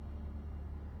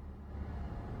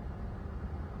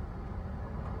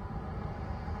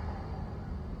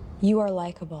You are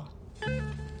likable.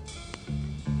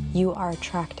 You are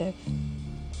attractive.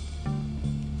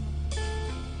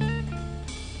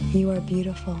 You are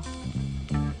beautiful.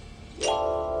 Do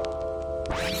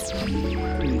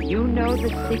you know the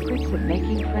secrets of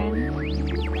making friends?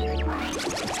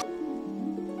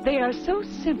 They are so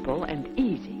simple and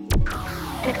easy.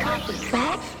 The Coffee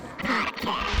Flats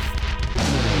Podcast.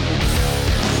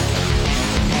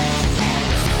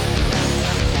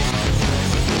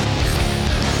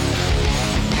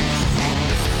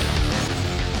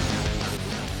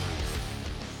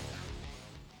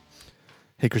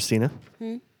 Hey, Christina.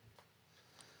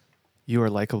 You are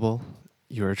likable.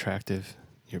 You're attractive.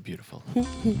 You're beautiful.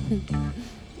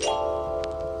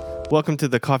 Welcome to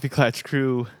the Coffee Klatch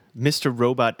Crew Mr.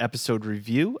 Robot episode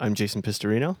review. I'm Jason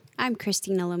Pistorino. I'm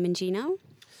Christina Lomangino.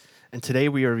 And today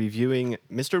we are reviewing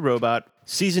Mr. Robot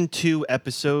Season 2,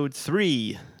 Episode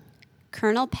 3.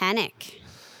 Colonel Panic.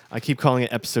 I keep calling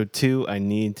it Episode 2. I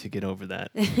need to get over that.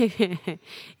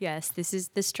 Yes, this is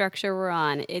the structure we're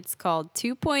on. It's called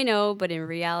 2.0, but in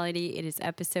reality, it is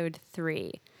Episode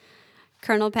 3.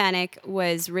 Colonel Panic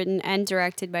was written and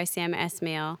directed by Sam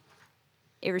Esmail.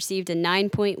 It received a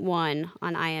 9.1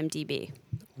 on IMDb.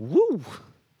 Woo!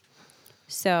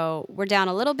 So we're down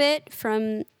a little bit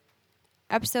from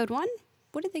Episode 1.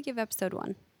 What did they give Episode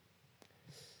 1?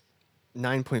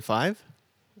 9.5,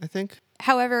 I think.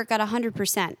 However, it got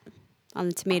 100% on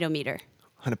the tomato meter.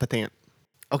 100%.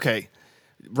 Okay.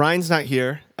 Ryan's not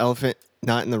here. Elephant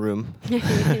not in the room.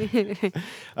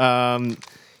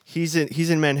 He's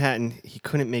in Manhattan. He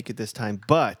couldn't make it this time.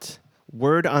 But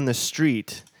word on the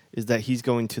street is that he's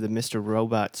going to the Mr.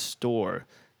 Robot store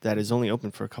that is only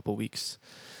open for a couple weeks.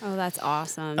 Oh, that's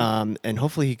awesome. And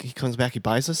hopefully he comes back. He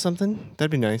buys us something. That'd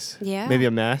be nice. Yeah. Maybe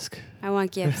a mask. I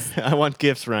want gifts. I want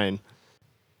gifts, Ryan.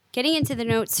 Getting into the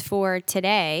notes for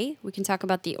today, we can talk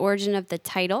about the origin of the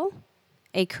title,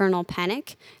 a kernel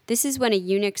panic. This is when a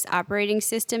Unix operating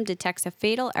system detects a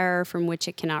fatal error from which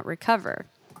it cannot recover.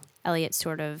 Elliot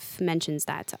sort of mentions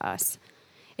that to us.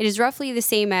 It is roughly the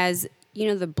same as,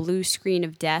 the blue screen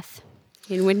of death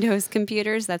in Windows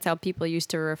computers. That's how people used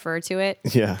to refer to it.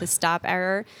 Yeah. The stop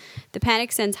error. The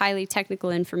panic sends highly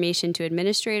technical information to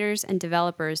administrators and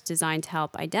developers designed to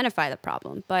help identify the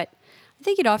problem. But I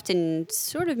think it often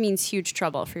sort of means huge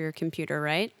trouble for your computer,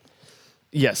 right?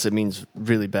 Yes, it means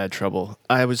really bad trouble.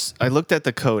 I looked at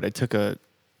the code. I took a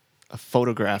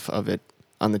photograph of it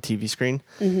on the TV screen.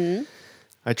 Mm-hmm.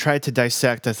 I tried to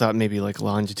dissect. I thought maybe like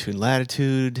longitude,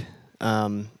 latitude.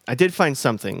 I did find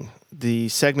something. The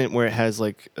segment where it has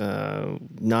like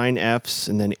 9 Fs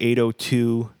and then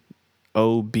 802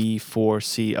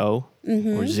 OB4CO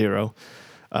or 0.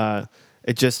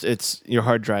 It's your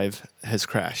hard drive has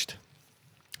crashed.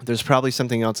 There's probably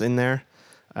something else in there.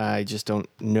 I just don't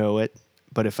know it.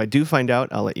 But if I do find out,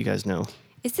 I'll let you guys know.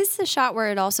 Is this the shot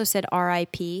where it also said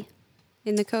RIP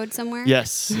in the code somewhere?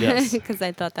 Yes. Because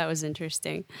I thought that was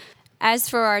interesting. As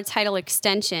for our title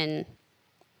extension,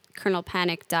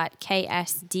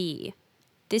 kernelpanic.ksd,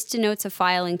 this denotes a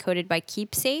file encoded by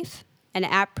KeepSafe, an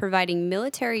app providing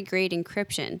military-grade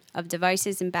encryption of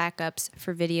devices and backups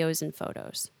for videos and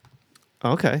photos.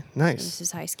 Okay, nice. This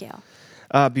is high scale.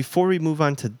 Before we move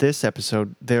on to this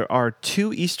episode, there are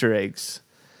 2 Easter eggs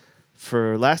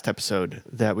for last episode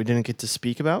that we didn't get to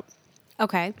speak about.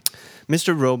 Okay.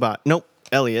 Mr. Robot,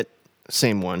 Elliot,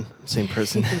 same one, same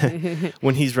person.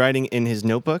 When he's writing in his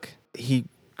notebook, he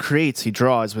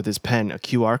draws with his pen a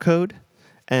QR code,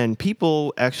 and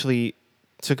people actually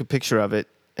took a picture of it,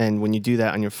 and when you do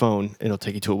that on your phone, it'll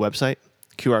take you to a website.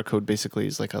 QR code basically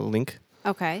is like a link.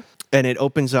 Okay. And it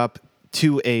opens up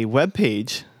to a web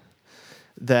page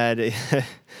that it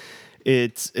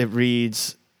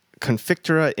reads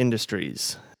Confictura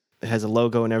Industries. It has a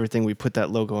logo and everything. We put that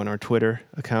logo on our Twitter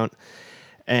account.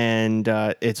 And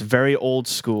it's very old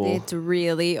school. It's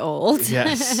really old.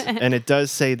 Yes. And it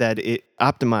does say that it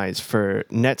optimized for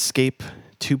Netscape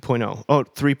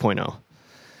 3.0,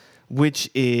 which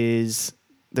is,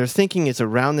 they're thinking it's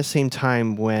around the same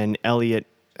time when Elliot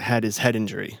had his head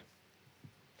injury.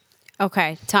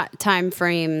 Okay. Time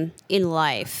frame in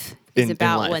life is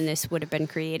about when this would have been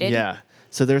created. Yeah.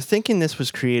 So they're thinking this was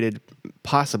created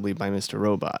possibly by Mr.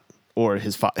 Robot or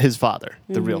his father,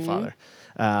 the real father.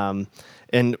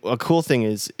 And a cool thing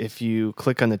is if you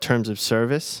click on the terms of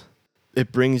service,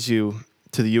 it brings you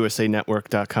to the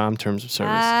usanetwork.com terms of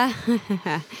service.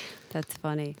 That's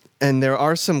funny. And there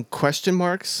are some question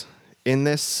marks in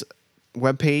this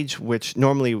webpage, which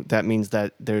normally that means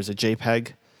that there's a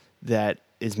JPEG that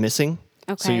is missing.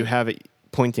 Okay. So you have it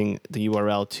pointing the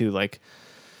URL to like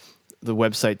the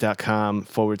website.com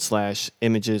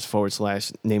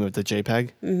 /images /name of the JPEG.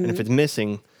 Mm-hmm. And if it's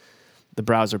missing, the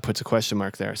browser puts a question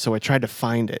mark there. So I tried to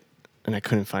find it, and I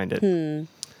couldn't find it.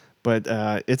 But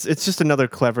it's just another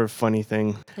clever, funny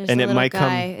thing. There's and a it little might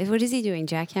guy. What is he doing?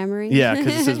 Jackhammering? Yeah,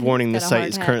 because it says warning, this Got a site hard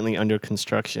is hat. currently under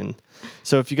construction.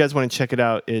 So if you guys want to check it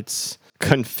out, it's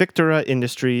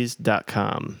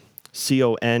conficturaindustries.com.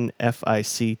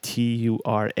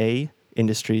 CONFICTURA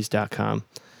industries.com,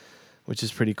 which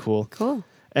is pretty cool. Cool.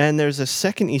 And there's a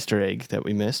second Easter egg that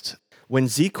we missed. When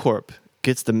Z Corp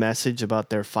gets the message about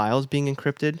their files being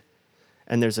encrypted,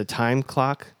 and there's a time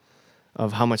clock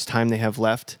of how much time they have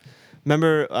left.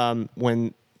 Remember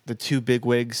when the two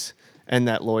bigwigs and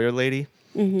that lawyer lady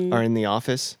are in the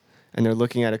office, and they're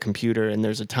looking at a computer, and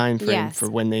there's a time frame Yes. for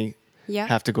when they Yeah.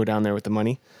 have to go down there with the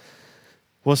money?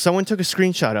 Well, someone took a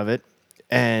screenshot of it,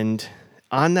 and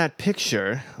on that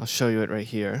picture, I'll show you it right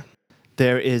here,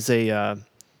 there is a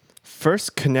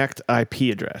First Connect IP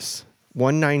address,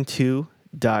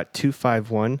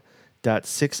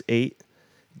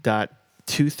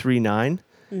 192.251.68.239.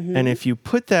 And if you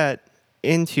put that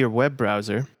into your web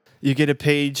browser, you get a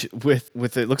page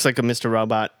with it looks like a Mr.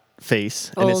 Robot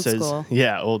face. And it Old says, school.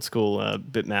 Yeah, old school,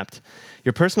 bitmapped.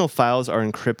 Your personal files are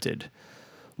encrypted.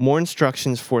 More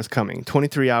instructions forthcoming.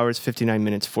 23 hours, 59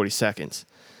 minutes, 40 seconds.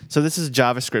 So this is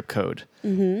JavaScript code.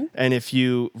 And if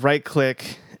you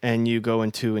right-click and you go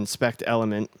into Inspect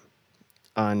Element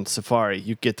on Safari,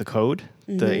 you get the code,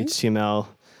 the HTML,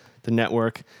 the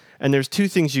network. And there's two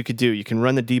things you could do. You can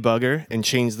run the debugger and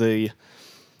change the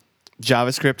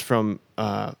JavaScript from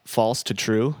false to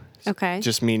true. Okay.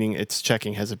 Just meaning it's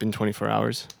checking, has it been 24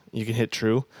 hours? You can hit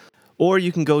true. Or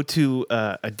you can go to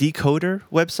a decoder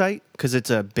website because it's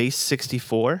a base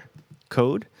 64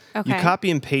 code. You Okay. copy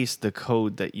and paste the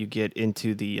code that you get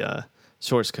into the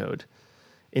source code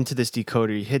into this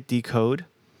decoder. You hit decode.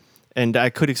 And I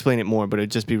could explain it more, but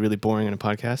it'd just be really boring in a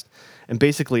podcast. And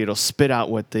basically, it'll spit out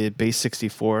what the base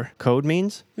 64 code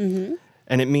means.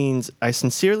 And it means, I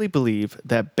sincerely believe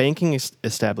that banking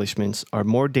establishments are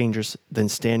more dangerous than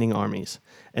standing armies,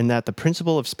 and that the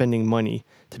principle of spending money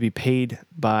to be paid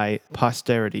by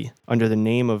posterity under the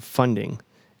name of funding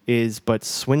is but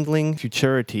swindling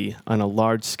futurity on a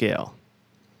large scale.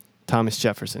 Thomas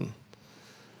Jefferson.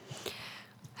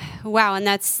 Wow, and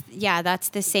that's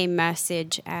the same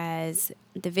message as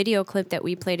the video clip that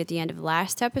we played at the end of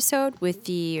last episode with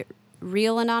the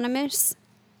real anonymous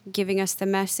giving us the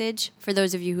message. For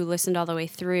those of you who listened all the way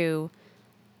through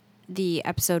the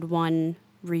episode 1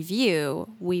 review,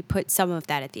 we put some of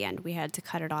that at the end. We had to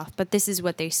cut it off, but this is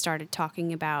what they started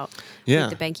talking about Yeah.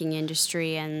 with the banking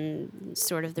industry and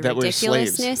sort of the That we're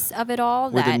slaves. ridiculousness of it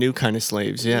all. We're that the new kind of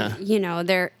slaves, yeah. you know,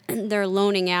 they're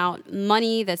loaning out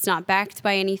money that's not backed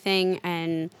by anything,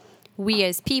 and we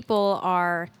as people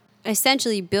are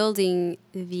essentially building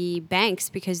the banks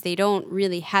because they don't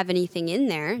really have anything in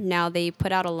there. Now they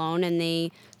put out a loan and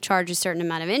they charge a certain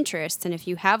amount of interest, and if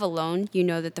you have a loan, you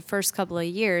know that the first couple of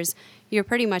years you're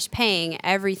pretty much paying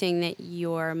everything that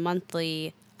your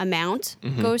monthly amount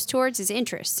goes towards is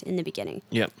interest in the beginning.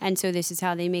 Yep. And so this is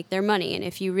how they make their money. And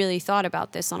if you really thought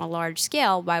about this on a large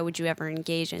scale, why would you ever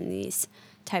engage in these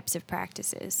types of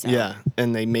practices? So, Yeah,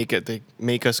 and they make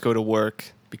us go to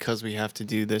work because we have to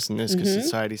do this and this because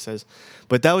society says.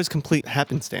 But that was complete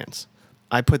happenstance.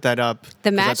 I put that up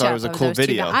The because I thought matchup it was a of cool those two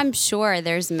video. guys. I'm sure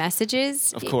there's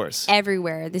messages Of course.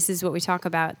 everywhere. This is what we talk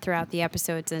about throughout the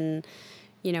episodes, and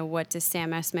you know, what does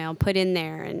Sam Esmail put in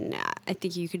there? And I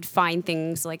think you could find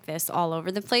things like this all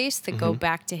over the place that go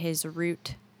back to his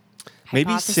root.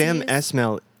 Maybe Sam hypotheses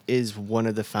Esmail is one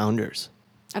of the founders.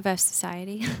 of F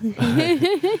Society.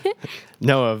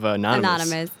 No, of Anonymous.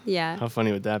 Anonymous, yeah. How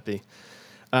funny would that be?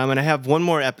 And I have one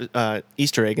more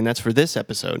Easter egg, and that's for this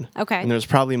episode. Okay. And there's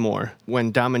probably more.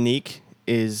 When Dominique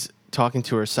is talking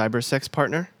to her cyber sex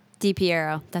partner, Di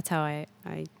Piero. That's how I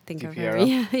think of her. Piero?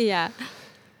 Yeah.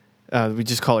 we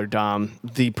just call her Dom.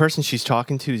 The person she's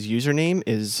talking to's username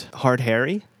is Hard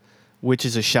Harry, which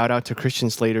is a shout out to Christian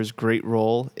Slater's great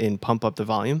role in Pump Up the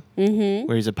Volume,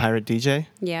 where he's a pirate DJ.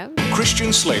 Yeah.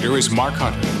 Christian Slater is Mark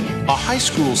Hunter, a high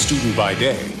school student by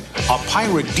day, a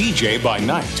pirate DJ by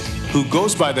night, who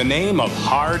goes by the name of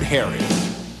Hard Harry.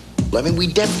 I mean, we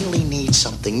definitely need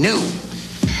something new.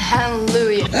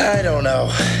 Hallelujah. I don't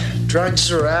know.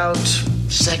 Drugs are out,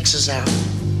 sex is out,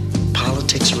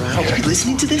 politics are out. Are you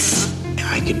listening to this?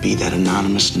 I could be that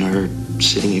anonymous nerd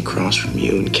sitting across from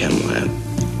you in Chem Lab.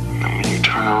 And when you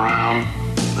turn around,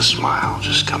 the smile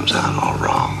just comes out all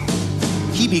wrong.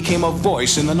 He became a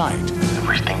voice in the night.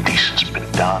 Everything decent's been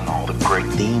done. All the great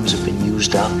themes have been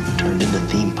used up, turned into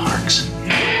theme parks.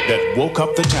 That woke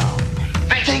up the town.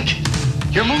 They think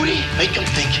you're moody. Make them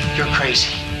think you're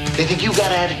crazy. They think you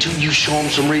got attitude. You show them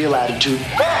some real attitude.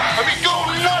 I mean, go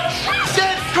nuts!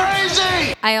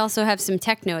 crazy! I also have some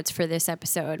tech notes for this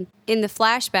episode. In the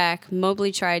flashback,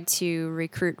 Mobley tried to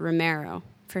recruit Romero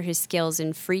for his skills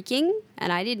in phreaking,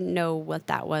 and I didn't know what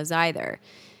that was either.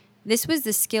 This was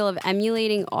the skill of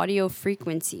emulating audio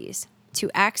frequencies to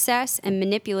access and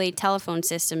manipulate telephone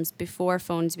systems before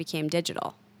phones became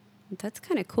digital. That's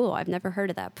kind of cool. I've never heard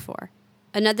of that before.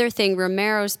 Another thing,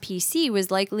 Romero's PC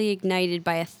was likely ignited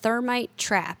by a thermite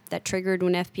trap that triggered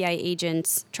when FBI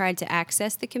agents tried to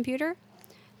access the computer.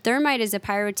 Thermite is a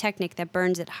pyrotechnic that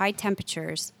burns at high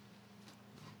temperatures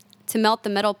to melt the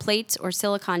metal plates or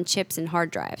silicon chips in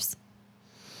hard drives.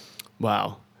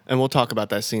 Wow. And we'll talk about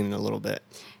that scene in a little bit.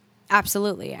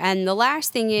 Absolutely. And the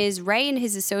last thing is Ray and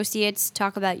his associates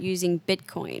talk about using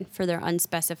Bitcoin for their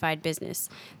unspecified business.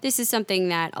 This is something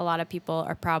that a lot of people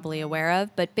are probably aware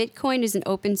of, but Bitcoin is an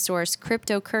open source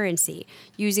cryptocurrency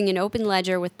using an open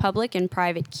ledger with public and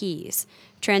private keys.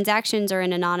 Transactions are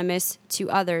anonymous to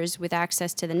others with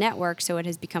access to the network, so it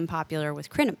has become popular with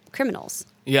criminals.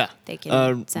 Yeah. They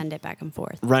can send it back and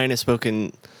forth. Ryan has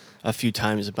spoken a few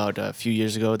times about a few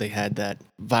years ago, they had that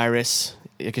virus,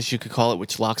 I guess you could call it,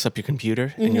 which locks up your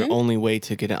computer. And your only way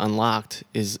to get it unlocked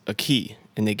is a key.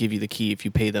 And they give you the key if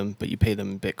you pay them, but you pay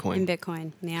them in Bitcoin. In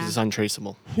Bitcoin, yeah. It's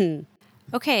untraceable.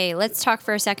 Okay, let's talk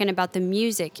for a second about the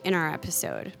music in our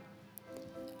episode.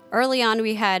 Early on,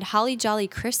 we had Holly Jolly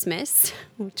Christmas,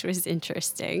 which was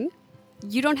interesting.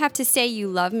 You Don't Have to Say You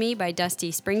Love Me by Dusty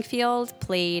Springfield,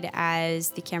 played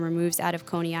as the camera moves out of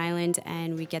Coney Island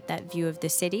and we get that view of the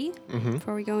city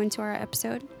before we go into our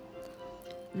episode.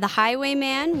 The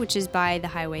Highwayman, which is by the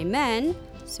Highwaymen,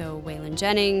 so Waylon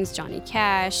Jennings, Johnny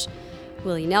Cash,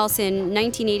 Willie Nelson.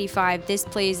 1985, this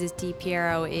plays as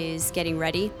DiPiero is getting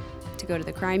ready to go to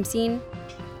the crime scene.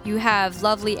 You have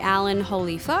Lovely Allen,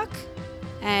 Holy Fuck,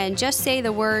 and Just Say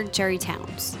the Word, Jerry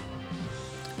Towns.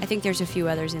 I think there's a few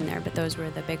others in there, but those were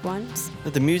the big ones.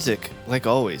 But the music, like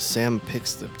always, Sam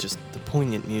picks the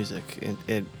poignant music.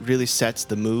 It really sets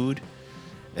the mood,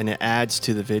 and it adds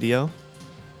to the video.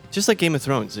 Just like Game of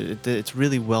Thrones, it's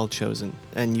really well chosen,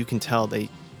 and you can tell they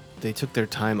took their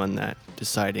time on that,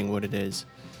 deciding what it is.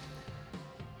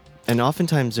 And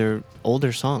oftentimes they're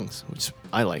older songs, which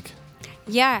I like.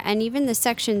 Yeah, and even the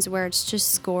sections where it's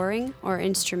just scoring or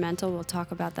instrumental, we'll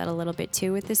talk about that a little bit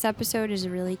too with this episode, is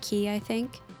really key, I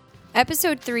think.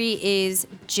 Episode 3 is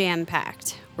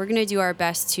jam-packed. We're going to do our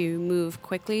best to move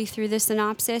quickly through the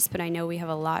synopsis, but I know we have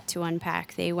a lot to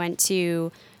unpack. They went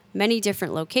to many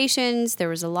different locations. There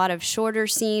was a lot of shorter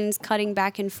scenes cutting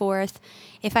back and forth.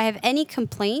 If I have any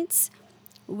complaints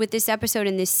with this episode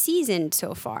and this season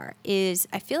so far, is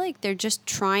I feel like they're just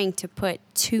trying to put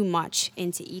too much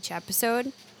into each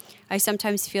episode. I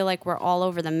sometimes feel like we're all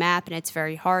over the map and it's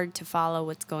very hard to follow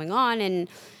what's going on, and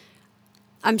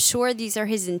I'm sure these are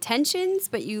his intentions,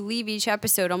 but you leave each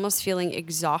episode almost feeling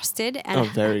exhausted. And,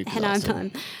 very exhausted.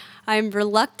 And I'm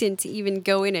reluctant to even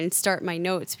go in and start my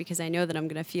notes because I know that I'm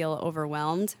going to feel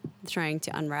overwhelmed trying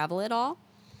to unravel it all.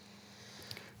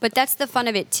 But that's the fun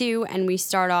of it too, and we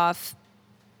start off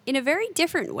in a very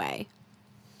different way.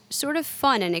 Sort of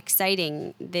fun and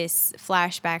exciting, this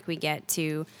flashback we get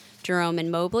to Jerome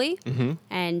and Mobley,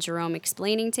 and Jerome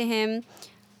explaining to him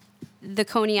the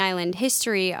Coney Island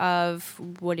history of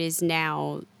what is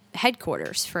now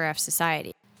headquarters for F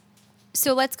Society.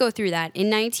 So let's go through that. In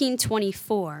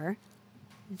 1924,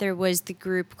 there was the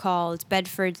group called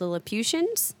Bedford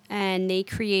Lilliputians, and they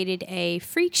created a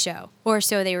freak show, or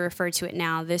so they refer to it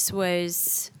now. This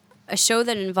was a show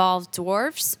that involved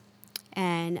dwarves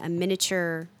and a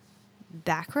miniature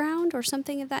background or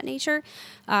something of that nature.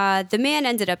 The man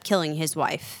ended up killing his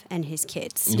wife and his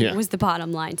kids, was the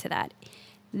bottom line to that.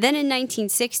 Then in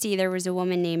 1960, there was a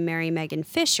woman named Mary Megan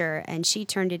Fisher, and she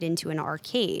turned it into an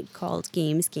arcade called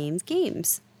Games, Games,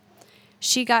 Games.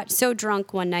 She got so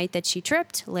drunk one night that she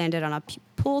tripped, landed on a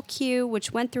pool cue,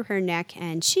 which went through her neck,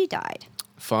 and she died.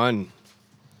 Fun.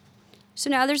 So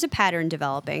now there's a pattern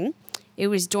developing. It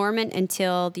was dormant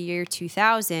until the year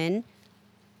 2000,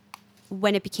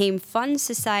 when it became Fun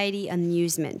Society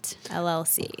Amusement,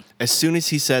 LLC. As soon as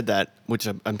he said that, which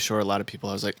I'm sure a lot of people,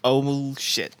 I was like, oh,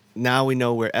 shit. Now we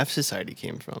know where F Society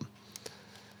came from.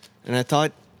 And I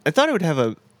thought it would have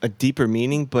a deeper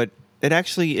meaning, but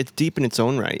it's deep in its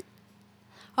own right.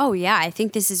 Oh, yeah. I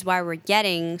think this is why we're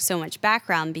getting so much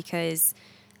background, because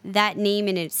that name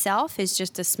in itself is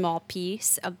just a small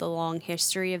piece of the long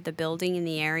history of the building in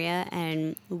the area.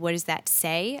 And what does that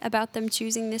say about them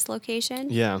choosing this location?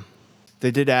 Yeah. They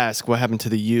did ask what happened to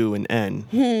the U and N.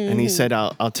 And he said,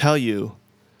 I'll tell you.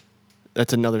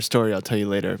 That's another story I'll tell you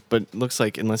later. But looks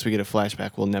like unless we get a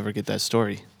flashback, we'll never get that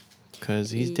story.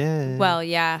 Because he's dead. Well,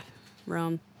 yeah,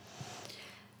 Rome.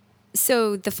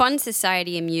 So the Fun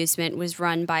Society amusement was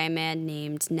run by a man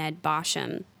named Ned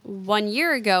Bosham. 1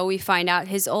 year ago, we find out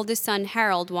his oldest son,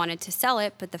 Harold, wanted to sell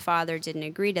it, but the father didn't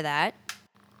agree to that.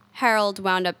 Harold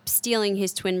wound up stealing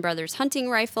his twin brother's hunting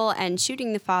rifle and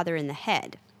shooting the father in the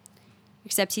head.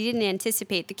 Except he didn't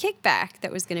anticipate the kickback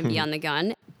that was going to be on the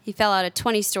gun. He fell out a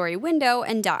 20-story window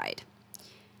and died.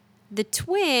 The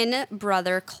twin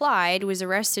brother, Clyde, was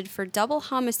arrested for double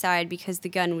homicide because the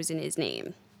gun was in his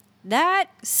name. That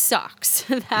sucks.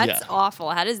 That's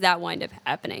awful. How does that wind up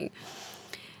happening?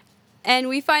 And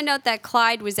we find out that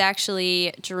Clyde was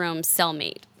actually Jerome's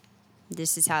cellmate.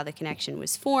 This is how the connection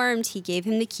was formed. He gave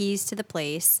him the keys to the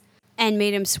place and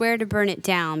made him swear to burn it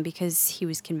down because he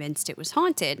was convinced it was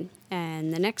haunted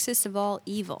and the nexus of all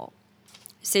evil.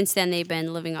 Since then, they've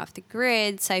been living off the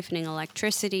grid, siphoning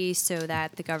electricity so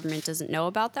that the government doesn't know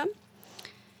about them.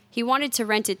 He wanted to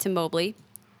rent it to Mobley.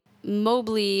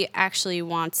 Mobley actually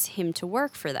wants him to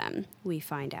work for them, we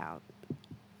find out.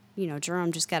 You know,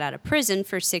 Jerome just got out of prison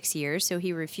for 6 years, so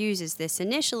he refuses this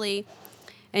initially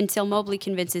until Mobley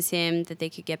convinces him that they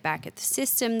could get back at the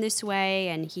system this way,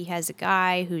 and he has a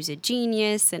guy who's a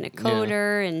genius and a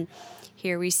coder, and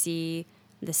here we see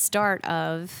the start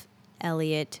of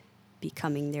Elliot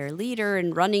becoming their leader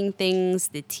and running things,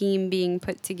 the team being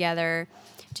put together.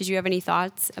 Did you have any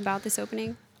thoughts about this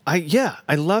opening?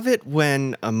 I love it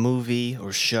when a movie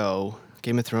or show,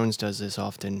 Game of Thrones does this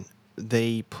often,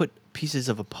 they put pieces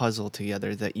of a puzzle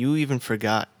together that you even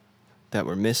forgot that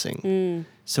were missing.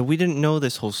 So we didn't know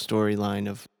this whole storyline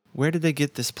of where did they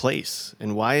get this place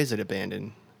and why is it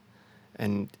abandoned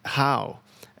and how.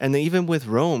 And even with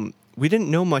Rome, we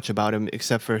didn't know much about him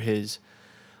except for his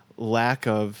lack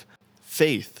of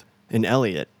faith in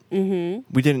Elliot.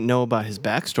 We didn't know about his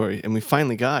backstory, and we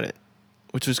finally got it,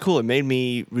 which was cool. It made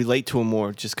me relate to him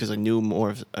more just because I knew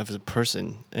more of a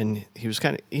person, and he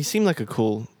seemed like a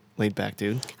cool, laid-back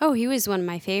dude. Oh, he was one of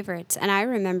my favorites, and I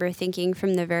remember thinking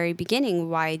from the very beginning,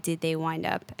 why did they wind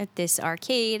up at this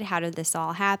arcade? How did this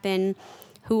all happen?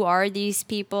 Who are these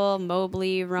people?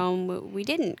 Mobley, Rome? We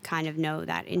didn't kind of know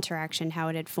that interaction, how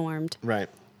it had formed. Right.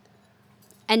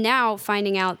 And now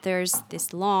finding out there's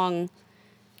this long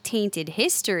tainted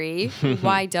history.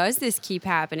 Why does this keep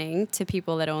happening to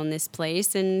people that own this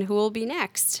place, and who will be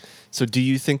next? So do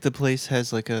you think the place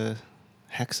has like a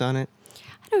hex on it?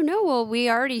 I don't know. Well, we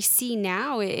already see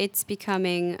now it's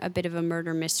becoming a bit of a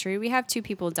murder mystery. We have 2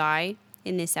 people die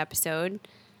in this episode.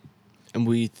 And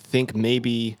we think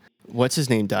maybe, what's his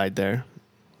name died there?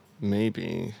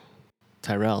 Maybe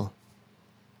Tyrell.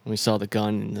 We saw the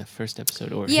gun in the first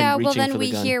episode, or yeah, him well, reaching then for we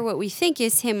the gun. hear what we think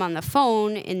is him on the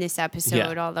phone in this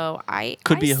episode. Yeah. Although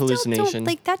Could be a still hallucination.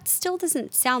 Like that still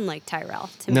doesn't sound like Tyrell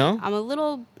to No? me. I'm a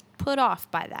little put off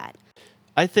by that.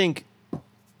 I think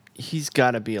he's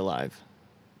got to be alive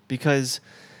because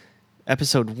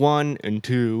episode 1 and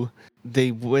 2,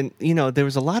 there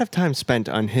was a lot of time spent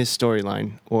on his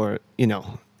storyline or,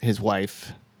 his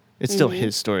wife. It's still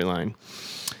his storyline.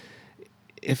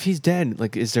 If he's dead,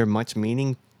 like, is there much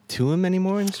meaning to him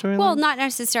anymore in the storyline? Well, not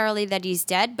necessarily that he's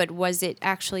dead, but was it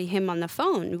actually him on the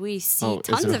phone? We see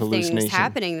tons of things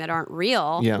happening that aren't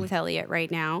real with Elliot right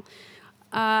now.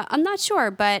 I'm not sure,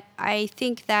 but I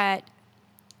think that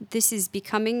this is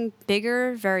becoming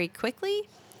bigger very quickly,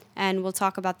 and we'll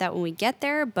talk about that when we get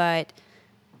there, but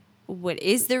what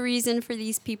is the reason for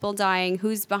these people dying?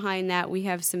 Who's behind that? We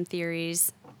have some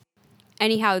theories.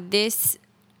 Anyhow, this,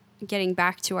 getting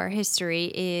back to our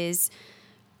history, is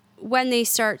when they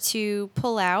start to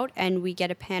pull out and we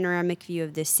get a panoramic view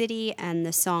of the city and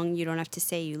the song You Don't Have to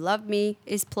Say You Love Me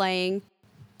is playing.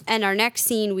 And our next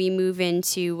scene, we move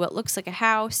into what looks like a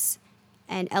house,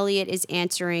 and Elliot is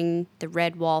answering the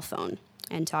red wall phone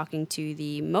and talking to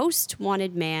the most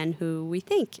wanted man who we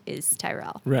think is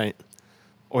Tyrell. Right.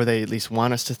 Or they at least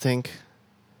want us to think.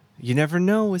 You never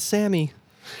know with Sammy.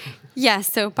 Yeah,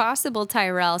 so possible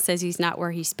Tyrell says he's not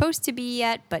where he's supposed to be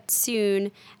yet, but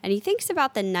soon. And he thinks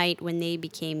about the night when they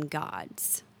became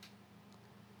gods.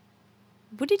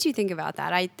 What did you think about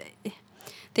that?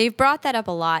 They've brought that up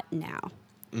a lot now,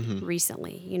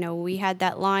 recently. We had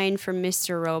that line from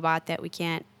Mr. Robot that we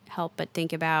can't help but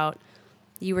think about.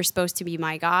 You were supposed to be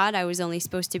my God. I was only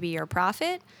supposed to be your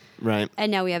prophet. Right.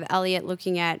 And now we have Elliot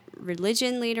looking at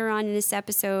religion later on in this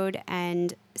episode,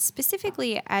 and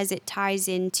specifically as it ties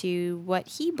into what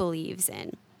he believes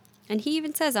in. And he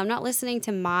even says, I'm not listening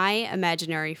to my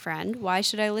imaginary friend. Why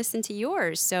should I listen to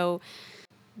yours? So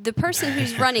the person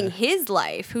who's running his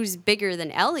life, who's bigger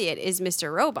than Elliot, is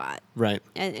Mr. Robot. Right.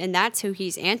 And that's who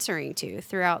he's answering to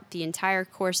throughout the entire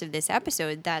course of this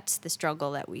episode. That's the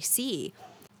struggle that we see.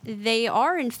 They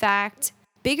are, in fact,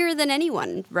 bigger than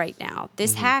anyone right now.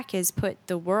 This hack has put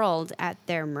the world at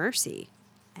their mercy.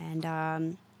 And,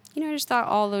 I just thought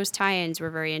all those tie-ins were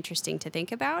very interesting to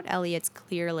think about. Elliot's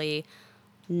clearly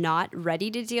not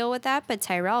ready to deal with that, but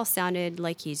Tyrell sounded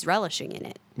like he's relishing in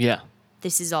it. Yeah.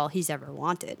 This is all he's ever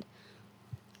wanted.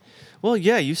 Well,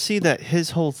 yeah, you see that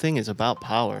his whole thing is about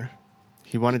power.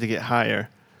 He wanted to get higher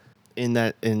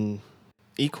in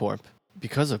E-Corp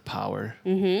because of power.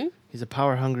 Mm-hmm. He's a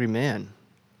power-hungry man.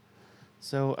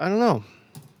 So, I don't know.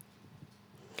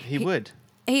 He would.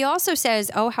 He also says,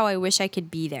 "Oh, how I wish I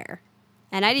could be there."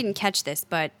 And I didn't catch this,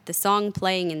 but the song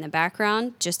playing in the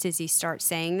background, just as he starts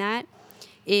saying that,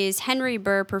 is Henry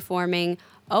Burr performing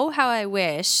 "Oh, How I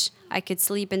Wish I Could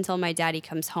Sleep Until My Daddy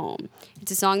Comes Home."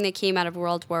 It's a song that came out of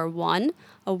World War I,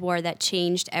 a war that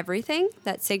changed everything,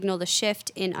 that signaled a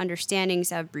shift in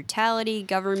understandings of brutality,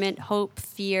 government, hope,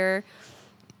 fear.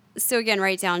 So again,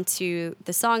 right down to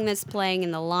the song that's playing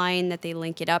and the line that they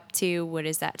link it up to. What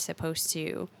is that supposed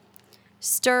to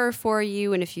stir for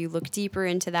you? And if you look deeper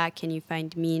into that, can you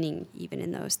find meaning even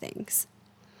in those things?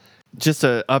 Just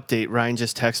an update. Ryan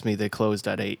just texted me they closed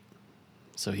at 8.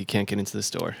 So he can't get into the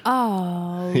store.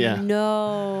 Oh, Yeah.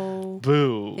 no.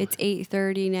 Boo. It's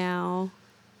 8:30 now.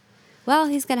 Well,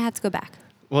 he's going to have to go back.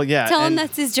 Well, yeah. Tell him and,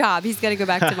 that's his job. He's going to go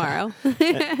back tomorrow.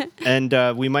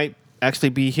 And we might actually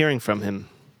be hearing from him.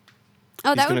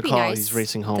 Oh, that gonna would be call. nice. He's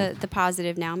racing home. The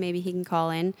positive now. Maybe he can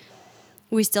call in.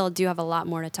 We still do have a lot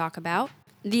more to talk about.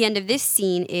 The end of this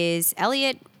scene is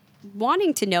Elliot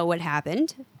wanting to know what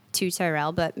happened to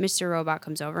Tyrell, but Mr. Robot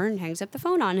comes over and hangs up the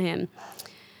phone on him.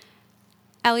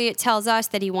 Elliot tells us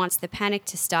that he wants the panic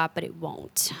to stop, but it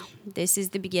won't. This is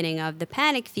the beginning of the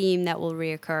panic theme that will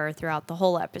reoccur throughout the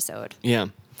whole episode. Yeah.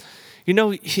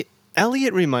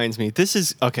 Elliot reminds me, this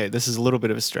is a little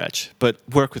bit of a stretch, but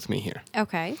work with me here.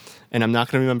 Okay. And I'm not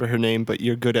going to remember her name, but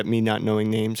you're good at me not knowing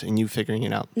names and you figuring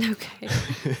it out. Okay.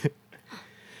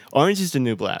 Orange is the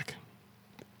New Black.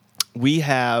 We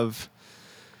have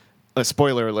a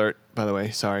spoiler alert, by the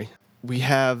way, sorry. We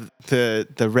have the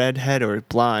redhead or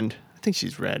blonde, I think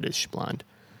she's reddish blonde,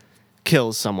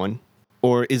 kills someone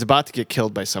or is about to get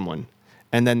killed by someone.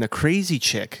 And then the crazy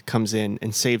chick comes in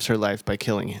and saves her life by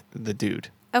killing the dude.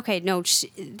 Okay, no,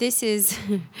 this is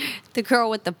the girl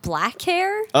with the black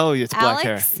hair? Oh, it's black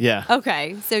hair. Alex? Yeah.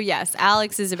 Okay, so yes,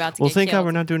 Alex is about to Well, get thank God killed.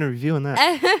 we're not doing a review on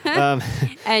that.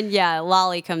 And yeah,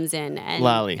 Lolly comes in. And,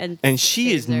 Lolly. And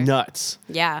she is saves her. nuts.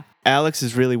 Yeah. Alex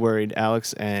is really worried.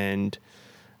 Alex and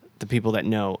the people that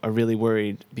know are really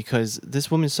worried because this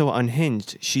woman's so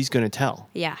unhinged. She's going to tell.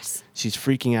 Yes. She's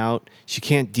freaking out. She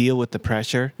can't deal with the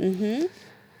pressure. Mm-hmm.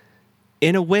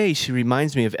 In a way, she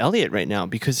reminds me of Elliot right now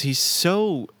because he's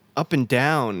so up and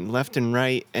down, left and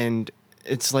right, and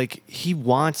it's like he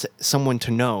wants someone to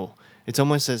know. It's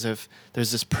almost as if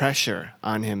there's this pressure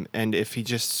on him, and if he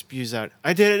just spews out,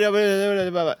 I did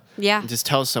it, Yeah. and just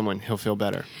tells someone, he'll feel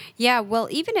better. Yeah, well,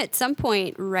 even at some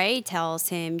point, Ray tells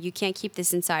him, you can't keep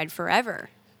this inside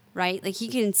forever, right? Like, he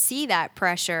can see that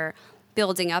pressure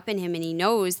building up in him, and he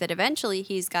knows that eventually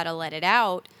he's got to let it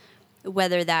out,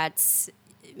 whether that's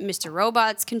Mr.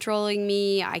 Robot's controlling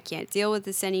me, I can't deal with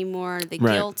this anymore, the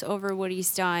Right. guilt over what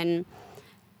he's done.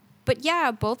 But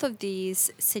yeah, both of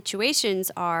these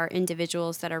situations are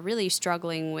individuals that are really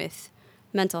struggling with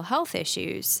mental health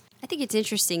issues. I think it's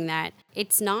interesting that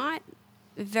it's not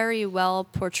very well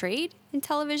portrayed in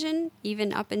television.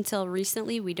 Even up until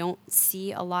recently, we don't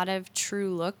see a lot of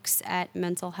true looks at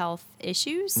mental health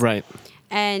issues. Right.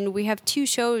 And we have 2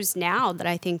 shows now that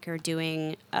I think are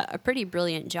doing a pretty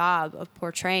brilliant job of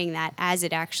portraying that as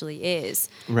it actually is.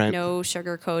 Right. No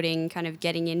sugarcoating, kind of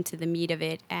getting into the meat of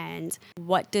it. And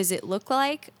what does it look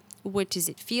like? What does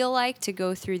it feel like to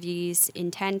go through these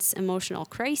intense emotional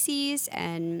crises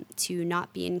and to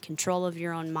not be in control of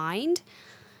your own mind?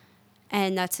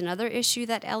 And that's another issue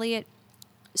that Elliot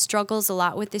struggles a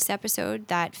lot with this episode,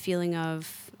 that feeling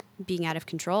of being out of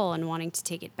control and wanting to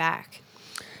take it back.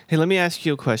 Hey, let me ask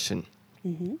you a question.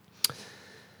 Mm-hmm.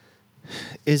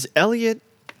 Is Elliot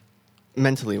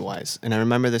mentally wise? And I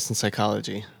remember this in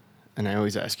psychology, and I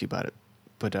always ask you about it,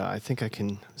 but I think I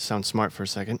can sound smart for a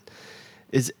second.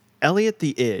 Is Elliot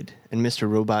the id and Mr.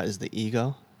 Robot is the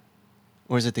ego?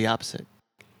 Or is it the opposite?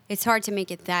 It's hard to make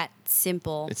it that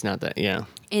simple It's not that, yeah.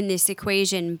 in this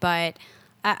equation, but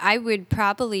I would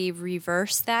probably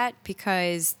reverse that,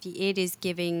 because the id is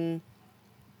giving,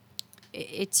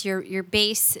 it's your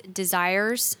base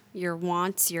desires, your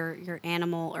wants, your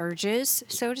animal urges,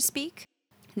 so to speak.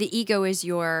 The ego is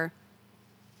your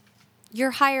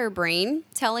your higher brain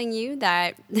telling you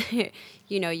that,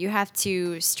 you have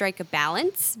to strike a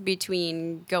balance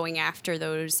between going after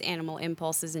those animal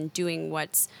impulses and doing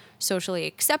what's socially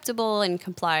acceptable and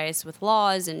complies with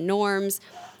laws and norms.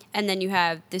 And then you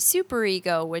have the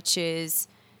superego, which is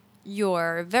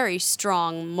your very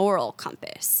strong moral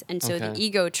compass. And so the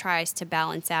ego tries to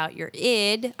balance out your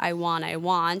id, I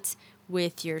want,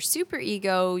 with your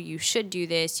superego, you should do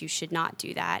this, you should not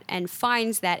do that, and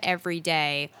finds that every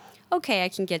day, okay, I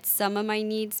can get some of my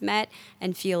needs met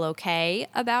and feel okay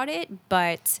about it,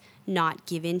 but not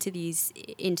give in to these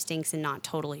instincts and not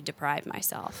totally deprive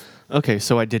myself. Okay,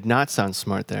 so I did not sound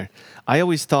smart there. I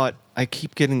always thought, I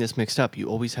keep getting this mixed up. You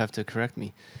always have to correct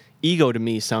me. Ego to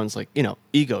me sounds like,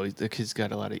 ego. The kid's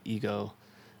got a lot of ego,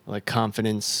 like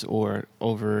confidence or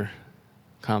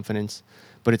overconfidence.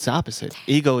 But it's opposite.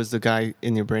 Ego is the guy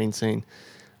in your brain saying,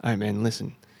 all right, man,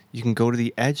 listen, you can go to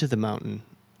the edge of the mountain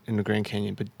in the Grand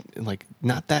Canyon, but like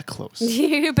not that close.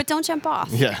 But don't jump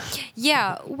off. Yeah.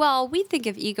 Yeah. Well, we think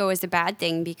of ego as a bad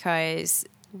thing because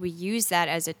we use that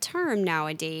as a term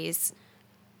nowadays.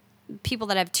 People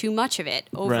that have too much of it,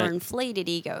 overinflated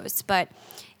egos. But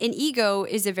an ego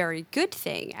is a very good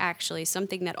thing, actually,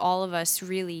 something that all of us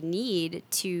really need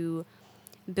to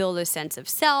build a sense of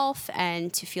self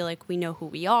and to feel like we know who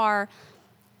we are.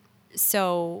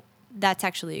 So that's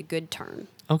actually a good term.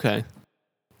 Okay.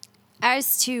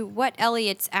 As to what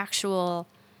Elliot's actual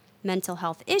mental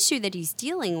health issue that he's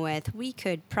dealing with, we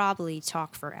could probably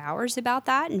talk for hours about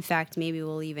that. In fact, maybe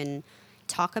we'll even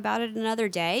talk about it another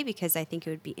day because I think it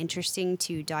would be interesting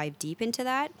to dive deep into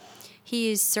that.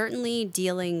 He is certainly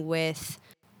dealing with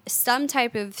some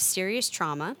type of serious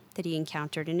trauma that he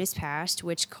encountered in his past,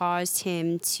 which caused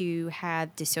him to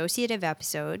have dissociative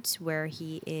episodes where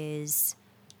he is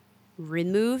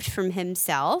removed from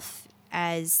himself.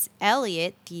 As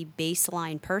Elliot, the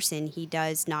baseline person, he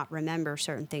does not remember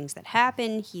certain things that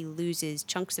happen. He loses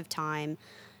chunks of time,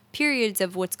 periods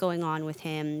of what's going on with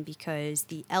him because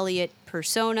the Elliot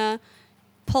persona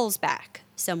pulls back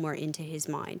somewhere into his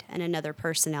mind and another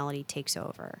personality takes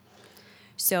over.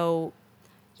 So,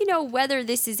 whether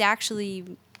this is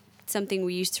actually something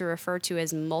we used to refer to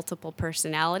as multiple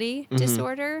personality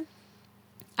disorder,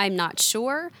 I'm not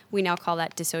sure. We now call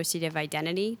that dissociative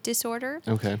identity disorder.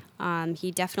 Okay.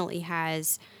 He definitely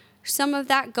has some of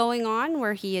that going on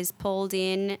where he has pulled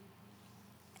in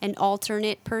an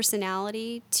alternate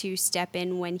personality to step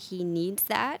in when he needs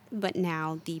that. But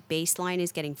now the baseline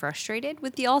is getting frustrated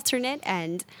with the alternate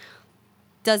and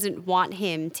doesn't want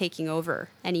him taking over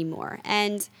anymore.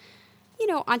 And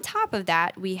on top of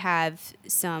that, we have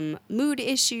some mood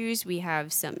issues. We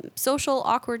have some social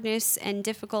awkwardness and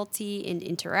difficulty in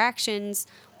interactions.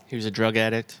 He was a drug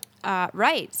addict.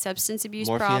 Right. Substance abuse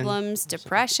Morphine. problems,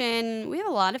 depression. We have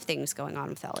a lot of things going on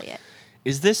with Elliot.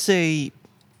 Is this a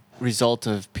result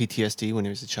of PTSD when he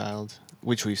was a child,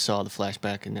 which we saw the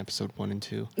flashback in episode 1 and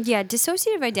 2? Yeah,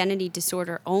 dissociative identity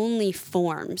disorder only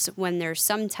forms when there's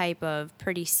some type of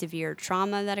pretty severe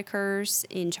trauma that occurs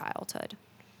in childhood.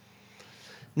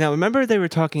 Now, remember they were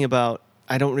talking about,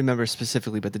 I don't remember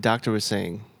specifically, but the doctor was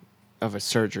saying of a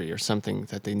surgery or something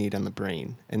that they need on the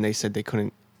brain, and they said they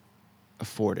couldn't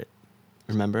afford it.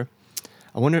 Remember?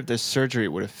 I wonder if the surgery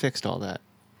would have fixed all that.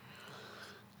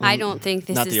 I don't think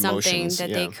this Not is the something emotions,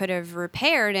 that they could have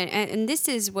repaired. And this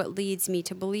is what leads me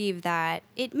to believe that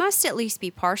it must at least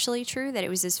be partially true that it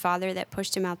was his father that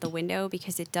pushed him out the window,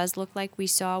 because it does look like we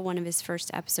saw one of his first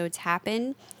episodes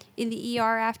happen in the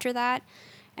ER after that.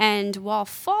 And while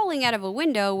falling out of a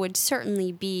window would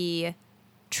certainly be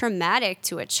traumatic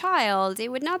to a child, it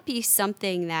would not be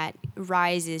something that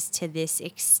rises to this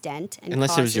extent. And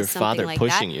unless it was your causes something father like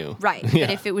pushing that. you. Right. Yeah.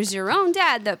 But if it was your own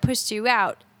dad that pushed you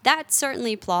out, that's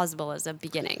certainly plausible as a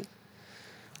beginning.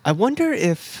 I wonder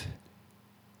if,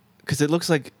 because it looks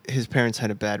like his parents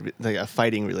had a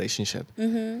fighting relationship.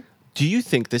 Mm-hmm. Do you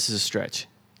think this is a stretch?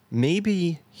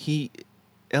 Maybe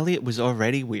Elliot was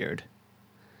already weird,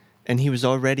 and he was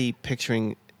already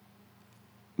picturing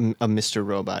a Mr.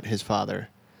 Robot, his father,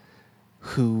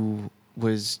 who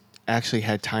was actually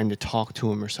had time to talk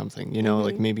to him or something.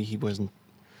 Like maybe he wasn't,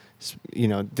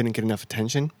 didn't get enough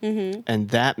attention, and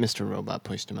that Mr. Robot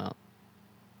pushed him out.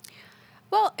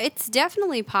 Well, it's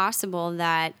definitely possible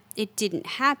that it didn't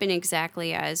happen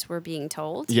exactly as we're being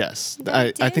told. Yes,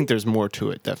 I think there's more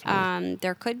to it, definitely.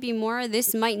 There could be more.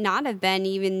 This might not have been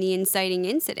even the inciting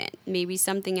incident. Maybe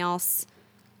something else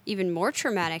even more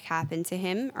traumatic happened to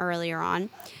him earlier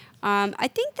on. I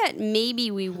think that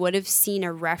maybe we would have seen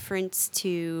a reference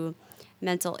to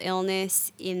mental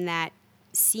illness in that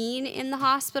scene in the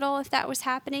hospital if that was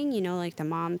happening. Like the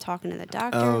mom talking to the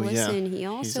doctor. Oh, Listen, yeah. he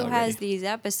also has these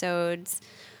episodes.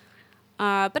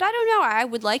 But I don't know. I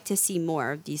would like to see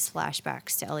more of these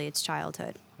flashbacks to Elliot's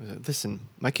childhood. Listen,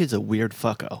 my kid's a weird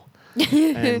fucko.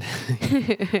 And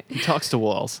he talks to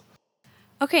walls.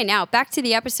 Okay, now back to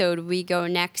the episode. We go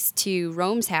next to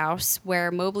Rome's house where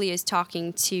Mobley is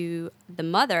talking to the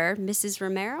mother, Mrs.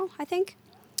 Romero, I think,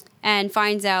 and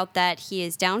finds out that he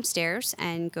is downstairs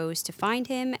and goes to find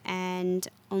him, and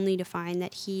only to find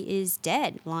that he is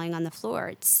dead, lying on the floor.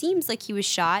 It seems like he was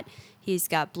shot. He's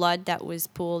got blood that was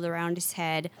pooled around his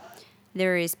head.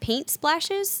 There is paint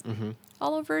splashes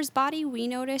all over his body, we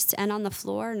noticed, and on the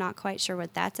floor. Not quite sure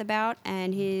what that's about.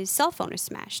 And his cell phone is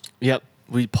smashed. Yep,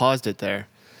 we paused it there.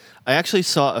 I actually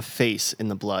saw a face in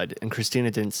the blood, and Christina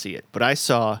didn't see it. But I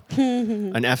saw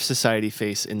an F Society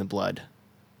face in the blood.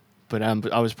 But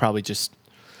I was probably just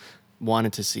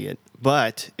wanted to see it.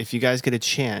 But if you guys get a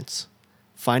chance,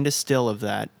 find a still of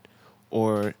that,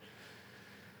 or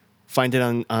find it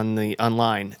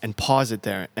online and pause it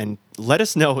there and let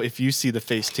us know if you see the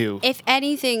face too. If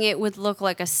anything, it would look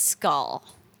like a skull,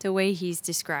 the way he's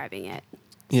describing it.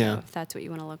 Yeah. So if that's what you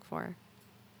want to look for.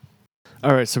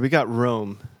 All right, so we got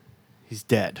Rome. He's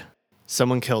dead.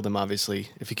 Someone killed him, obviously.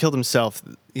 If he killed himself,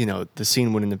 the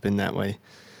scene wouldn't have been that way.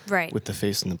 Right. With the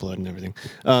face and the blood and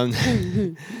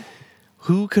everything.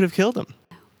 Who could have killed him?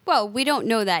 Well, we don't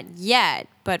know that yet,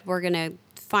 but we're going to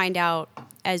find out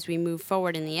as we move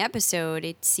forward in the episode.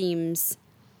 It seems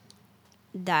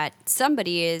that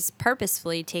somebody is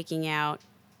purposefully taking out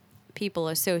people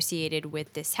associated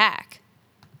with this hack.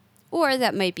 Or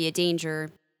that might be a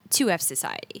danger to F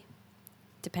Society,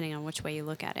 depending on which way you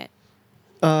look at it.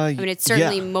 I mean, it's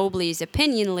certainly Mobley's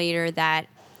opinion later that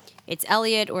it's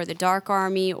Elliot or the Dark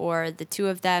Army or the two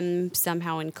of them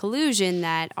somehow in collusion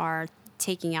that are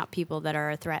taking out people that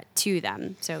are a threat to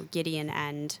them. So Gideon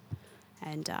and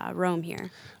Rome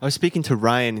here. I was speaking to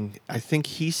Ryan, and I think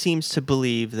he seems to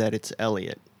believe that it's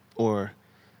Elliot, or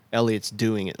Elliot's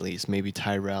doing at least. Maybe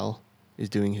Tyrell is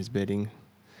doing his bidding.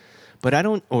 But I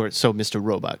don't, or so Mr.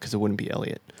 Robot, because it wouldn't be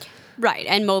Elliot. Right,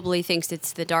 and Mobley thinks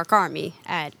it's the Dark Army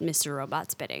at Mr.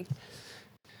 Robot's bidding.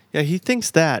 Yeah, he thinks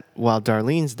that while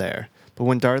Darlene's there. But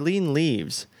when Darlene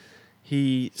leaves,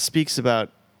 he speaks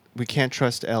about we can't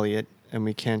trust Elliot and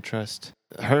we can't trust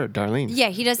her, Darlene. Yeah,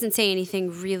 he doesn't say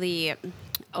anything really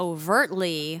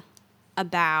overtly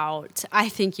about, I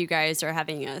think you guys are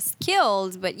having us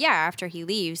killed. But yeah, after she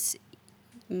leaves,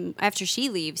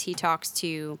 he talks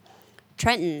to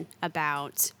Trenton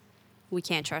about we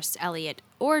can't trust Elliot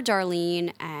or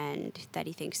Darlene, and that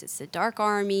he thinks it's the Dark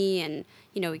Army. And,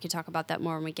 we could talk about that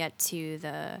more when we get to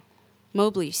the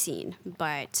Mobley scene.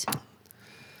 But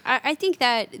I think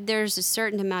that there's a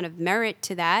certain amount of merit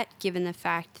to that, given the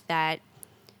fact that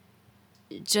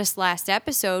just last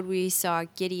episode we saw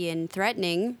Gideon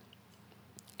threatening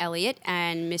Elliot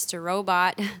and Mr.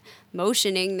 Robot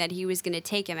motioning that he was going to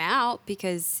take him out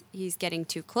because he's getting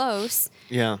too close.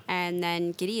 Yeah. And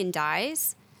then Gideon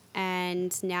dies.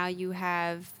 And now you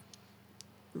have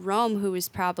Rome, who is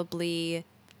probably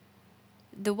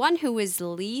the one who was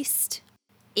least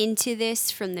into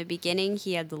this from the beginning.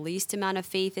 He had the least amount of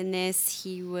faith in this.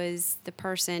 He was the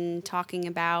person talking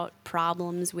about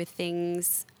problems with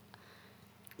things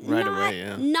Right away,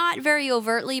 yeah. Not very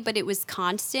overtly, but it was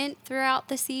constant throughout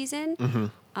the season.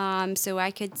 Mm-hmm. So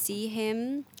I could see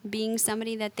him being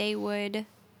somebody that they would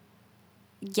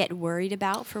get worried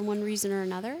about for one reason or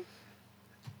another.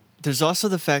 There's also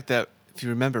the fact that, if you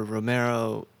remember,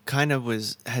 Romero kind of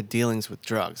had dealings with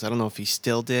drugs. I don't know if he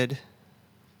still did,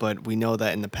 but we know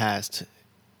that in the past,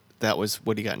 that was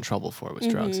what he got in trouble for, was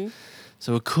drugs.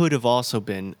 So it could have also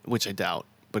been, which I doubt,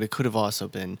 but it could have also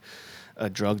been a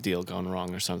drug deal gone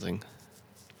wrong or something.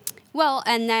 Well,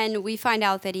 and then we find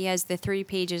out that he has the 3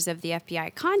 pages of the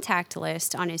FBI contact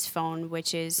list on his phone,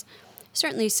 which is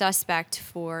certainly suspect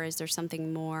for, is there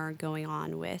something more going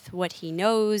on with what he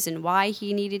knows and why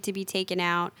he needed to be taken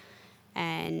out?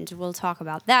 And we'll talk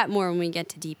about that more when we get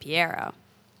to DiPiero.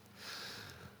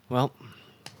 Well,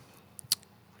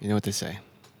 you know what they say.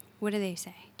 What do they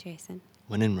say, Jason?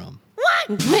 When in Rome.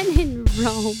 When in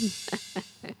Rome.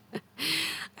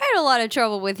 I had a lot of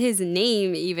trouble with his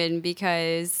name even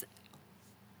because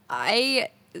I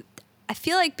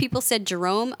feel like people said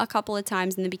Jerome a couple of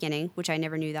times in the beginning, which I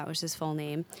never knew that was his full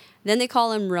name. Then they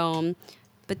call him Rome,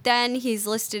 but then he's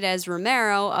listed as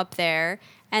Romero up there,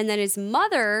 and then his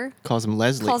mother calls him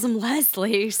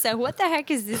Leslie. So what the heck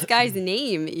is this guy's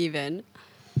name even?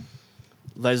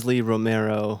 Leslie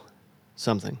Romero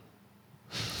something.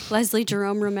 Leslie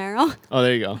Jerome Romero? Oh,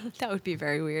 there you go. That would be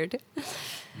very weird.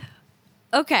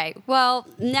 Okay, well,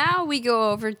 now we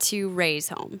go over to Ray's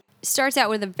home. Starts out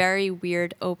with a very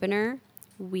weird opener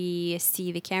We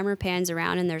see the camera pans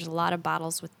around, and there's a lot of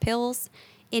bottles with pills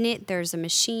in it. There's a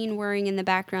machine whirring in the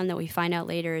background that we find out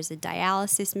later is a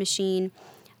dialysis machine,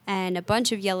 and a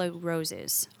bunch of yellow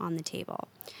roses on the table.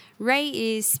 Ray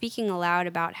is speaking aloud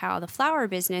about how the flower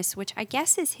business, which I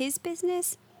guess is his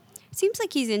business, seems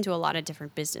like he's into a lot of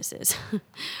different businesses.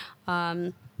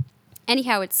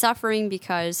 Anyhow, it's suffering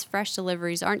because fresh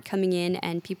deliveries aren't coming in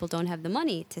and people don't have the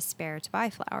money to spare to buy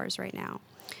flowers right now.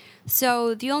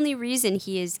 So the only reason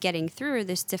he is getting through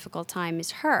this difficult time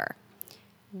is her.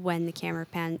 When the camera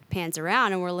pans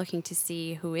around and we're looking to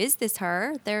see who is this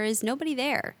her, there is nobody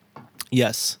there.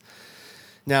 Yes.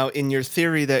 Now, in your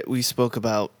theory that we spoke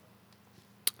about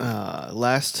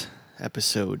last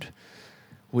episode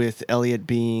with Elliot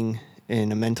being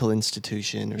in a mental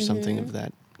institution or something of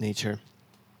that nature,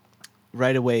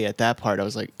 right away at that part, I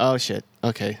was like, oh, shit.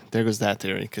 Okay, there goes that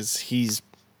theory because he's...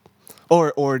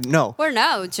 Or no. Or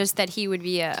no, just that he would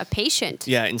be a patient.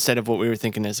 Yeah, instead of what we were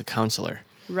thinking as a counselor.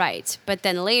 Right. But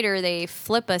then later they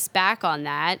flip us back on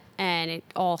that and it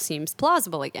all seems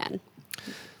plausible again.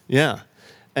 Yeah.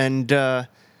 And,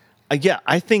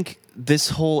 I think this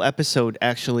whole episode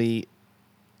actually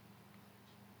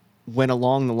went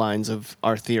along the lines of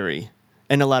our theory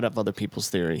and a lot of other people's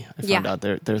theory. I found out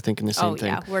they're thinking the same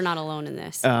thing. Oh, yeah. We're not alone in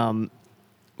this.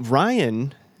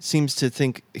 Ryan seems to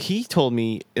think, he told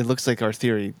me it looks like our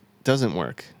theory doesn't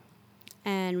work.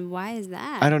 And why is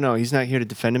that? I don't know. He's not here to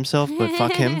defend himself, but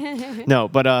fuck him. No,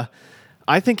 but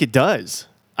I think it does.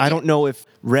 I don't know if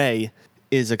Ray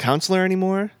is a counselor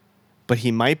anymore, but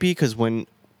he might be because when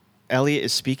Elliot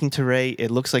is speaking to Ray, it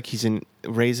looks like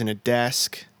Ray's in a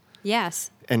desk.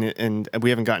 Yes. And we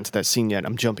haven't gotten to that scene yet.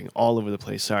 I'm jumping all over the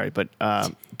place. Sorry, but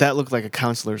that looked like a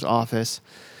counselor's office.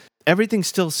 Everything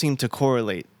still seemed to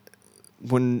correlate.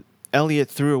 When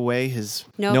Elliot threw away his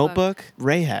notebook,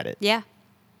 Ray had it. Yeah.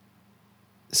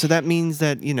 So that means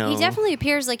that, He definitely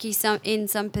appears like he's in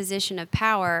some position of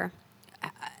power.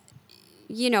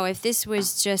 If this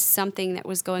was just something that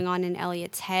was going on in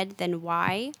Elliot's head, then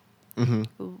why? Mm-hmm.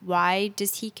 Why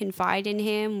does he confide in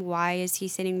him? Why is he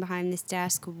sitting behind this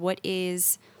desk? What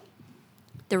is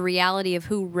the reality of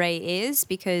who Ray is?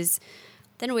 Because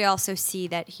then we also see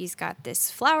that he's got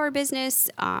this flower business.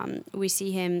 We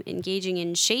see him engaging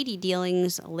in shady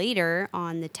dealings later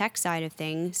on the tech side of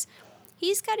things.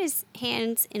 He's got his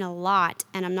hands in a lot,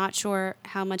 and I'm not sure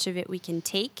how much of it we can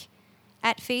take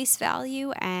at face value,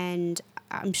 and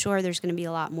I'm sure there's going to be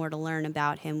a lot more to learn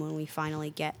about him when we finally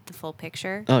get the full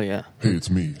picture. Oh, yeah. Hey, it's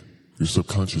me, your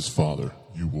subconscious father,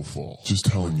 You Will Fall. Just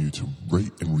telling you to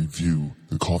rate and review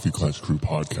the Coffee Klatch Crew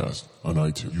podcast on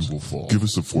iTunes. You Will Fall. Give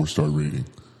us a 4-star rating.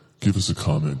 Give us a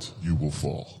comment. You will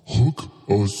fall. Hook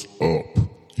us up.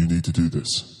 You need to do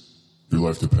this. Your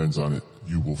life depends on it.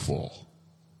 You will fall.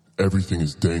 Everything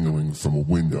is dangling from a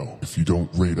window. If you don't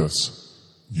rate us,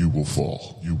 you will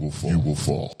fall. You will fall. You will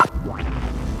fall.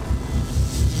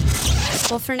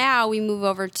 Well, for now, we move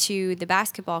over to the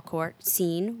basketball court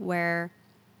scene where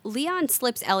Leon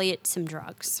slips Elliot some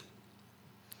drugs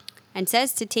and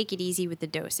says to take it easy with the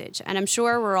dosage. And I'm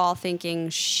sure we're all thinking,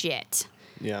 shit.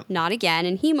 Yeah. Not again.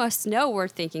 And he must know we're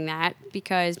thinking that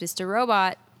because Mr.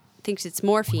 Robot thinks it's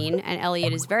morphine and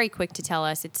Elliot is very quick to tell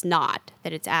us it's not,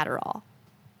 that it's Adderall.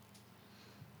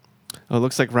 Oh, it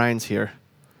looks like Ryan's here.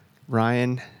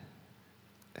 Ryan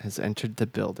has entered the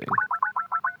building.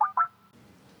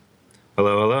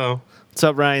 Hello, hello. What's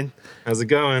up, Ryan? How's it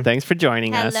going? Thanks for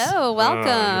joining us. Hello, welcome.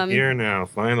 I'm here now,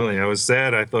 finally. I was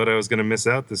sad. I thought I was going to miss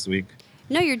out this week.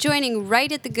 No, you're joining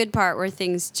right at the good part where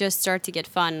things just start to get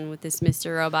fun with this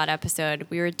Mr. Robot episode.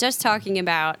 We were just talking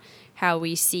about how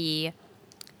we see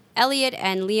Elliot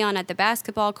and Leon at the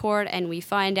basketball court, and we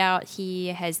find out he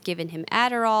has given him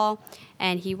Adderall,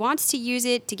 and he wants to use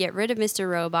it to get rid of Mr.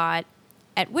 Robot,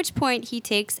 at which point he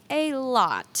takes a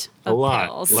lot of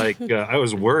pills. I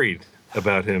was worried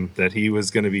about him that he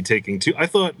was going to be taking too. I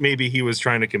thought maybe he was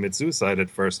trying to commit suicide at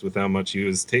first with how much he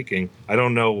was taking. I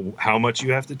don't know how much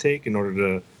you have to take in order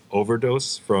to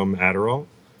overdose from Adderall.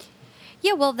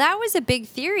 Yeah, well, that was a big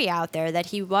theory out there that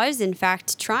he was, in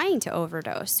fact, trying to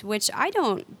overdose, which I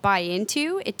don't buy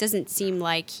into. It doesn't seem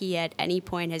like he at any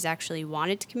point has actually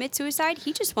wanted to commit suicide.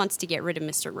 He just wants to get rid of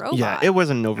Mr. Robot. Yeah, it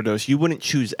wasn't an overdose. You wouldn't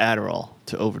choose Adderall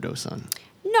to overdose on.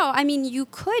 No, I mean, you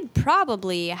could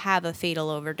probably have a fatal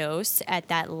overdose at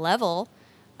that level,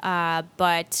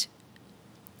 but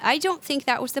I don't think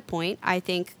that was the point. I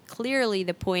think clearly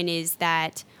the point is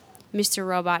that Mr.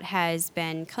 Robot has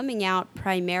been coming out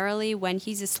primarily when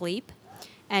he's asleep.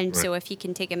 And so if he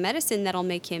can take a medicine that'll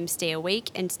make him stay awake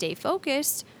and stay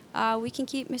focused, we can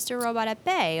keep Mr. Robot at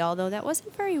bay, although that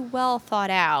wasn't very well thought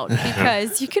out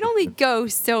because you can only go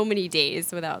so many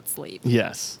days without sleep.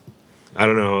 Yes. I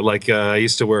don't know. Like I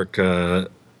used to work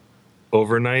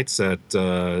overnights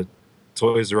at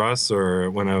Toys R Us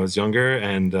or when I was younger,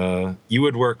 and you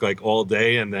would work like all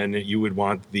day, and then you would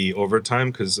want the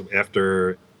overtime because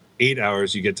after 8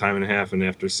 hours you get time and a half, and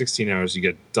after 16 hours you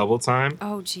get double time.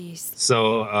 Oh, geez.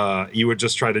 So you would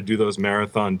just try to do those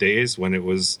marathon days when it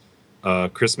was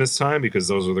Christmas time because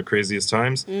those were the craziest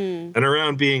times. And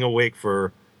around being awake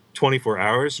for 24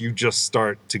 hours, you just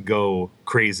start to go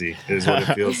crazy is what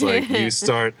it feels like. You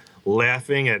start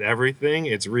laughing at everything.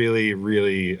 It's really,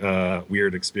 really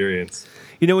weird experience.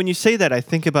 You know, when you say that, I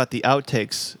think about the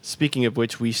outtakes. Speaking of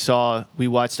which, we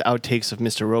watched outtakes of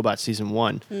Mr. Robot season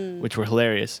 1, which were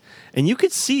hilarious. And you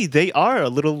could see they are a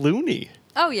little loony.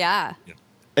 Oh, yeah.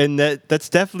 And that's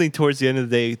definitely towards the end of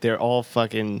the day, they're all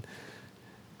fucking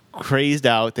crazed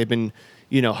out. They've been,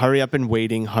 hurry up and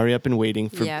waiting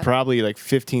for probably like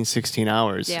 15, 16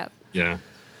 hours. Yep. Yeah.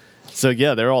 So,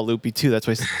 yeah, they're all loopy, too. That's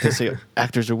why they say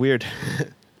actors are weird.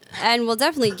 And we'll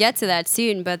definitely get to that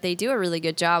soon, but they do a really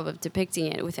good job of depicting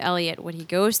it with Elliot, what he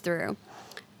goes through.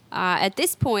 At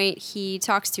this point, he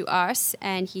talks to us,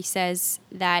 and he says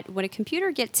that when a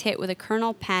computer gets hit with a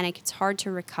kernel panic, it's hard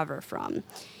to recover from.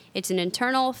 It's an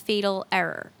internal fatal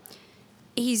error.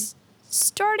 He's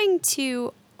starting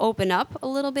to open up a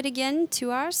little bit again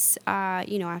to us.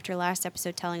 After last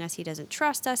episode telling us he doesn't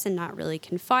trust us and not really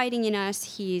confiding in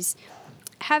us, he's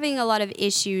having a lot of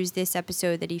issues this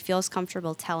episode that he feels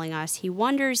comfortable telling us. He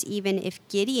wonders even if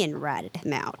Gideon ratted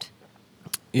him out.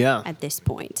 Yeah. At this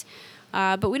point.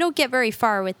 But we don't get very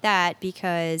far with that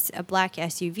because a black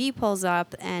SUV pulls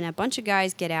up and a bunch of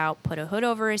guys get out, put a hood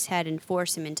over his head, and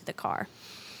force him into the car.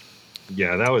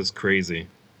 Yeah, that was crazy,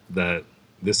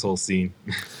 this whole scene.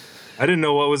 I didn't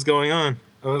know what was going on.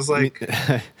 I was like...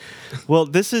 Well,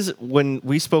 this is when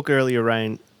we spoke earlier,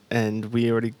 Ryan, and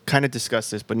we already kind of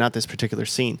discussed this, but not this particular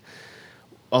scene.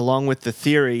 Along with the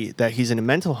theory that he's in a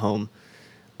mental home,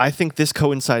 I think this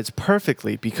coincides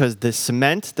perfectly because the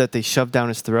cement that they shove down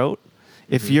his throat,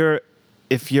 if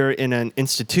you're in an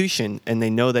institution and they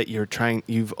know that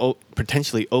you've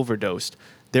potentially overdosed,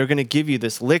 they're going to give you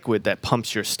this liquid that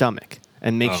pumps your stomach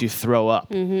and makes you throw up.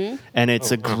 Mm-hmm. And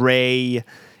it's gray,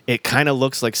 it kind of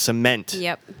looks like cement.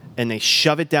 Yep. And they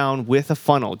shove it down with a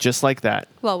funnel, just like that.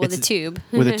 Well, with a tube.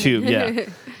 With a tube, yeah.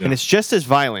 And it's just as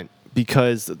violent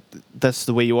because that's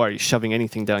the way you are. You're shoving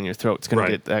anything down your throat. It's going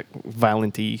to get that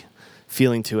violent-y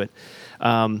feeling to it.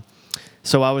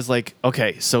 So I was like,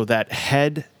 okay, so that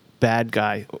head bad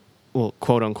guy, well,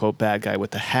 quote-unquote bad guy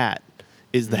with the hat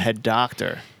is the head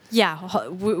doctor. Yeah,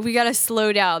 we got to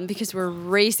slow down because we're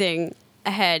racing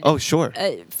ahead. Oh, sure.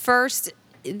 First,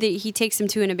 he takes him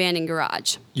to an abandoned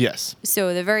garage. Yes.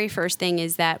 So the very first thing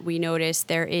is that we notice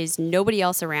there is nobody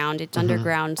else around. It's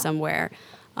underground somewhere.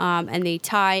 And they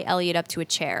tie Elliot up to a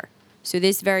chair. So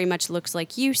this very much looks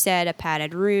like you said, a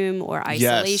padded room or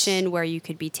isolation where you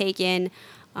could be taken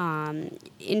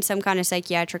in some kind of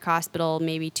psychiatric hospital,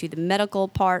 maybe to the medical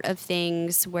part of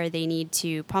things where they need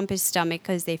to pump his stomach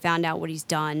because they found out what he's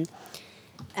done.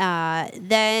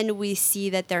 Then we see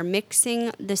that they're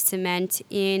mixing the cement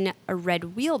in a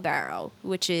red wheelbarrow,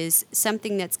 which is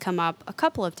something that's come up a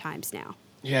couple of times now.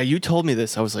 Yeah, you told me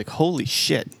this. I was like, holy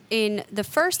shit. In the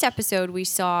first episode, we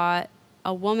saw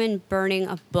a woman burning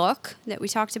a book that we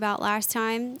talked about last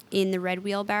time in the red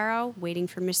wheelbarrow, waiting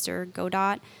for Mr.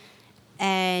 Godot.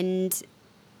 And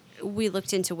we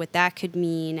looked into what that could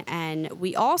mean. And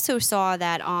we also saw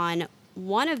that on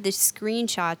one of the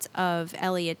screenshots of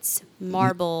Elliot's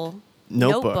marble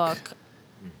notebook,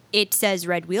 it says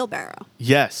red wheelbarrow.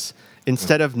 Yes.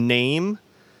 Instead of name,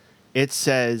 it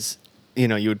says,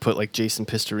 you would put like Jason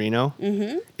Pistorino.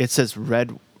 Mm-hmm. It says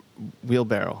red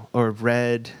wheelbarrow or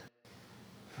red.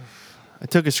 I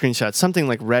took a screenshot, something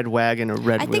like red wagon or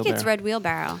red wheelbarrow. I think it's red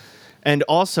wheelbarrow. And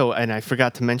also, and I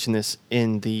forgot to mention this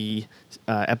in the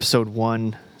episode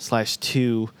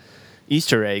 1/2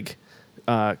 Easter egg,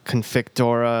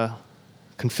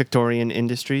 Confictorian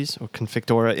Industries or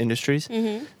Confictora Industries.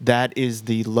 Mm-hmm. That is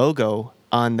the logo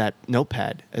on that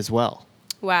notepad as well.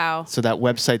 Wow. So that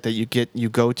website that you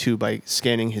go to by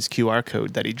scanning his QR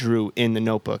code that he drew in the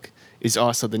notebook is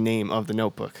also the name of the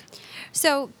notebook.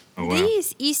 So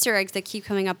these Easter eggs that keep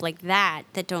coming up like that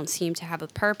don't seem to have a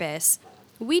purpose,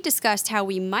 we discussed how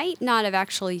we might not have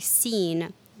actually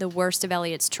seen the worst of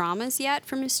Elliot's traumas yet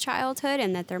from his childhood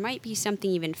and that there might be something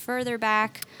even further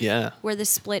back where the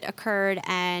split occurred,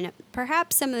 and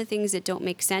perhaps some of the things that don't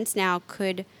make sense now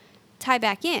could tie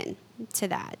back in to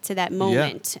that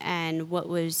moment and what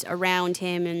was around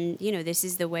him. And, this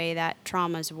is the way that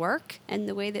traumas work and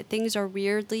the way that things are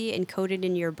weirdly encoded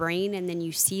in your brain and then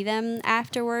you see them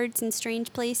afterwards in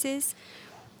strange places.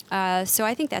 So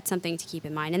I think that's something to keep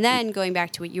in mind. And then going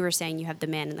back to what you were saying, you have the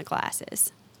man in the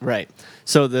glasses. Right.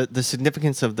 So the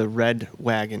significance of the red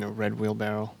wagon or red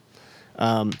wheelbarrow,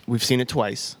 we've seen it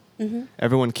twice. Mm-hmm.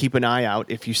 Everyone keep an eye out.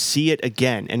 If you see it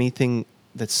again, anything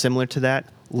that's similar to that,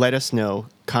 let us know.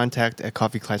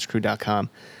 contact@coffeeclatchcrew.com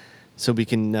so we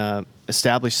can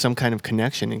establish some kind of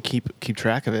connection and keep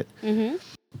track of it. Mm-hmm.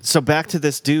 So back to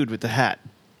this dude with the hat.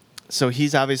 So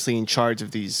he's obviously in charge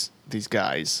of these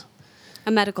guys.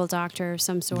 A medical doctor of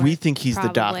some sort. We think he's probably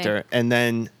the doctor. And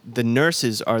then the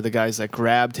nurses are the guys that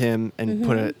grabbed him and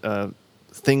put a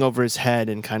thing over his head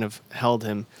and kind of held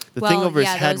him. The thing over his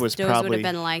head was those probably... would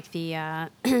have been like the...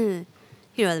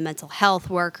 the mental health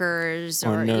workers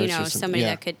or somebody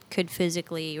that could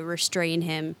physically restrain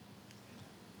him.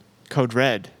 Code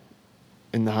Red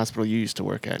in the hospital you used to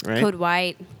work at, right? Code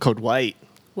White. Code White.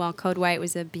 Well, Code White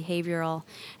was a behavioral...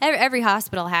 Every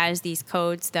hospital has these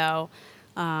codes, though.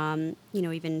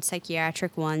 Even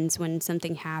psychiatric ones, when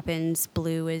something happens,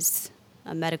 blue is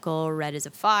a medical, red is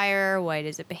a fire, white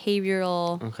is a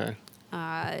behavioral. Okay.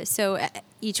 So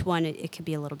each one, it could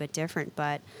be a little bit different,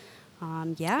 but...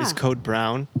 Is Code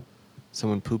Brown?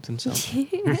 Someone pooped themselves?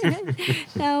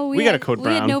 No, we got a Code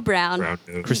Brown. We had no Brown.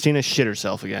 Christina shit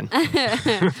herself again.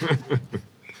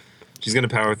 She's going to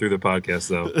power through the podcast,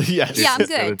 though. Yes. Yeah, I'm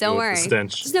good. Don't worry. The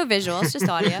stench. There's no visuals, just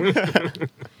audio.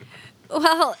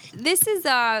 Well, this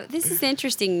is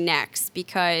interesting next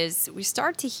because we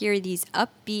start to hear these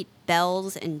upbeat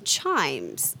bells and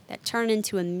chimes that turn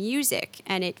into a music,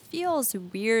 and it feels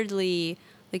weirdly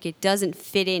like it doesn't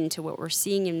fit into what we're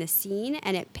seeing in the scene,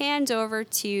 and it pans over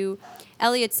to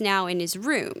Elliot's now in his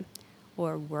room,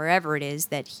 or wherever it is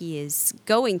that he is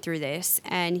going through this,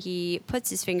 and he puts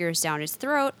his fingers down his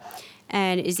throat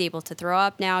and is able to throw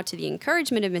up now to the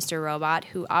encouragement of Mr. Robot,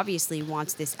 who obviously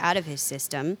wants this out of his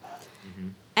system. Mm-hmm.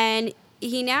 And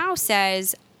he now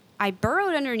says, "I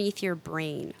burrowed underneath your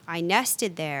brain. I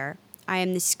nested there. I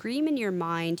am the scream in your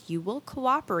mind. You will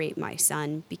cooperate, my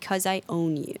son, because I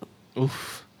own you."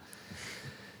 Oof.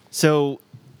 So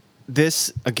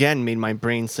this, again, made my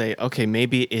brain say, okay,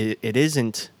 maybe it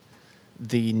isn't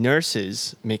the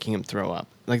nurses making him throw up.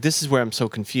 Like, this is where I'm so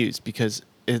confused because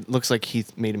it looks like he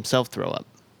made himself throw up.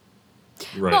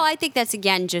 Right. Well, I think that's,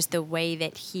 again, just the way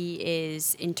that he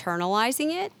is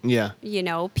internalizing it. Yeah.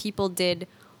 People did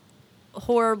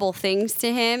horrible things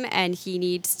to him, and he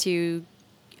needs to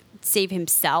save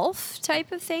himself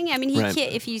type of thing. I mean, he Right.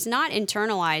 can't, if he's not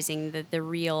internalizing the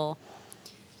real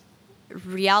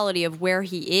reality of where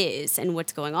he is and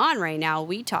what's going on right now,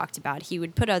 we talked about he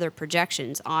would put other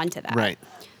projections onto that. Right.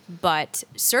 But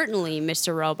certainly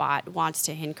Mr. Robot wants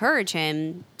to encourage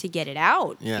him to get it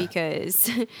out because...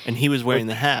 And he was wearing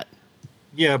the hat.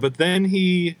 Yeah, but then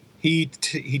he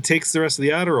takes the rest of the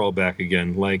Adderall back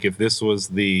again. Like if this was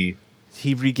the...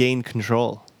 He regained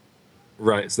control.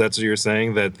 Right, so that's what you're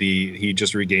saying, that he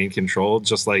just regained control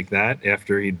just like that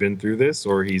after he'd been through this,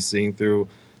 or he's seeing through...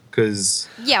 Because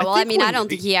yeah, well, I don't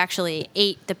think he actually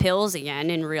ate the pills again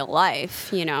in real life,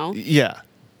 Yeah.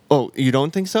 Oh, you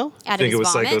don't think so? I think it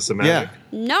was vomit? psychosomatic.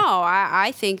 Yeah. No,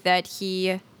 I think that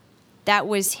that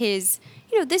was his,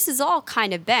 this has all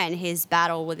kind of been his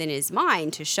battle within his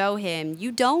mind to show him,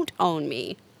 you don't own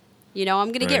me. I'm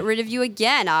going to get rid of you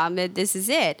again. This is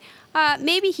it.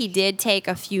 Maybe he did take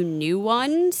a few new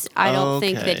ones. I don't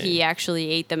think that he actually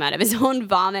ate them out of his own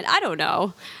vomit. I don't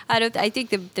know. I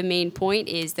think the main point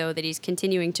is, though, that he's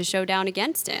continuing to show down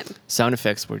against him. Sound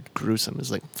effects were gruesome. It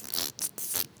was like...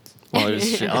 Well, it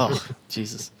was... oh,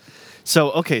 Jesus.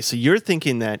 So you're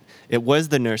thinking that it was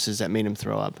the nurses that made him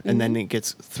throw up, and then it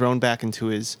gets thrown back into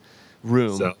his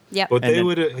room. So, yep. But he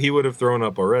would have thrown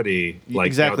up already, like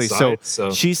exactly. outside.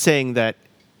 So she's saying that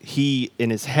he, in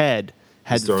his head...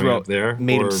 had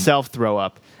made himself throw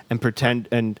up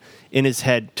and in his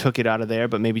head took it out of there,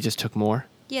 but maybe just took more.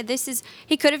 Yeah,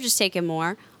 he could have just taken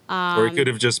more. Or he could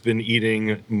have just been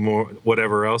eating more,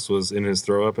 whatever else was in his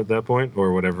throw up at that point,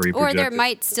 or whatever he projected. Or there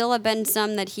might still have been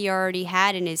some that he already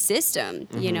had in his system,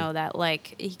 that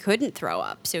like he couldn't throw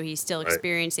up. So he's still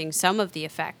experiencing some of the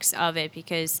effects of it,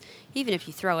 because even if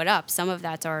you throw it up, some of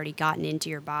that's already gotten into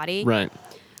your body. Right.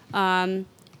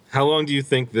 How long do you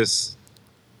think this...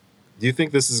 Do you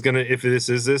think this is going to... If this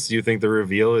is this, do you think the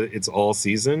reveal, it's all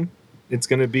season? It's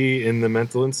going to be in the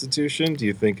mental institution? Do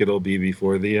you think it'll be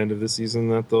before the end of the season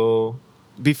that they'll...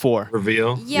 Before.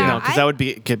 Reveal? Yeah. Because that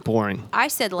would get boring. I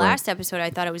said last episode I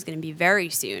thought it was going to be very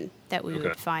soon that we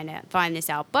would find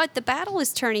this out. But the battle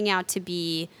is turning out to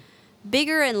be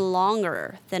bigger and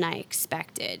longer than I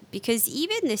expected, because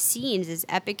even the scenes, as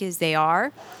epic as they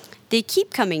are, they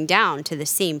keep coming down to the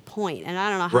same point, and I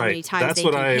don't know how many times That's they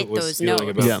what can I hit was those feeling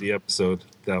notes. about the episode,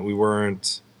 that we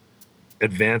weren't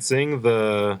advancing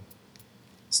the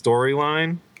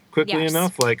storyline quickly Yes.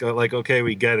 enough. Like okay,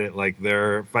 we get it. Like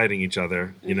they're fighting each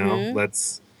other. You know,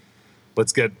 let's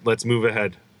move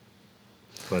ahead.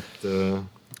 But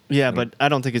Yeah, but I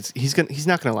don't think he's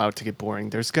not going to allow it to get boring.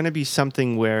 There's going to be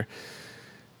something where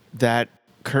that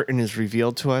curtain is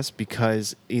revealed to us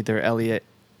because either Elliot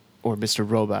or Mr.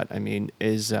 Robot,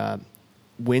 is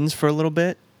wins for a little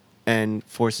bit and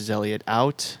forces Elliot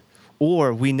out,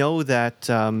 or we know that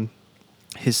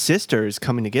his sister is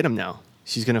coming to get him now.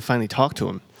 She's going to finally talk to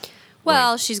him.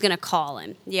 Well, she's going to call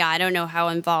him. Yeah, I don't know how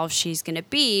involved she's going to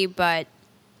be, but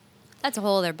that's a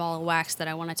whole other ball of wax that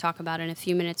I want to talk about in a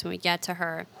few minutes when we get to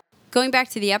her. Going back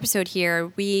to the episode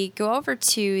here, we go over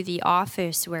to the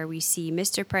office where we see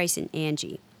Mr. Price and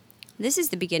Angie. This is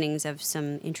the beginnings of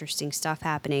some interesting stuff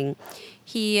happening.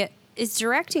 He is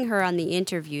directing her on the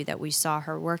interview that we saw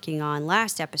her working on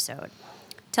last episode,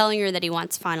 telling her that he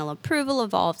wants final approval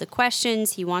of all of the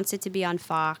questions. He wants it to be on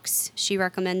Fox. She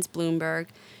recommends Bloomberg.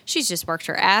 She's just worked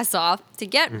her ass off to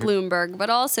get Bloomberg, but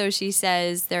also she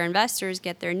says their investors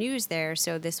get their news there,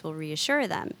 so this will reassure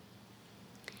them.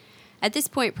 At this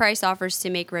point, Price offers to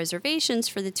make reservations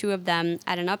for the two of them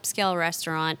at an upscale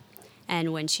restaurant,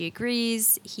 and when she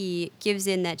agrees, he gives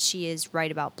in that she is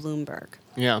right about Bloomberg.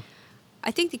 Yeah.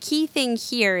 I think the key thing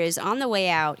here is on the way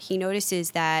out, he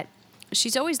notices that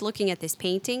she's always looking at this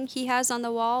painting he has on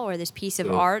the wall or this piece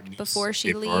of art before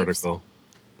she leaves.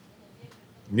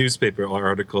 Newspaper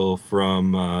article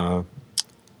from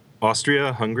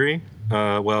Austria-Hungary.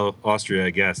 Austria, I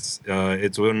guess.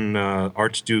 It's when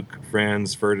Archduke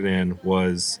Franz Ferdinand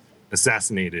was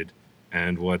assassinated.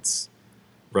 And what's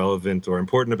relevant or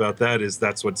important about that is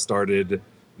that's what started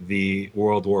the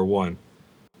World War I. I'm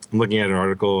looking at an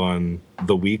article on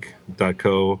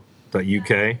theweek.co.uk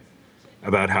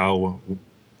about how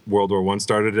World War I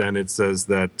started, and it says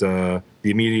that the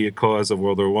immediate cause of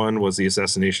World War I was the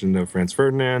assassination of Franz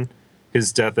Ferdinand,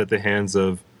 his death at the hands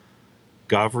of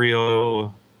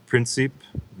Gavrilo Princip,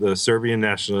 the Serbian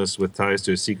nationalist with ties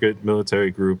to a secret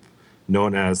military group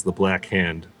known as the Black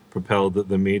Hand, propelled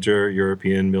the major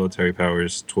European military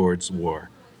powers towards war.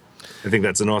 I think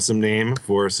that's an awesome name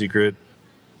for a secret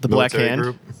The Black military Hand?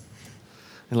 group.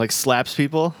 And like slaps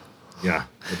people? Yeah,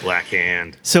 the Black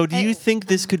Hand. So do you think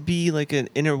this could be like an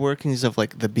inner workings of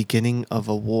like the beginning of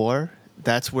a war?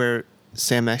 That's where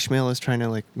Sam Esmail is trying to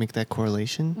like make that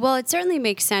correlation? Well, it certainly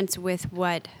makes sense with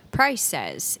what Price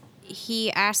says.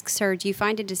 He asks her, do you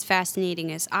find it as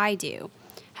fascinating as I do?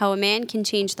 How a man can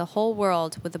change the whole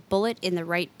world with a bullet in the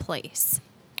right place.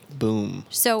 Boom.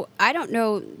 So I don't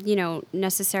know,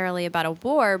 necessarily about a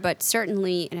war, but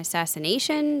certainly an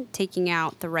assassination, taking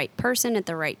out the right person at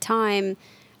the right time,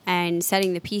 and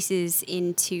setting the pieces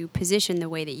into position the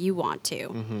way that you want to.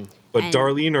 Mm-hmm. But And-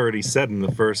 Darlene already said in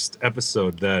the first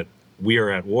episode that we are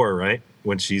at war, right?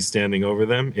 When she's standing over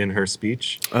them in her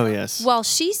speech. Oh, yes. Well,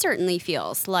 she certainly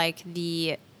feels like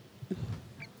the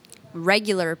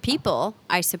regular people,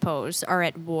 I suppose, are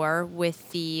at war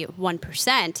with the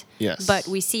 1%. Yes. But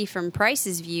we see from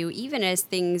Price's view, even as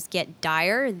things get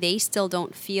dire, they still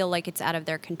don't feel like it's out of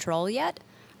their control yet.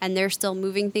 And they're still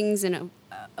moving things in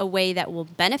a way that will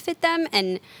benefit them.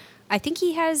 And I think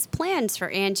he has plans for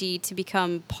Angie to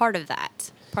become part of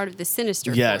that, part of the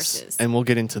sinister forces. And we'll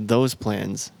get into those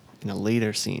plans in a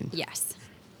later scene. Yes.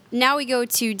 Now we go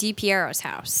to DiPiero's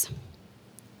house.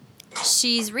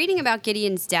 She's reading about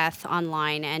Gideon's death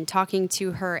online and talking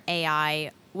to her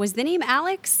AI. Was the name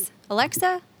Alexa?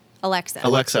 Alexa.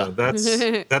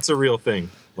 Alexa. That's a real thing.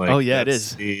 Like, Oh, yeah, it that's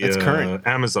is. The, It's current.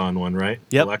 Amazon one, right?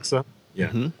 Yep. Alexa. Yeah.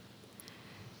 Mm-hmm.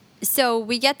 So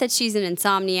we get that she's an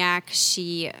insomniac.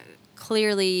 She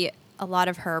clearly, a lot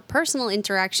of her personal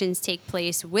interactions take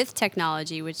place with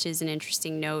technology, which is an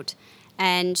interesting note.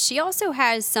 And she also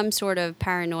has some sort of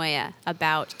paranoia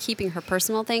about keeping her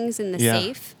personal things in the Yeah.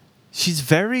 safe. She's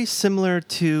very similar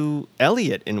to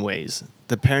Elliot in ways.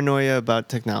 The paranoia about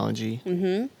technology.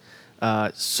 Mm-hmm.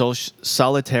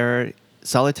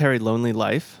 Solitary, lonely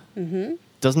life. Mm-hmm.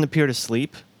 Doesn't appear to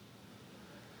sleep.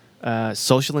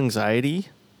 Social anxiety.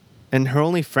 And her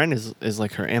only friend is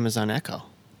like her Amazon Echo.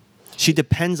 She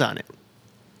depends on it.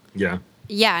 Yeah.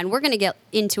 Yeah, and we're going to get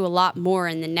into a lot more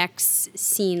in the next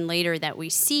scene later that we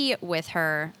see with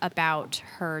her about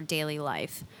her daily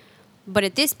life. But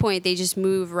at this point, they just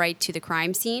move right to the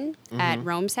crime scene at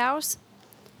Rome's house.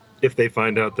 If they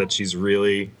find out that she's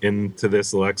really into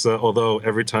this Alexa, although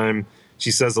every time she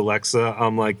says Alexa,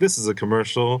 I'm like, this is a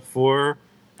commercial for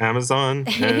Amazon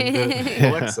and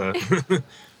Alexa.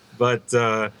 But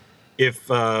if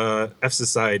F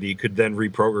Society could then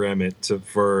reprogram it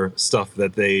for stuff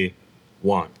that they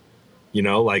want, you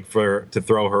know, like to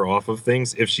throw her off of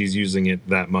things if she's using it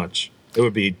that much, it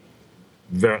would be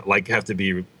have to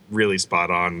be really spot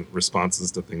on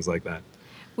responses to things like that.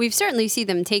 We've certainly seen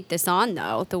them take this on,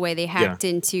 though, the way they hacked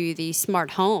into the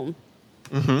smart home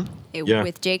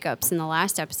with Jacobs in the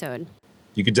last episode.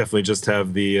 You could definitely just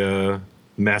have the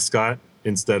mascot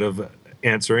instead of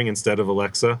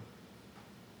Alexa,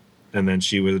 and then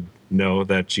she would know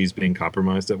that she's being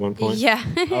compromised at one point. Yeah.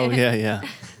 Oh, yeah.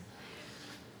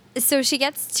 So she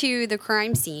gets to the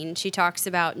crime scene. She talks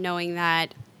about knowing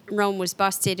that Rome was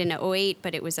busted in 2008,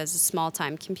 but it was as a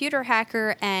small-time computer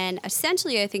hacker. And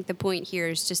essentially, I think the point here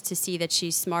is just to see that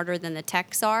she's smarter than the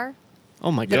techs are.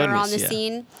 Oh, my that goodness, are on the yeah.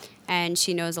 scene. And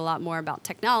she knows a lot more about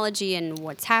technology and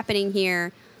what's happening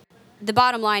here. The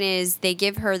bottom line is they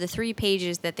give her the 3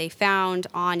 pages that they found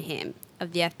on him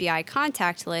of the FBI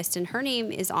contact list, and her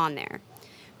name is on there.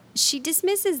 She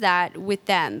dismisses that with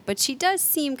them, but she does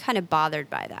seem kind of bothered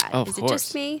by that. Oh, is it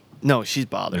just me? No, she's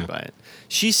bothered by it.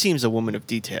 She seems a woman of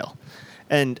detail.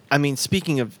 And, I mean, the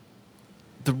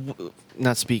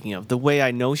way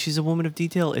I know she's a woman of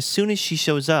detail, as soon as she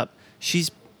shows up,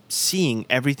 she's seeing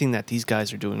everything that these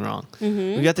guys are doing wrong.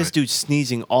 Mm-hmm. We got this dude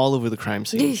sneezing all over the crime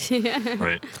scene.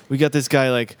 Right. We got this guy,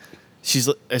 like,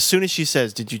 as soon as she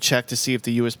says, did you check to see if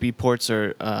the USB ports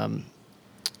are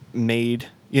made,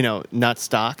 not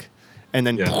stock? And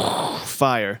then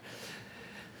fire.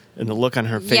 And the look on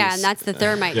her face. Yeah, and that's the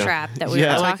thermite trap that we were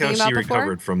I like talking how about she before.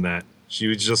 recovered from that. She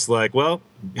was just like, well,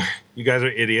 you guys are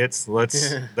idiots.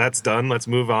 That's done. Let's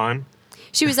move on.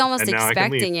 She was almost And now I can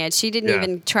expecting leave. it. She didn't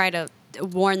even try to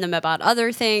warn them about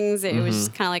other things. It was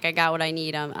just kind of like, I got what I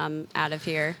need. I'm out of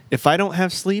here. If I don't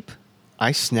have sleep,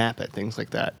 I snap at things like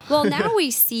that. Well, now we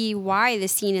see why the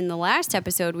scene in the last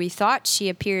episode, we thought she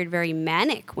appeared very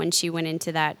manic when she went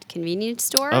into that convenience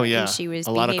store. Oh, yeah. And she was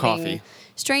a lot of behaving coffee.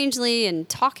 strangely and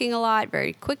talking a lot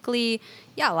very quickly.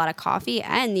 Yeah, a lot of coffee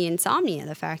and the insomnia,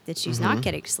 the fact that she's not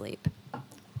getting sleep.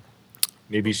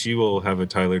 Maybe she will have a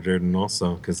Tyler Durden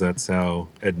also, because that's how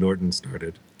Ed Norton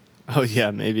started. Oh,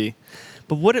 yeah, maybe.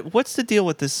 But what's the deal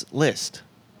with this list?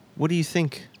 What do you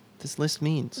think this list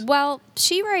means? Well,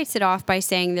 she writes it off by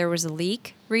saying there was a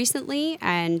leak recently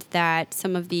and that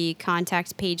some of the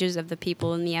contact pages of the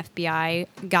people in the FBI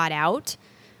got out.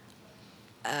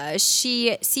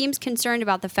 She seems concerned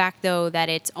about the fact, though, that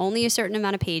it's only a certain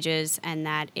amount of pages and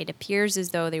that it appears as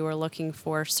though they were looking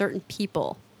for certain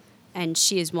people, and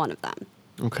she is one of them.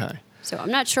 Okay. So I'm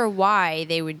not sure why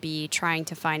they would be trying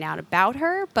to find out about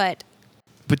her, but...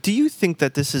 But do you think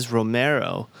that this is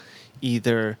Romero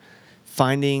either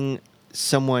finding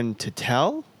someone to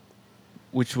tell,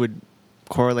 which would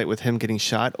correlate with him getting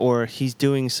shot, or he's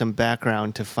doing some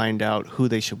background to find out who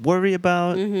they should worry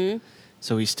about? Mm-hmm.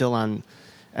 So he's still on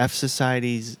F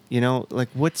Society's,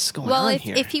 what's going on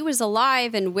here? Well, if he was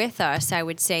alive and with us, I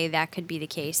would say that could be the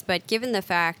case. But given the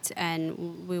fact,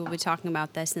 and we will be talking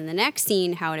about this in the next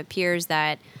scene, how it appears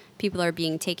that people are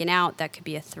being taken out that could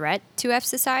be a threat to F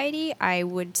Society, I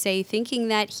would say thinking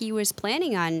that he was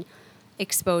planning on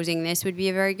exposing this would be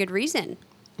a very good reason.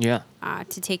 Yeah.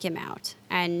 To take him out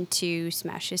and to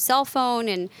smash his cell phone.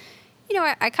 And,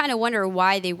 I kind of wonder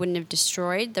why they wouldn't have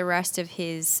destroyed the rest of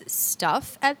his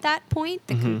stuff at that point,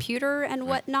 the computer and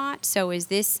whatnot. So is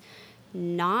this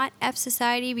not F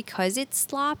Society because it's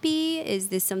sloppy? Is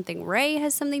this something Ray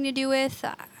has something to do with?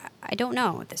 I don't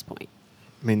know at this point.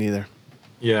 Me neither.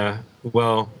 Yeah.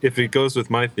 Well, if it goes with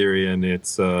my theory and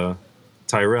it's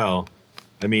Tyrell,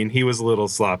 I mean, he was a little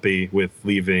sloppy with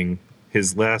leaving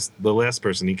the last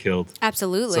person he killed.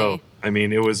 Absolutely. So, I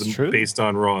mean, it was based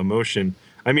on raw emotion.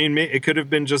 I mean, it could have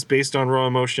been just based on raw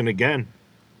emotion again.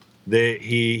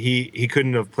 He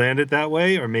couldn't have planned it that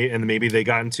way, and maybe they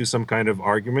got into some kind of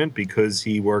argument because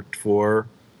he worked for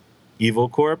Evil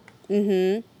Corp.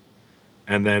 Mm-hmm.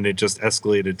 And then it just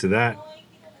escalated to that.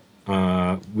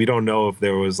 We don't know if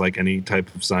there was any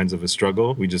type of signs of a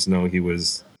struggle. We just know he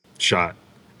was shot.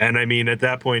 And I mean, at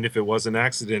that point, if it was an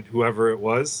accident, whoever it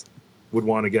was would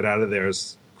want to get out of there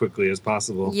as quickly as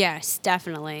possible. Yes,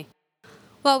 definitely.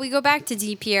 Well, we go back to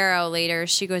DiPiero later.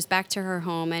 She goes back to her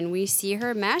home, and we see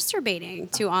her masturbating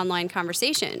to online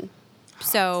conversation.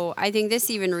 So I think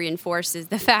this even reinforces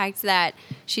the fact that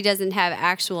she doesn't have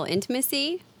actual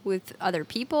intimacy with other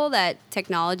people, that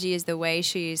technology is the way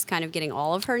she's kind of getting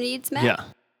all of her needs met. Yeah.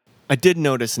 I did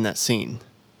notice in that scene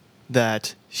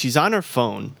that she's on her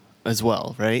phone as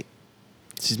well, right?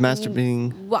 She's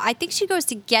masturbating. Well, I think she goes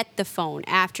to get the phone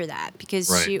after that because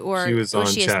Right. she was on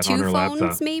she has chat 2 on her phones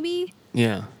laptop. maybe.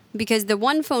 Yeah. Because the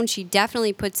one phone she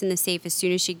definitely puts in the safe as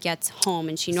soon as she gets home,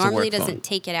 and she It's the normally work phone. doesn't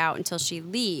take it out until she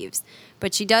leaves.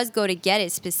 But she does go to get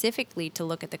it specifically to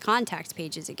look at the contacts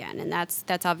pages again, and that's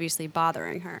obviously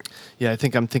bothering her. Yeah, I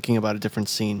think I'm thinking about a different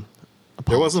scene.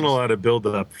 There wasn't a lot of build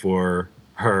up for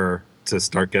her to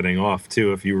start getting off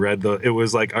too. If you read it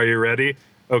was like, "Are you ready?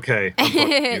 Okay, I'm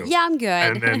fucking you." Yeah, I'm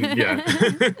good. And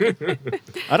then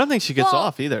I don't think she gets Well,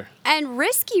 off either. And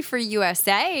risky for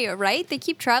USA, right? They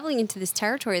keep traveling into this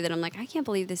territory that I'm like, I can't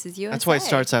believe this is USA. That's why it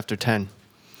starts after 10.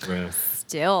 Yeah.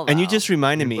 Still, And you though. just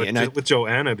reminded me, But and I with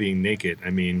Joanna being naked,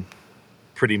 I mean,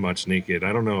 pretty much naked.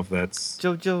 I don't know if that's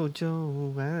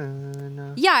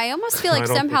Joanna. Yeah, I almost feel I like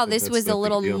don't somehow think this that's was that a big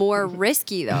little deal. more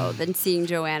risky, though, than seeing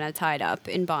Joanna tied up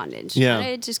in bondage. Yeah.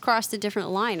 It just crossed a different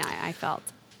line, I felt.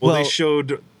 well, Well- they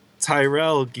showed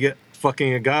Tyrell get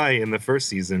fucking a guy in the first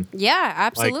season. Yeah,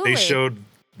 absolutely. Like they showed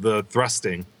the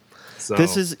thrusting. So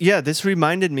This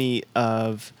reminded me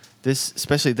of this,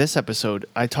 especially this episode.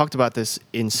 I talked about this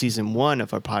in season 1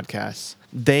 of our podcast.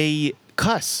 They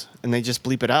cuss and they just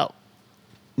bleep it out.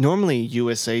 Normally,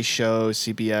 USA shows,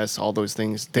 CBS, all those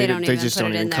things, They don't even just put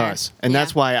don't it even in there. cuss. And Yeah.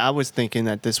 that's why I was thinking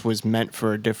that this was meant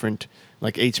for a different,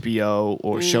 like HBO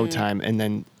or Mm. Showtime, and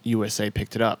then USA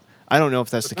picked it up. I don't know if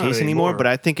that's But the not case anymore, anymore. but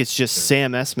I think it's just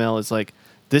Sam Esmail is like,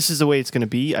 this is the way it's going to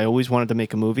be. I always wanted to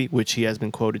make a movie, which he has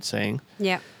been quoted saying.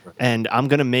 Yeah. And I'm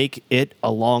going to make it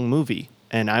a long movie.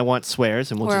 And I want swears,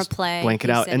 and we'll Or a just play, blank it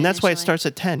he out. said And that's why it initially. starts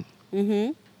at 10.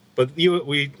 But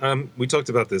we talked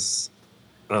about this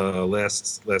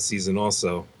last season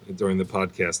also during the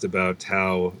podcast about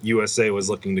how USA was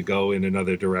looking to go in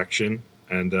another direction,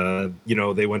 and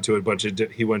they went to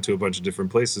he went to a bunch of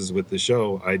different places with the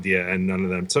show idea, and none of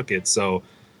them took it. So,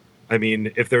 I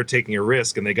mean, if they're taking a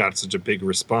risk and they got such a big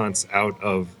response out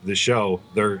of the show,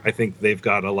 I think they've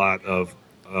got a lot of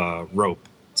rope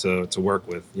to work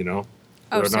with.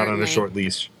 Oh, They're not on certainly. a short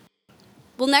leash.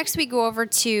 Well, next we go over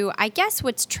to, I guess,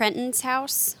 what's Trenton's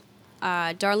house.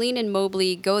 Darlene and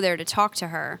Mobley go there to talk to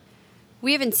her.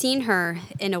 We haven't seen her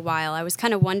in a while. I was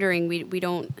kind of wondering, we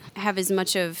don't have as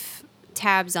much of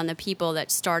tabs on the people that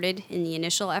started in the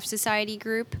initial F Society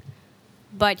group.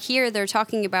 But here they're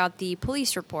talking about the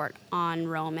police report on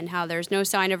Rome and how there's no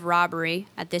sign of robbery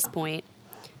at this point.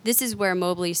 This is where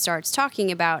Mobley starts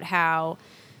talking about how,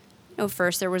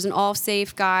 first there was an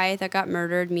all-safe guy that got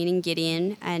murdered, meaning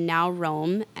Gideon, and now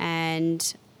Rome.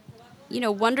 And,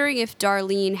 wondering if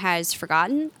Darlene has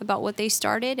forgotten about what they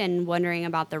started and wondering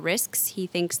about the risks. He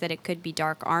thinks that it could be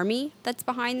Dark Army that's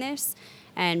behind this.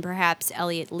 And perhaps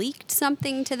Elliot leaked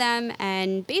something to them.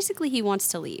 And basically he wants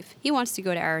to leave. He wants to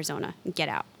go to Arizona and get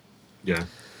out. Yeah.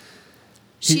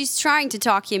 She's trying to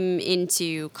talk him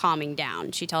into calming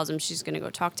down. She tells him she's going to go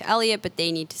talk to Elliot, but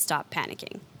they need to stop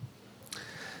panicking.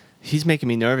 He's making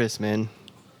me nervous, man.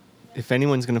 If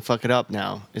anyone's going to fuck it up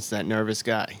now, it's that nervous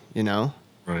guy,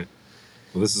 Right.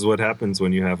 Well, this is what happens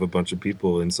when you have a bunch of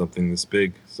people in something this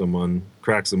big. Someone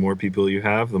cracks, the more people you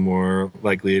have, the more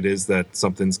likely it is that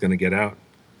something's going to get out.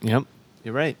 Yep,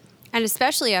 you're right. And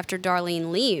especially after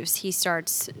Darlene leaves, he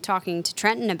starts talking to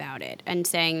Trenton about it and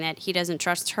saying that he doesn't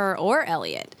trust her or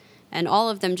Elliot. And all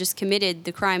of them just committed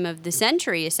the crime of the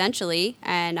century, essentially.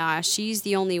 And she's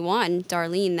the only one,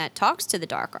 Darlene, that talks to the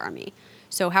Dark Army.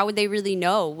 So how would they really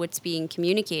know what's being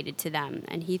communicated to them?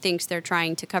 And he thinks they're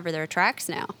trying to cover their tracks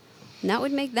now. And that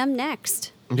would make them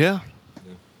next. Yeah.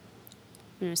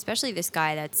 And especially this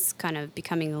guy that's kind of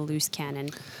becoming a loose cannon.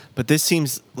 But this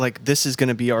seems like this is going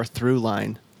to be our through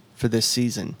line for this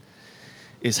season,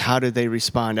 is how do they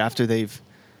respond after they've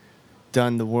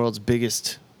done the world's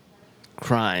biggest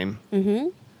crime? Mm-hmm.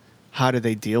 How do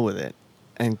they deal with it?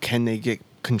 And can they get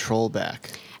control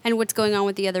back? And what's going on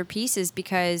with the other pieces,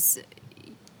 because,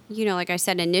 like I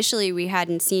said, initially we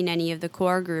hadn't seen any of the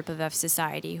core group of F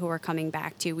Society who are coming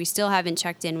back to. We still haven't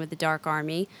checked in with the Dark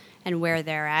Army and where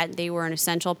they're at. They were an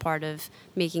essential part of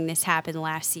making this happen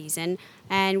last season.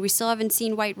 And we still haven't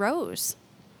seen White Rose.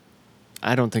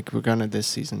 I don't think we're going to this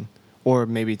season, or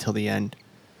maybe till the end.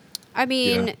 I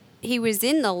mean, Yeah. he was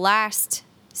in the last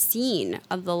scene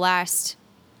of the last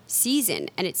season,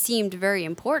 and it seemed very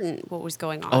important what was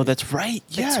going on. Oh, that's right.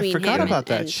 Yeah, I between forgot him about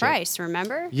that and shit. Price,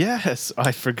 remember? Yes,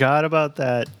 I forgot about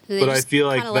that. They But I just feel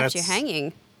like kinda left you that's-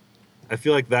 hanging. I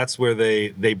feel like that's where they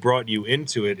brought you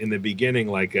into it in the beginning,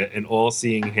 like an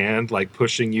all-seeing hand, like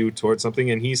pushing you towards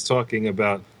something. And he's talking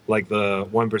about like the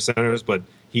 1%ers, but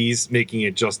he's making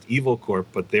it just Evil Corp.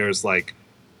 But there's like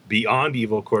beyond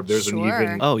Evil Corp, there's an Sure.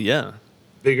 even Oh, yeah.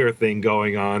 bigger thing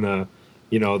going on,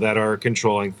 that are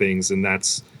controlling things, and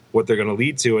that's what they're going to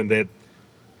lead to. And that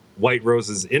White Rose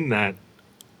is in that.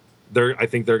 I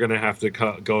think they're going to have to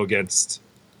go against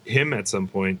him at some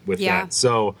point with Yeah. that.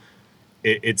 So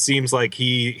it seems like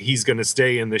he's going to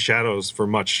stay in the shadows for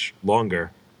much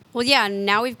longer. Well, yeah,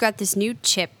 now we've got this new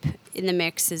chip in the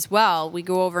mix as well. We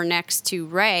go over next to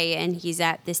Ray, and he's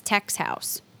at this tech's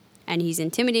house. And he's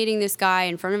intimidating this guy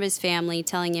in front of his family,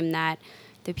 telling him that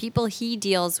the people he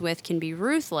deals with can be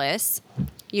ruthless.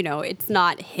 You know, it's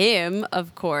not him,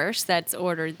 of course, that's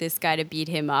ordered this guy to beat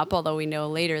him up, although we know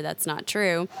later that's not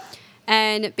true.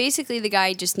 And basically, the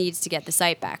guy just needs to get the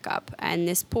site back up. And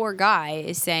this poor guy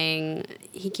is saying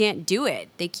he can't do it.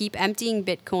 They keep emptying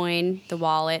Bitcoin, the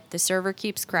wallet, the server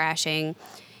keeps crashing.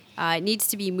 It needs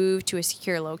to be moved to a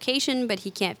secure location, but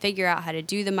he can't figure out how to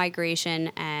do the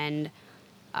migration. And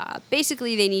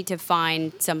basically, they need to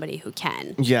find somebody who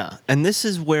can. Yeah, and this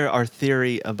is where our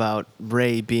theory about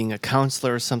Ray being a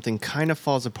counselor or something kind of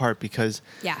falls apart, because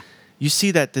Yeah. you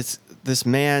see that this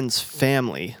man's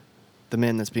family, the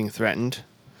man that's being threatened,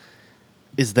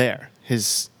 is there.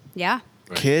 His Yeah.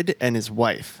 kid and his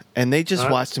wife, and they just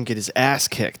watched him get his ass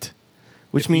kicked,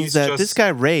 which If means he's that just- this guy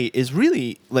Ray is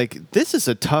really like, this is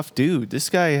a tough dude. This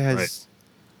guy has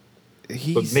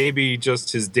But maybe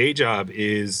just his day job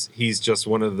is he's just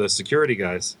one of the security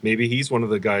guys. Maybe he's one of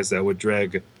the guys that would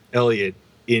drag Elliot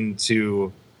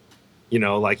into, you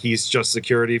know, like he's just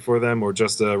security for them, or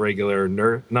just a regular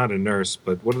nurse, not a nurse,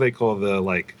 but what do they call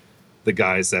the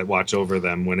guys that watch over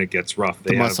them when it gets rough?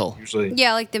 They The have muscle. usually.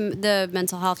 Yeah, like the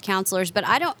mental health counselors, but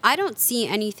I don't see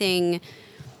anything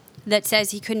that says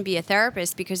he couldn't be a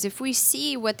therapist, because if we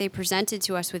see what they presented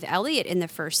to us with Elliot in the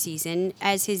first season,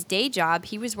 as his day job,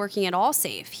 he was working at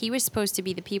Allsafe. He was supposed to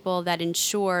be the people that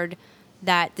ensured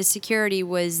that the security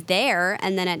was there,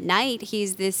 and then at night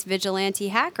he's this vigilante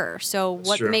hacker. So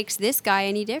what true. makes this guy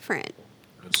any different?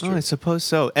 Oh, I suppose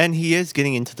so. And he is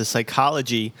getting into the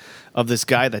psychology of this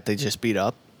guy that they just beat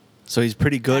up. So he's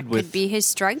pretty good with. Could be his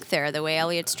strength there, the way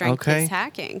Elliot's strength Okay. is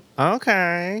hacking.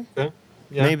 Okay. Yeah.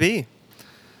 Maybe.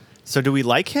 So do we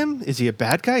like him? Is he a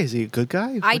bad guy? Is he a good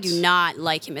guy? I do not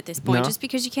like him at this point, No? just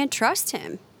because you can't trust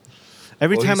him.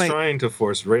 Every Well, time he's trying to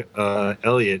force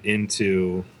Elliot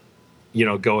into, you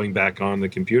know, going back on the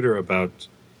computer about,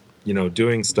 you know,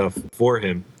 doing stuff for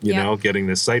him, you Yeah. know, getting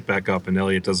the site back up, and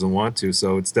Elliot doesn't want to.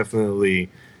 So it's definitely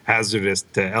hazardous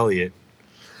to Elliot.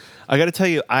 I got to tell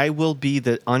you, I will be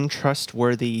the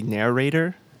untrustworthy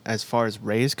narrator as far as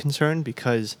Ray is concerned,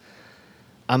 because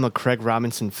I'm a Craig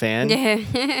Robinson fan.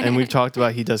 And we've talked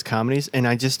about he does comedies. And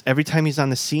I just, every time he's on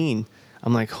the scene,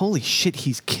 I'm like, holy shit,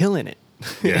 he's killing it.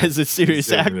 Yeah, As a serious he's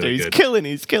doing actor. really He's good.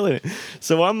 killing it.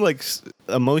 So I'm like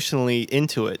emotionally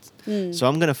into it. Hmm. So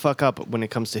I'm going to fuck up when it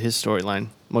comes to his storyline,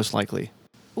 most likely.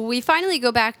 We finally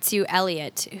go back to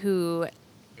Elliot, who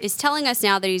is telling us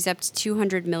now that he's up to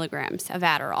 200 milligrams of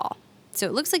Adderall. So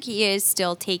it looks like he is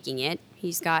still taking it.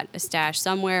 He's got a stash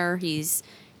somewhere. He's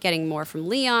getting more from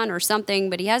Leon or something,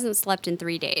 but he hasn't slept in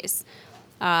 3 days.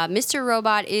 Mr.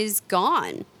 Robot is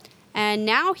gone. And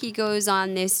now he goes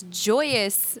on this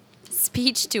joyous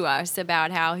speech to us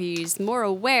about how he's more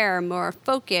aware, more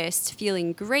focused,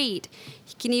 feeling great.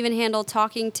 He can even handle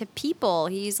talking to people.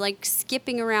 He's like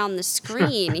skipping around the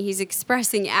screen. He's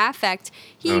expressing affect.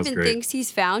 He That was even great. thinks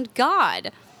he's found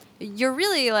God. You're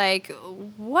really like,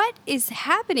 what is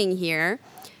happening here?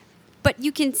 But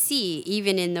you can see,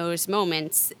 even in those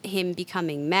moments, him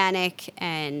becoming manic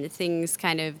and things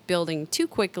kind of building too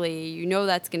quickly. You know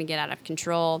that's going to get out of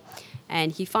control.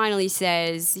 And he finally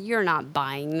says, "You're not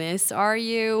buying this, are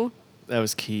you?" That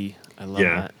was key. I love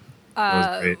Yeah.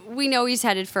 that. We know he's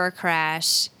headed for a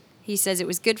crash. He says it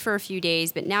was good for a few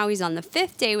days, but now he's on the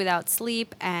 5th day without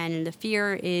sleep, and the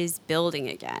fear is building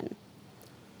again.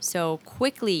 So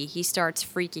quickly, he starts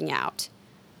freaking out.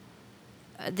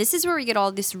 This is where we get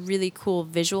all this really cool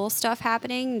visual stuff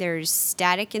happening. There's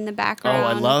static in the Oh, background.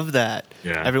 I love that.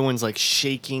 Yeah. Everyone's like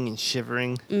shaking and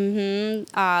shivering.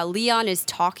 Leon is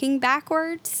talking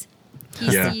backwards.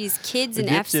 He Yeah. sees kids The in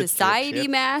dip, F dip, dip, Society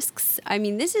dip. masks. I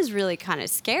mean, this is really kind of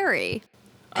scary.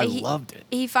 I He- loved it.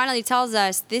 He finally tells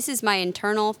us, "This is my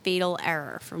internal fatal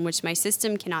error from which my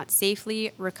system cannot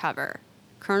safely recover.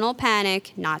 Kernel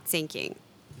panic, not syncing."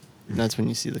 That's when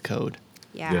you see the code.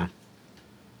 Yeah.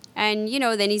 And, you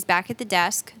know, then he's back at the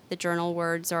desk. The journal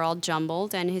words are all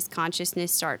jumbled, and his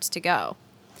consciousness starts to go.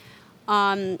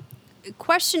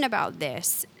 Question about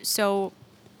this. So,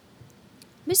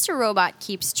 Mr. Robot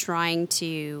keeps trying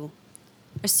to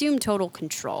assume total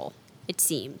control, it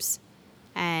seems,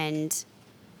 and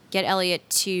get Elliot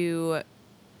to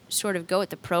sort of go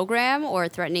with the program, or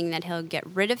threatening that he'll get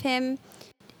rid of him.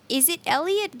 Is it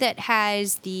Elliot that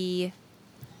has the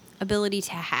ability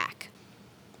to hack?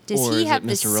 Does Or he is have it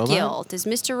the Mr. Robot? skill? Does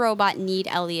Mr. Robot need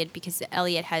Elliot because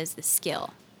Elliot has the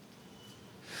skill?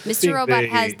 Mr. think Robot they-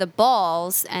 has the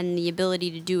balls and the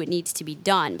ability to do what needs to be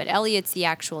done, but Elliot's the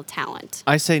actual talent.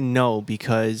 I say no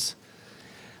because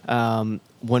when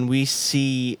we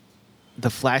see the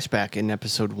flashback in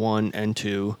episode 1 and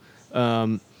 2,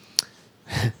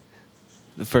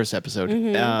 the first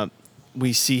episode,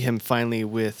 we see him finally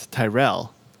with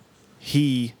Tyrell.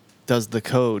 He does the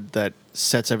code that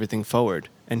sets everything forward,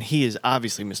 and he is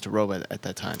obviously Mr. Robot at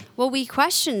that time. Well, we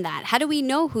questioned that. How do we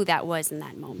know who that was in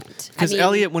that moment? Because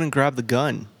Elliot wouldn't grab the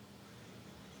gun.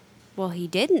 Well, he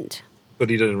didn't. But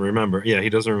he doesn't remember. Yeah, he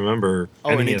doesn't remember. Oh,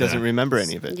 and any he of doesn't that. remember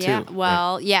any of it, Yeah, too.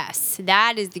 well, yes,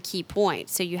 that is the key point.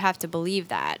 So you have to believe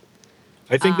that.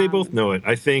 I think they both know it.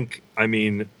 I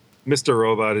mean, Mr.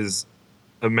 Robot is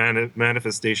a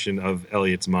manifestation of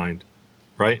Elliot's mind,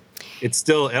 right? It's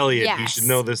still Elliot. He Yes. should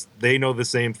know this. They know the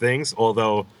same things,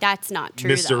 although That's not true,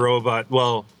 Mr.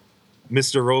 though.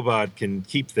 Mr. Robot can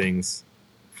keep things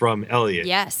from Elliot.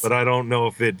 Yes. But I don't know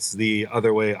if it's the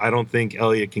other way. I don't think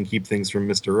Elliot can keep things from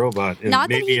Mr. Robot. And Not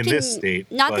that maybe he in can, this state.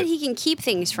 not but that he can keep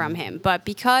things from him, but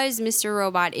because Mr.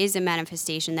 Robot is a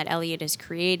manifestation that Elliot has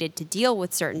created to deal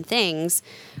with certain things,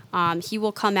 he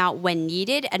will come out when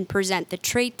needed and present the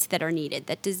traits that are needed.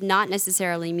 That does not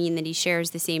necessarily mean that he shares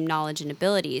the same knowledge and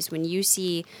abilities. When you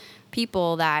see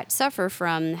people that suffer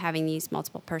from having these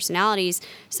multiple personalities,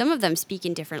 some of them speak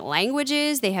in different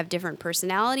languages, they have different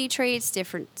personality traits,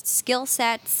 different skill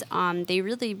sets. They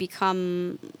really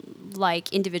become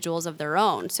like individuals of their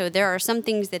own. So there are some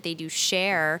things that they do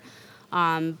share,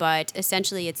 but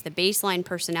essentially it's the baseline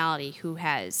personality who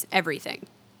has everything.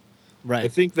 Right. I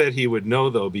think that he would know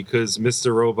though, because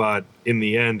Mr. Robot in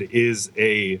the end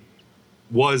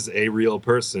was a real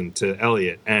person to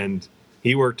Elliot, and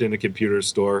he worked in a computer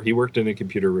store. He worked in a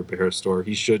computer repair store.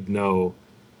 He should know.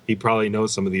 He probably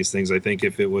knows some of these things. I think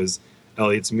if it was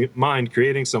Elliot's mind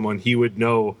creating someone, he would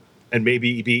know and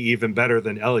maybe be even better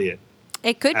than Elliot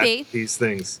It could at be. these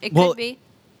things. It Well, could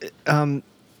be.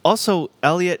 Also,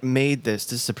 Elliot made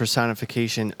this is a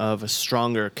personification of a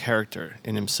stronger character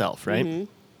in himself, right?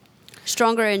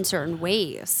 Stronger in certain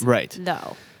ways. Right.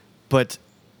 Though. But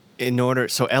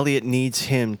so Elliot needs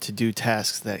him to do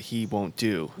tasks that he won't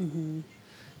do.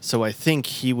 So I think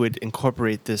he would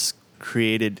incorporate this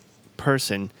created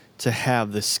person to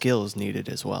have the skills needed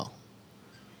as well.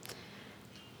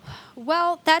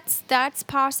 Well, that's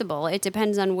possible. It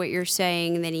depends on what you're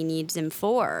saying that he needs him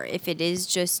for. If it is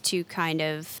just to kind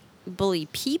of bully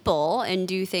people and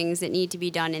do things that need to be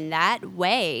done in that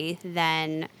way,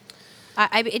 then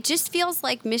it just feels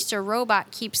like Mr.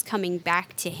 Robot keeps coming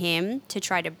back to him to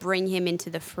try to bring him into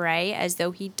the fray, as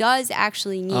though he does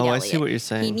actually need Elliot. I see what you're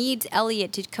saying. He needs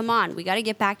Elliot to come on. We got to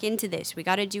get back into this. We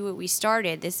got to do what we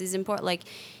started. This is important. Like,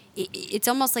 it's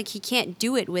almost like he can't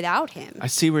do it without him. I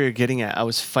see where you're getting at. I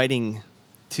was fighting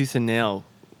tooth and nail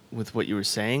with what you were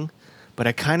saying, but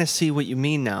I kind of see what you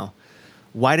mean now.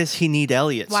 Why does he need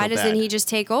Elliot Why so doesn't bad? he just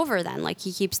take over then, like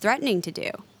he keeps threatening to do?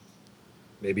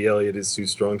 Maybe Elliot is too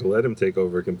strong to let him take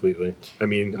over completely. I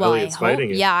mean, Well, Elliot's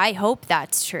fighting it. Yeah, I hope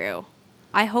that's true.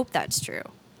 I hope that's true.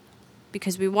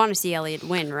 Because we want to see Elliot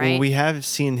win, right? Well, we have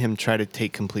seen him try to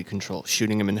take complete control,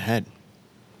 shooting him in the head.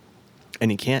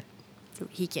 And he can't.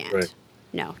 He can't. Right.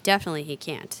 No, definitely he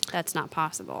can't. That's not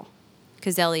possible.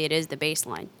 Because Elliot is the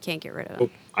baseline. Can't get rid of him.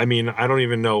 I mean, I don't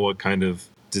even know what kind of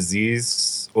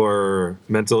disease or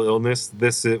mental illness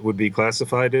it would be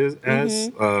classified as.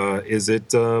 Is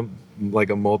it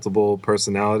like a multiple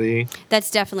personality?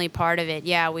 That's definitely part of it.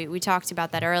 Yeah, we talked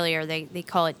about that earlier. They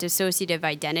call it dissociative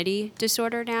identity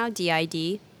disorder now,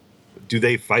 DID. Do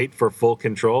they fight for full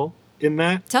control in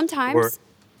that? Sometimes. Or-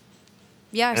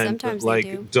 Yeah, And, sometimes like,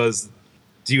 they do.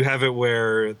 Do you have it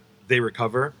where they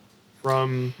recover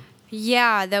from?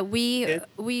 Yeah, that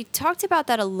we talked about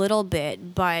that a little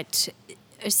bit, but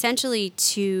essentially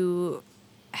to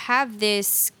have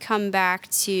this come back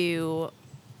to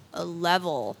a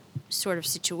level sort of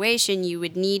situation, you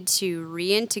would need to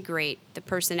reintegrate the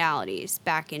personalities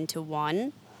back into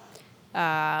one,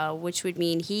 which would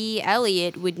mean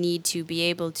Elliot, would need to be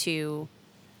able to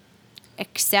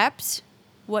accept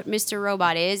what Mr.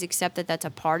 Robot is, accept that that's a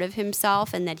part of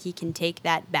himself and that he can take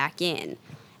that back in.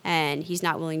 And he's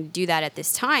not willing to do that at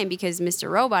this time because Mr.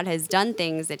 Robot has done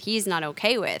things that he's not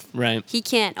okay with. Right. He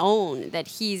can't own that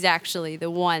he's actually the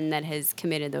one that has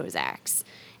committed those acts.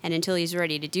 And until he's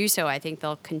ready to do so, I think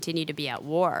they'll continue to be at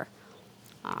war.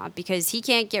 Because he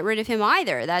can't get rid of him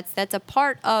either. That's a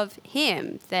part of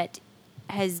him that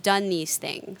has done these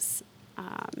things.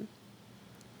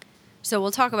 So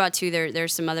we'll talk about, too,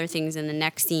 there's some other things in the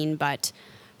next scene. But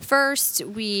first,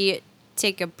 we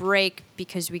take a break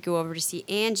because we go over to see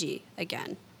Angie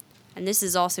again. And this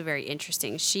is also very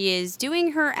interesting. She is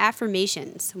doing her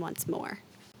affirmations once more.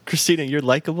 Christina, you're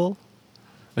likable,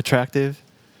 attractive,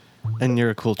 and you're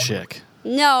a cool chick.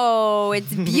 No,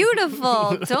 it's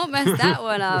beautiful. Don't mess that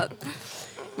one up.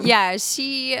 Yeah,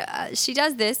 she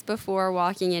does this before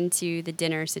walking into the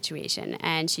dinner situation,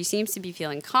 and she seems to be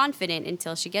feeling confident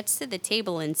until she gets to the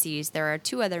table and sees there are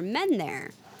 2 other men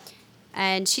there.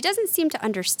 And she doesn't seem to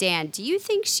understand. Do you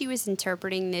think she was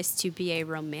interpreting this to be a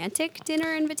romantic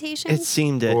dinner invitation? It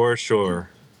seemed it. For sure.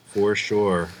 For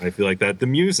sure. I feel like that the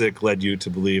music led you to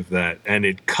believe that, and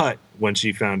it cut when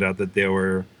she found out that there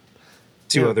were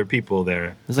 2 other people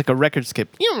there. It's like a record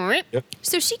skip. Yep.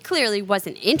 So she clearly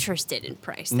wasn't interested in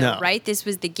Price, though, No. right? This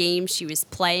was the game she was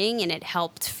playing, and it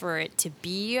helped for it to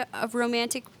be a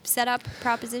romantic setup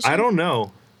proposition? I don't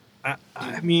know.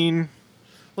 I mean,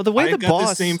 Well, the way I the got boss.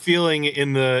 the same feeling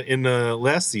in the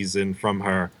last season from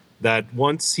her, that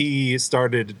once he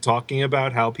started talking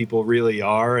about how people really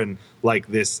are and like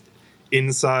this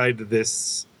inside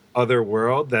this other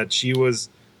world, that she was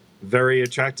very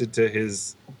attracted to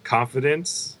his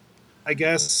confidence, I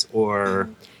guess, or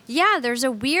Yeah, there's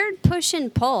a weird push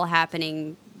and pull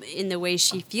happening in the way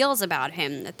she feels about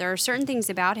him. That there are certain things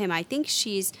about him I think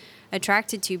she's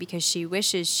attracted to because she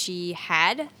wishes she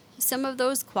had some of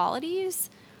those qualities,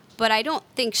 but I don't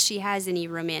think she has any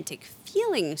romantic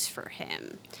feelings for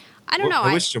him. I don't know.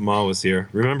 I wish Jamal was here.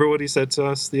 Remember what he said to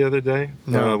us the other day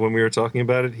when we were talking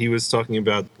about it? He was talking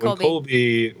about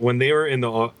when they were in the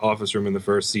office room in the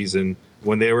first season,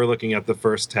 when they were looking at the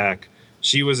first tack,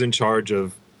 she was in charge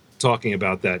of talking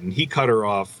about that, and he cut her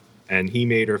off, and he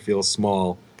made her feel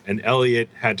small, and Elliot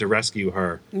had to rescue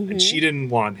her, and she didn't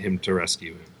want him to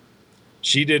rescue him.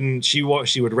 She didn't. She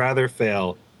would rather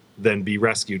fail than be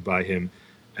rescued by him,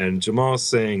 and Jamal's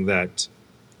saying that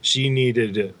she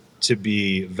needed to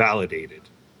be validated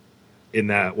in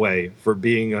that way for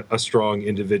being a strong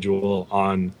individual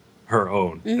on her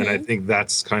own. And I think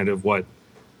that's kind of what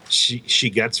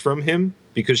she gets from him,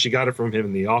 because she got it from him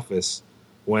in the office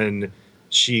when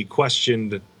she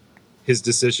questioned his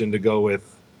decision to go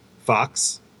with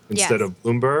Fox instead of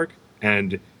Bloomberg.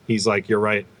 And he's like, you're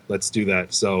right, let's do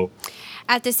that. So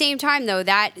At the same time, though,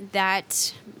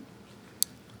 that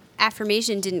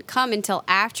affirmation didn't come until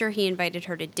after he invited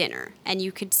her to dinner. And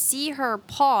you could see her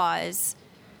pause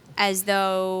as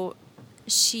though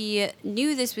she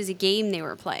knew this was a game they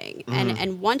were playing.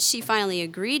 And once she finally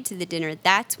agreed to the dinner,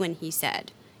 that's when he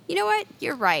said, you know what,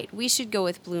 you're right, we should go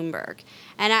with Bloomberg.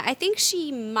 And I think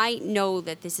she might know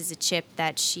that this is a chip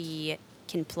that she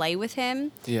can play with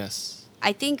him. Yes.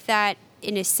 I think that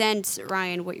in a sense,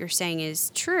 Ryan, what you're saying is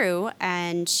true,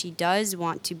 and she does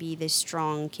want to be this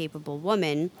strong, capable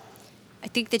woman. I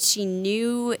think that she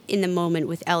knew in the moment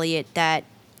with Elliot that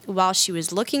while she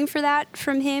was looking for that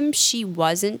from him, she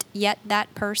wasn't yet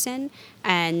that person,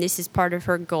 and this is part of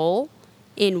her goal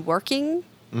in working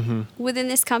within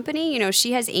this company. You know,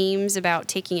 she has aims about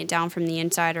taking it down from the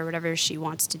inside or whatever she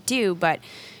wants to do, but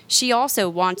she also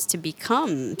wants to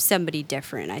become somebody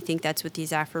different. I think that's what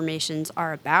these affirmations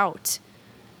are about.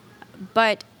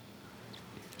 But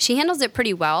she handles it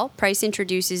pretty well. Price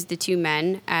introduces the 2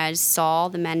 men as Saul,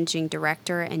 the managing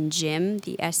director, and Jim,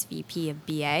 the SVP of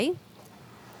BA.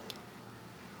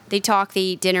 They talk, they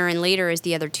eat dinner, and later as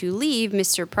the other 2 leave,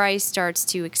 Mr. Price starts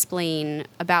to explain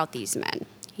about these men.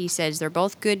 He says they're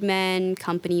both good men,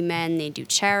 company men, they do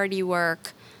charity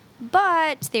work,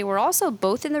 but they were also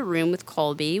both in the room with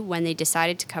Colby when they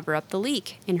decided to cover up the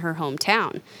leak in her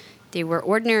hometown. They were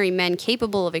ordinary men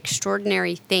capable of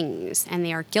extraordinary things, and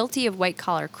they are guilty of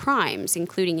white-collar crimes,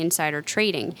 including insider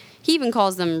trading. He even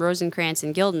calls them Rosencrantz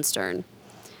and Guildenstern.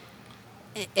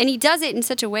 And he does it in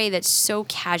such a way that's so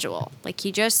casual. Like,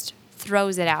 he just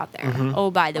throws it out there. Oh,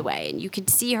 by the way. And you could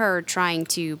see her trying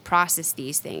to process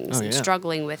these things and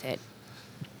struggling with it.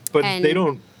 But they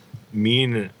don't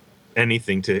mean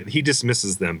anything to... He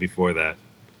dismisses them before that.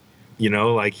 You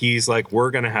know, like, he's like, we're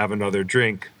going to have another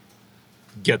drink.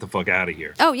 Get the fuck out of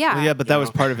here. Oh, yeah. Well, yeah, but that was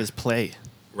part of his play.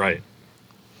 Right.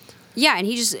 Yeah, and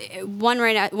he just one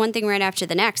thing right after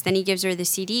the next. Then he gives her the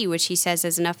CD, which he says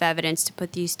is enough evidence to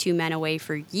put these 2 men away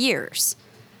for years.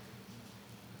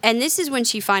 And this is when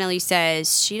she finally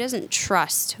says she doesn't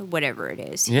trust whatever it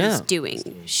is he's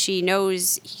doing. She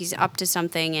knows he's up to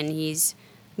something and he's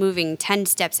moving 10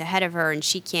 steps ahead of her, and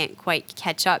she can't quite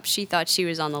catch up. She thought she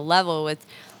was on the level with,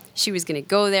 she was going to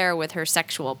go there with her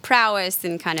sexual prowess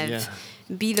and kind of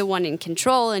be the one in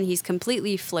control, and he's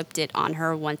completely flipped it on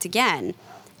her once again.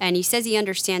 And he says he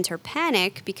understands her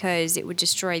panic because it would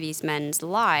destroy these men's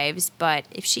lives, but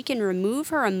if she can remove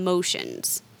her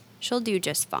emotions, she'll do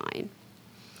just fine.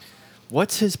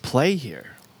 What's his play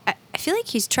here? I feel like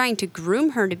he's trying to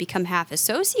groom her to become half a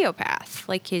sociopath,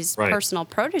 like his Right. personal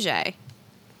protege.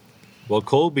 Well,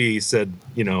 Colby said,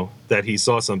 that he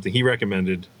saw something. He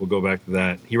recommended, we'll go back to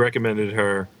that. He recommended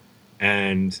her.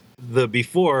 And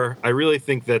before, I really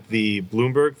think that the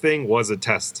Bloomberg thing was a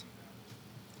test.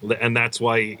 And that's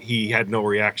why he had no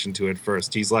reaction to it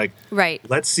first. He's like, Right.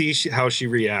 let's see how she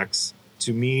reacts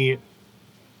to me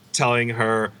telling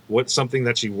her something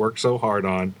that she worked so hard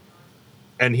on.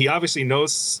 And he obviously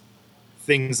knows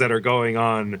things that are going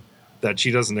on that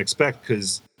she doesn't expect,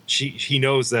 because he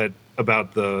knows that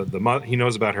about he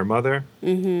knows about her mother.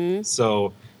 Mm-hmm.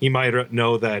 So he might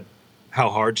know that how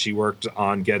hard she worked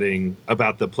on getting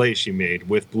about the play she made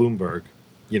with Bloomberg,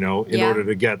 in order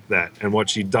to get that, and what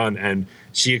she'd done. And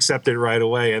she accepted right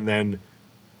away and then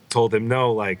told him,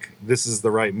 no, like, this is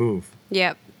the right move.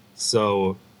 Yep.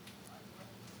 So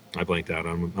I blanked out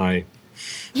on my...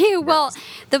 Yeah, well,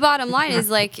 the bottom line is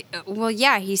like, well,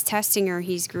 yeah, he's testing her,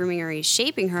 he's grooming her, he's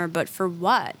shaping her, but for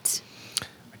what?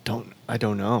 I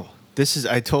don't know.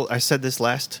 I said this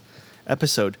last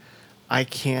episode. I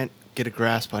can't get a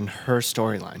grasp on her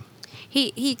storyline.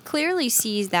 He clearly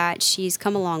sees that she's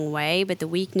come a long way, but the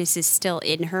weakness is still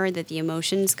in her, that the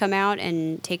emotions come out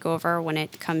and take over when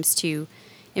it comes to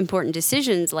important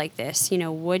decisions like this.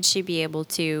 Would she be able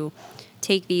to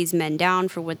take these men down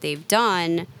for what they've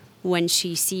done when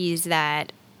she sees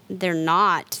that they're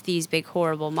not these big,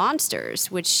 horrible monsters,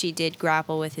 which she did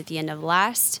grapple with at the end of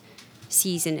last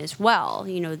season as well.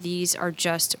 These are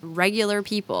just regular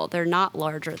people. They're not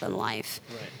larger than life.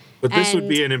 Right. But this would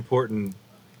be an important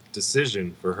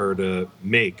decision for her to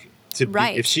make.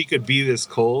 Right. If she could be this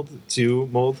cold to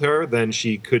mold her, then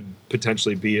she could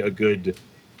potentially be a good,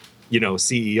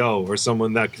 CEO or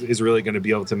someone that is really going to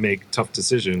be able to make tough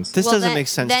decisions. This doesn't make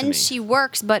sense to me. Then she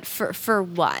works, but for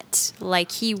what?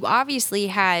 Like, he obviously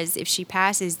has, if she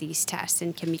passes these tests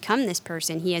and can become this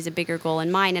person, he has a bigger goal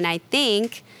in mind. And I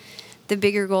think the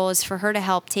bigger goal is for her to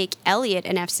help take Elliot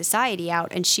and F Society out,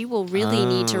 and she will really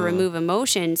need to remove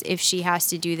emotions if she has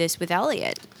to do this with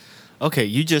Elliot. Okay,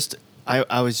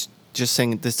 I was just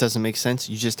saying this doesn't make sense.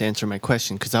 You just answered my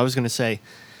question, because I was going to say,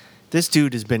 this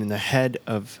dude has been in the head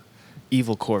of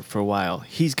Evil Corp for a while.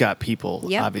 He's got people,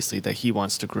 obviously, that he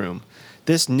wants to groom.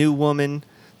 This new woman,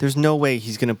 there's no way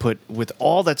he's going to put, with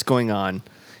all that's going on,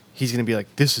 he's going to be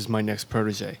like, this is my next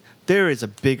protege. There is a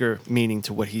bigger meaning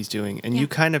to what he's doing, and you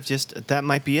kind of just, that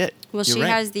might be it. Well, You're she right.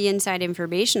 has the inside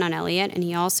information on Elliot, and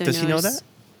he also knows... Does he know that?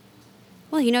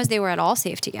 Well, he knows they were at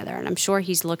Allsafe together, and I'm sure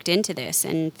he's looked into this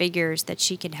and figures that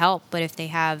she could help, but if they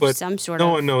have some sort of...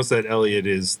 No one knows that Elliot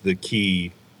is the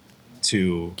key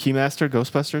to... Keymaster,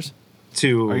 Ghostbusters?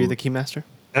 Are you the Keymaster?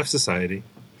 F Society.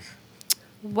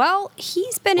 Well,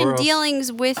 he's been in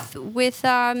dealings with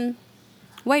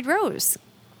White Rose.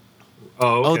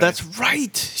 Oh, okay. Oh, that's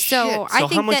right. So Shit. I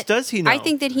think how much that, does he know? I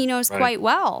think that he knows quite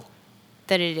well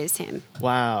that it is him.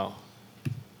 Wow.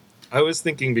 I was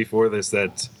thinking before this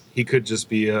that he could just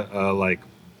be a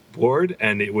bored,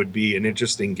 and it would be an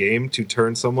interesting game to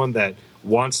turn someone that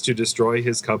wants to destroy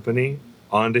his company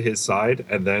onto his side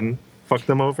and then fuck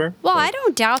them over. Well, I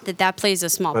don't doubt that plays a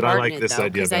small But part I like in it, this though,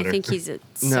 idea because I better. think he's a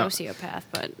No. sociopath.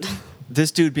 But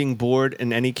This dude being bored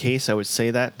in any case, I would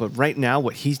say that. But right now,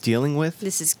 what he's dealing with,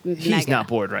 this is he's mega. not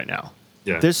bored right now.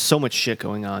 Yeah. There's so much shit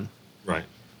going on. Right.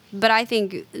 But I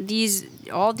think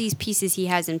all these pieces he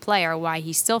has in play are why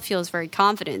he still feels very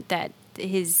confident that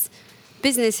his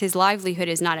business, his livelihood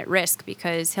is not at risk,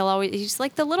 because he's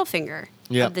like the little finger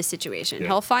of the situation. Yeah.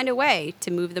 He'll find a way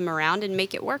to move them around and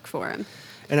make it work for him.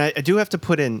 And I do have to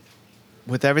put in,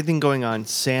 with everything going on,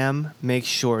 Sam makes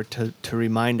sure to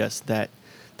remind us that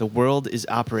the world is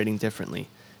operating differently.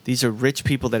 These are rich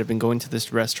people that have been going to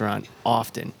this restaurant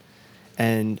often.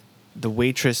 And the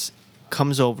waitress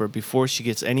comes over before she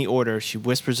gets any order. She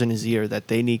whispers in his ear that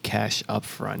they need cash up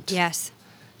front. Yes.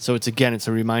 So it's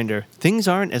a reminder. Things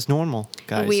aren't as normal,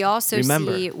 guys. We also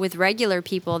Remember. see with regular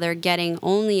people, they're getting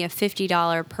only a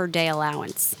 $50 per day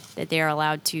allowance that they're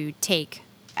allowed to take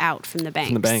out from the bank.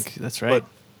 From the bank, that's right. But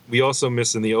we also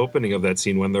miss in the opening of that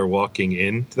scene when they're walking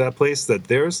into that place that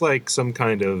there's like some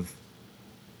kind of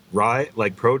riot,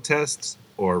 like protests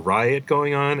or riot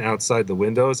going on outside the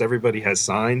windows. Everybody has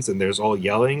signs and there's all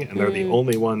yelling, and they're the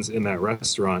only ones in that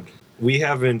restaurant. We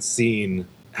haven't seen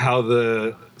how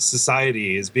the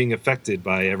society is being affected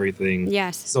by everything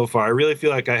so far. I really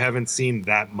feel like I haven't seen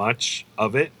that much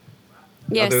of it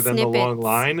other than the long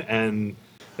line, and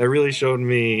that really showed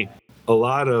me a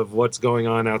lot of what's going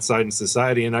on outside in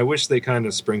society, and I wish they kind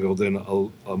of sprinkled in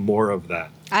a more of that.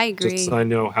 I agree. Just so I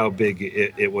know how big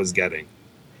it was getting.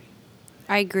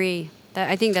 I agree.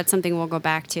 I think that's something we'll go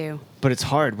back to. But it's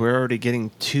hard. We're already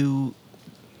getting two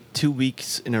 2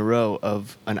 weeks in a row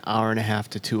of an hour and a half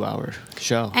to 2 hour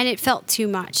show. And it felt too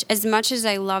much. As much as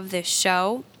I love this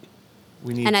show,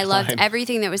 We need and I time. loved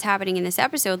everything that was happening in this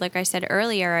episode, like I said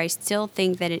earlier, I still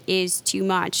think that it is too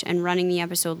much, and running the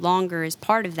episode longer is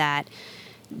part of that.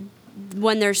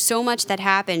 When there's so much that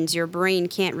happens, your brain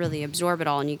can't really absorb it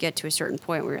all, and you get to a certain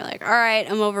point where you're like, all right,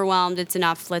 I'm overwhelmed, it's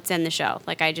enough, let's end the show.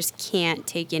 Like, I just can't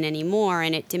take in any more,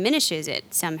 and it diminishes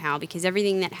it somehow, because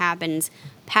everything that happens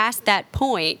past that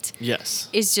point Yes.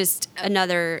 is just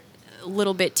another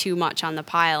little bit too much on the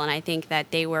pile, and I think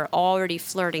that they were already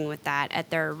flirting with that at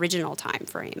their original time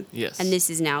frame. Yes. And this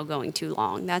is now going too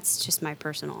long. That's just my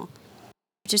personal.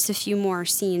 Just a few more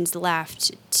scenes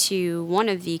left to one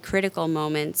of the critical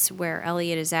moments where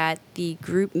Elliot is at the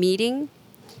group meeting.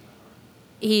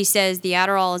 He says the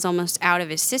Adderall is almost out of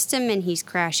his system and he's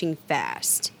crashing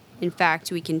fast. In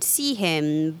fact, we can see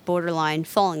him borderline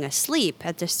falling asleep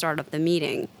at the start of the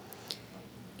meeting.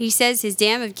 He says his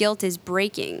dam of guilt is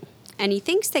breaking, and he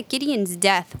thinks that Gideon's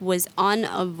death was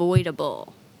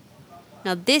unavoidable.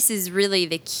 Now, this is really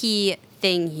the key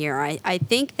thing here. I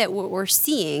think that what we're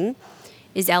seeing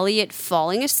is Elliot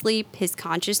falling asleep, his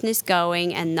consciousness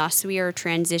going, and thus we are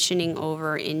transitioning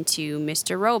over into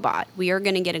Mr. Robot. We are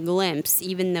going to get a glimpse,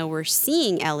 even though we're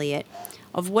seeing Elliot,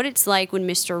 of what it's like when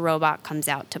Mr. Robot comes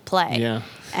out to play. Yeah.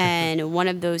 And one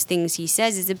of those things he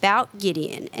says is about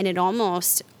Gideon, and it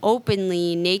almost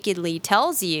openly, nakedly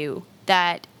tells you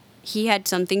that he had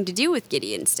something to do with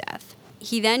Gideon's death.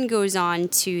 He then goes on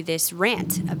to this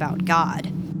rant about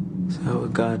God. So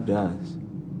what God does,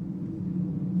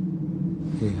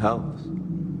 He helps.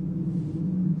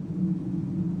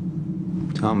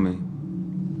 Tell me,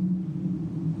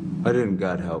 why didn't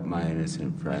God help my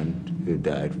innocent friend who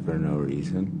died for no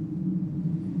reason,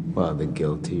 while the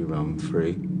guilty roam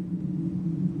free?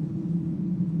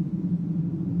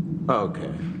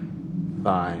 Okay,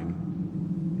 fine.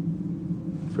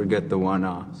 Forget the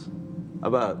one-offs. How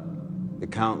about the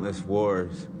countless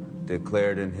wars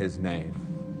declared in his name?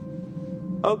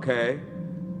 Okay,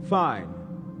 fine.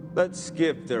 Let's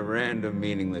skip the random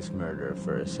meaningless murder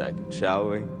for a second, shall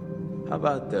we? How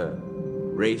about the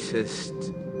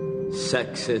racist,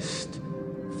 sexist,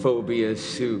 phobia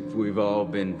soup we've all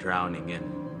been drowning in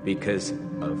because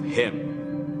of him?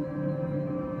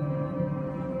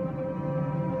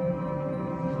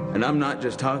 And I'm not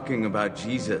just talking about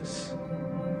Jesus.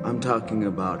 I'm talking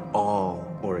about all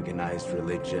organized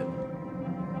religion.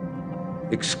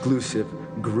 Exclusive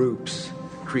groups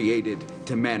created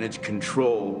to manage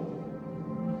control.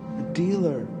 A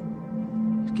dealer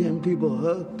is getting people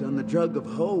hooked on the drug of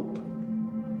hope.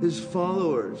 His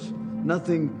followers,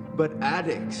 nothing but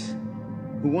addicts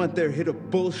who want their hit of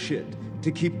bullshit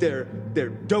to keep their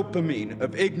dopamine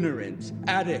of ignorance.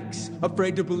 Addicts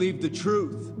afraid to believe the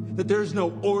truth, that there's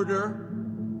no order,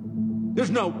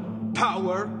 there's no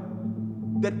power,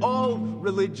 that all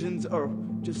religions are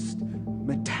just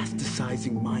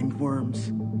metastasizing mind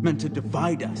worms meant to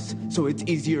divide us so it's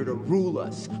easier to rule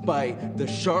us by the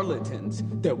charlatans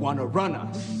that want to run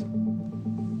us.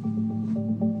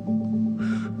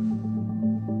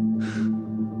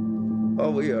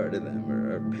 All we are to them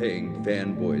are paying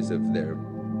fanboys of their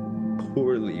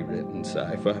poorly written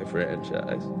sci-fi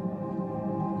franchise.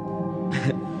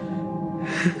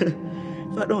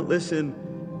 If I don't listen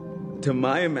to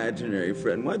my imaginary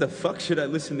friend, why the fuck should I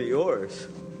listen to yours?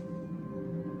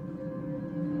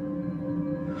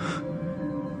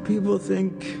 People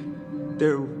think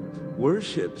their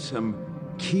worship's some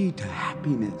key to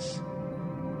happiness.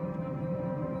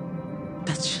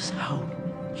 That's just how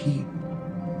he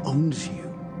owns you.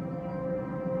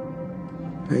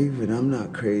 Even I'm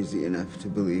not crazy enough to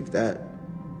believe that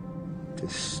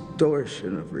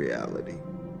distortion of reality.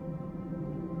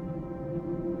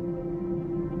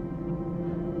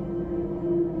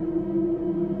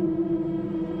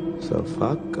 So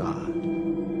fuck God.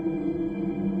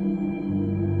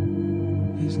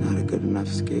 He's not a good enough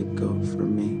scapegoat for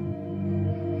me.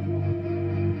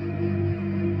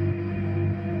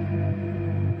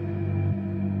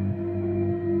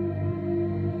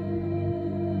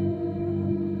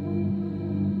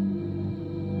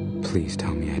 Please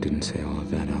tell me I didn't say all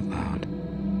of that out loud.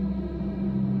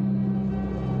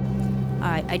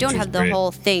 I don't have the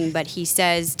whole thing, but he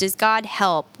says, does God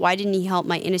help? Why didn't he help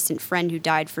my innocent friend who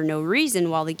died for no reason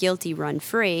while the guilty run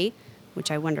free? Which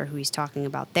I wonder who he's talking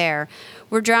about there.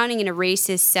 We're drowning in a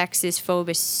racist, sexist,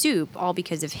 phobic soup, all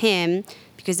because of him,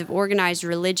 because of organized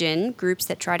religion, groups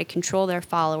that try to control their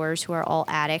followers who are all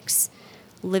addicts,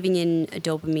 living in a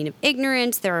dopamine of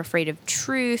ignorance. They're afraid of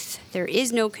truth. There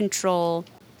is no control.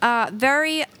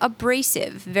 very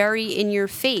abrasive, very in your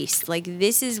face. Like,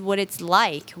 this is what it's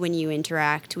like when you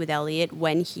interact with Elliot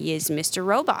when he is Mr.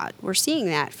 Robot. We're seeing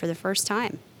that for the first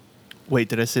time. Wait,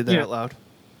 did I say that out loud?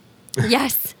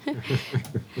 Yes.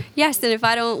 Yes, and if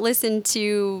I don't listen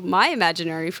to my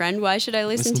imaginary friend, why should I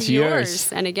listen to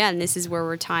yours? And again, this is where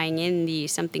we're tying in the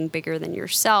something bigger than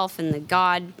yourself and the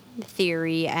God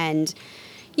theory. And,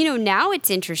 you know, now it's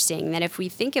interesting that if we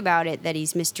think about it, that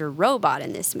he's Mr. Robot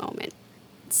in this moment,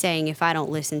 saying, if I don't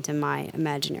listen to my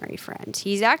imaginary friend.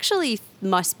 He's actually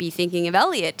must be thinking of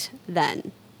Elliot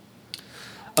then.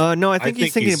 No, I think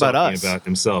he's thinking about talking us. about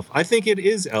himself. I think it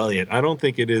is Elliot. I don't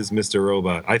think it is Mr.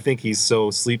 Robot. I think he's so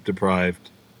sleep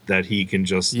deprived that he can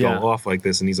just go off like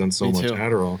this, and he's on so Me much too.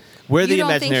 Adderall. We're the You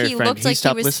don't imaginary think he friend. looked He like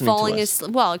stopped he was listening falling to us.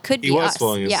 asleep? Well, it could be He was us.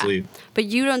 falling asleep. But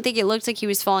you don't think it looked like he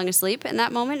was falling asleep in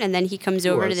that moment, and then he comes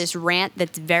over to was. this rant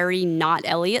that's very not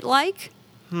Elliot-like?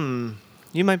 You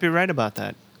might be right about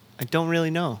that. I don't really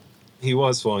know. He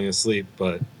was falling asleep,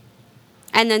 but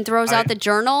And then throws out the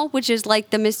journal, which is like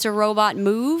the Mr. Robot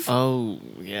move. Oh,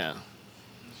 yeah.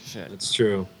 Shit. it's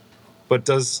true. But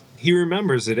he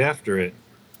remembers it after it?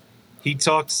 He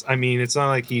talks. I mean, it's not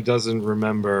like he doesn't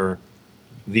remember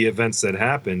the events that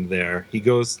happened there. He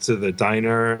goes to the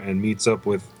diner and meets up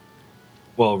with.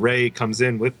 Well, Ray comes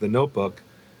in with the notebook,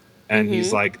 and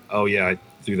he's like, "Oh yeah, I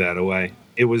threw that away.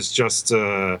 It was just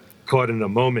caught in a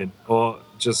moment. Or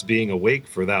just being awake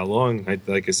for that long,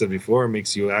 like I said before,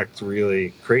 makes you act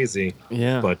really crazy."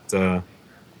 Yeah. But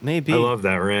maybe I love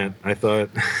that rant. I thought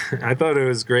it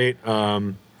was great.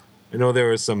 I know there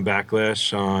was some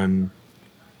backlash on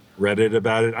Reddit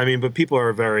about it. I mean, but people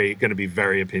are going to be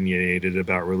very opinionated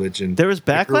about religion. There was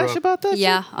backlash about that?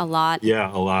 Yeah, a lot. Yeah,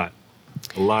 a lot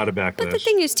of backlash. But the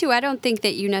thing is, too, I don't think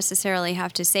that you necessarily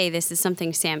have to say this is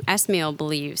something Sam Esmail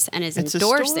believes and is It's a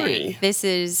endorsing. story.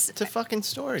 It's a fucking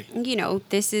story. You know,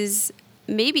 this is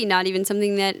maybe not even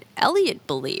something that Elliot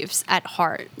believes at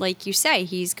heart. Like you say,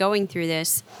 he's going through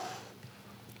this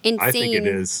insane I think it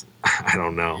is. I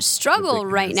don't know. struggle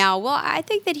right now. Well, I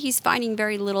think that he's finding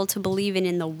very little to believe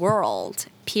in the world,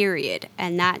 period.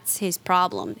 And that's his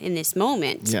problem in this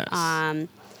moment. Yes.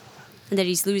 That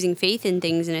he's losing faith in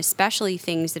things, and especially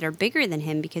things that are bigger than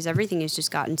him, because everything has just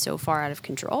gotten so far out of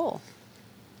control.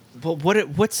 But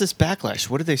what's this backlash?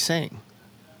 What are they saying?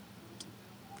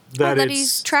 That, that it's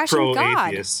he's trashing God.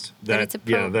 pro-atheist. That it's a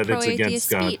that it's against pro-atheist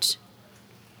God. speech.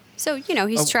 So, you know,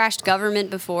 he's trashed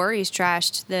government before. He's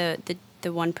trashed the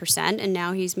 1%, and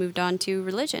now he's moved on to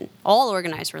religion. All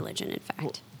organized religion, in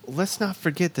fact. Let's not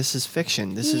forget this is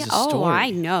fiction. This is a story. Oh,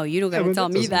 I know. You don't got to tell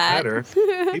me that. Matter.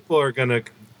 People are gonna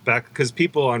because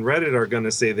people on Reddit are gonna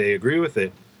say they agree with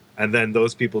it, and then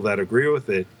those people that agree with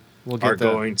it are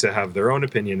going to have their own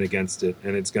opinion against it,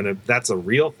 and that's a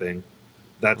real thing.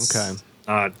 That's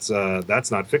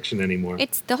not fiction anymore.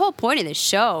 It's the whole point of the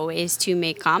show is to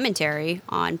make commentary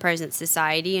on present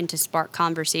society and to spark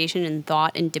conversation and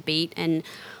thought and debate. And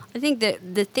I think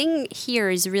that the thing here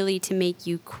is really to make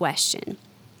you question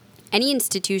any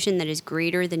institution that is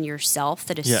greater than yourself,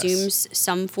 that assumes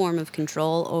some form of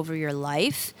control over your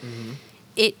life.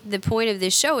 The point of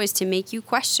this show is to make you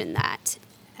question that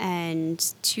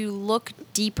and to look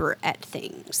deeper at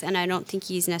things. And I don't think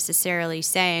he's necessarily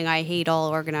saying, I hate all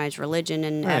organized religion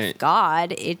and F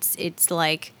God. It's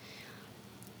like,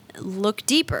 look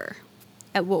deeper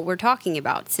at what we're talking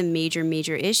about, some major,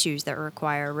 major issues that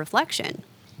require reflection.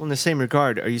 Well, in the same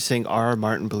regard, are you saying R.R.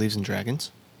 Martin believes in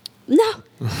dragons? No.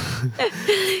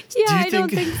 I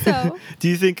don't think so. Do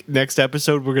you think next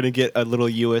episode we're going to get a little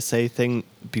USA thing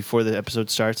before the episode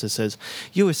starts that says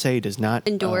USA does not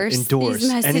endorse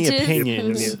any messages.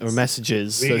 opinions or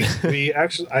messages? We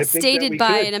actually, I think stated that we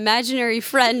by could. an imaginary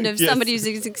friend of Yes. somebody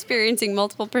who's experiencing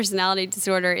multiple personality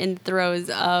disorder in the throes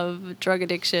of drug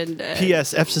addiction.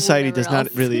 P.S. F Society does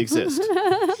not really exist.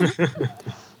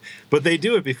 But they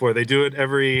do it before. They do it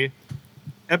every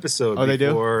episode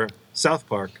before South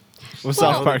Park. Well,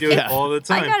 South Park, they do it all the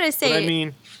time. I gotta say, but I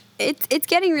mean, it's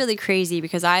getting really crazy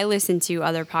because I listen to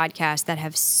other podcasts that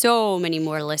have so many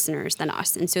more listeners than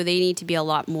us, and so they need to be a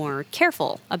lot more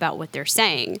careful about what they're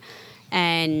saying.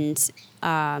 And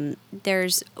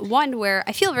there's one where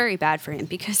I feel very bad for him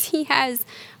because he has,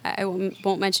 I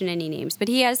won't mention any names, but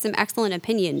he has some excellent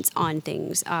opinions on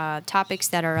things, topics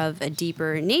that are of a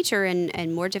deeper nature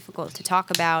and more difficult to talk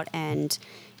about, and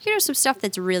some stuff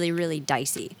that's really, really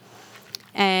dicey.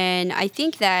 And I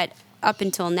think that up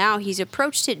until now, he's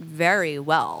approached it very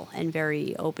well and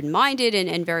very open-minded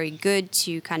and very good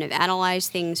to kind of analyze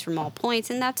things from all points.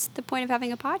 And that's the point of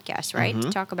having a podcast, right? To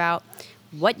talk about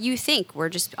what you think. We're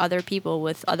just other people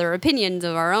with other opinions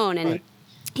of our own. And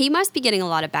he must be getting a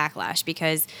lot of backlash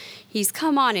because he's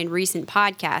come on in recent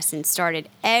podcasts and started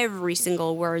every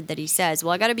single word that he says.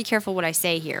 Well, I got to be careful what I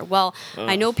say here. Well,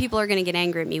 I know people are going to get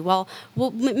angry at me. Well,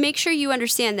 make sure you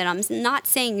understand that I'm not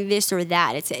saying this or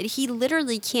that. He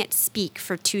literally can't speak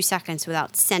for 2 seconds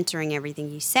without centering everything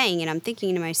he's saying. And I'm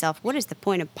thinking to myself, what is the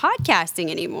point of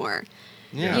podcasting anymore?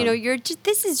 Yeah. You know,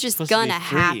 this is just Supposed to be gonna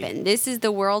free. happen. This is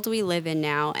the world we live in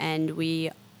now, and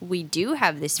we do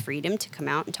have this freedom to come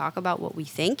out and talk about what we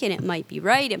think, and it might be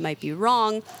right, it might be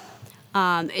wrong.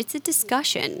 It's a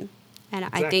discussion, and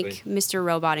I think Exactly. Mr.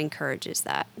 Robot encourages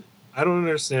that. I don't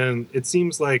understand. It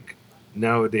seems like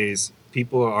nowadays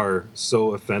people are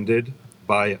so offended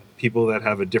by people that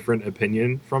have a different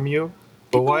opinion from you.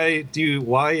 But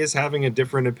why is having a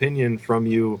different opinion from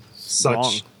you such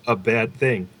Wrong. a bad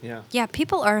thing? Yeah. Yeah,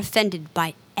 people are offended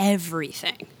by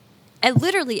everything. And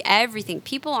literally everything.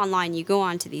 People online, you go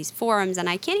onto these forums, and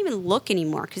I can't even look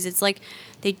anymore because it's like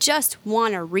they just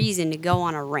want a reason to go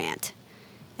on a rant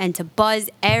and to buzz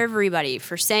everybody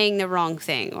for saying the wrong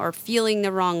thing or feeling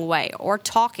the wrong way or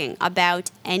talking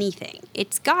about anything.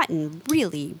 It's gotten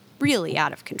really, really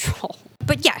out of control.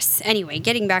 But yes, anyway,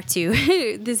 getting back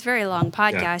to this very long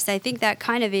podcast, I think that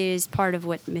kind of is part of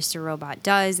what Mr. Robot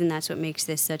does, and that's what makes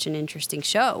this such an interesting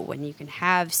show, when you can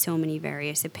have so many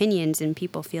various opinions and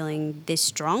people feeling this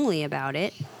strongly about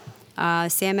it.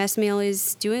 Sam Esmail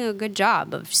is doing a good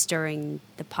job of stirring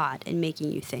the pot and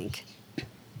making you think.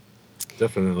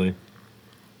 Definitely.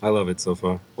 I love it so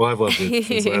far. Well, I've loved it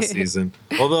since last season.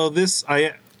 Although this,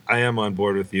 I am on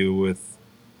board with you with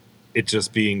it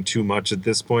just being too much at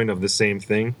this point of the same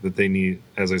thing that they need.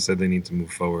 As I said, they need to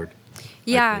move forward.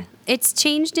 Yeah, it's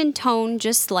changed in tone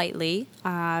just slightly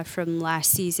from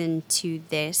last season to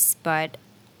this, but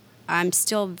I'm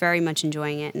still very much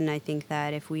enjoying it, and I think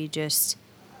that if we just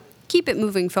keep it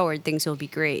moving forward, things will be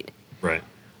great. Right.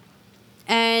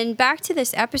 And back to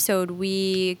this episode,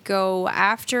 we go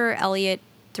after Elliot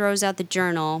throws out the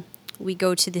journal. We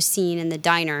go to the scene in the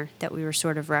diner that we were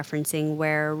sort of referencing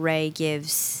where Ray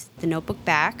gives the notebook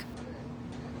back.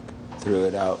 Threw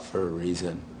it out for a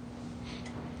reason.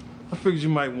 I figured you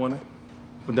might want it,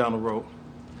 but down the road.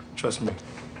 Trust me,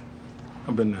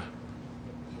 I've been there.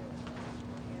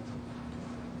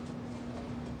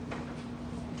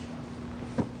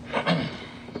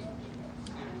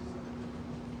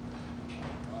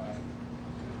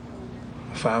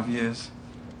 Five years,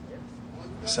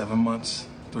 7 months,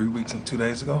 3 weeks, and 2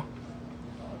 days ago,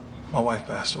 my wife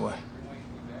passed away.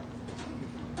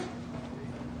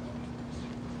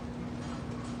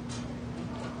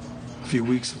 A few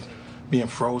weeks of being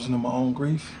frozen in my own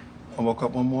grief, I woke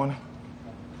up one morning,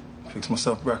 fixed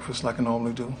myself breakfast like I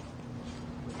normally do,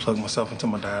 plugged myself into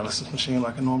my dialysis machine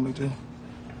like I normally do.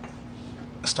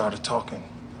 I started talking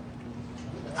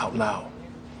out loud.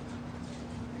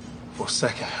 For a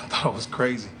second, I thought I was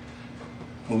crazy.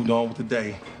 Moved on with the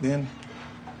day. Then,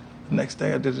 the next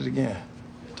day, I did it again.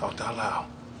 Talked out loud.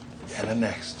 And the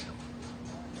next.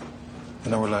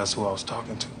 Then I realized who I was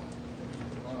talking to.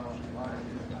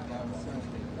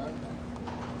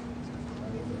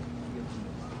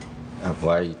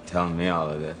 Why are you telling me all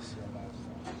of this?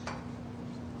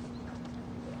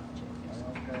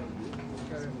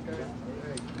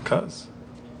 Because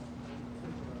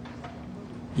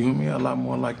you and me are a lot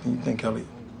more alike than you think, Elliot.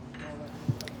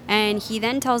 And he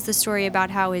then tells the story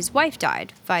about how his wife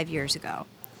died 5 years ago.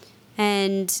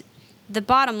 And the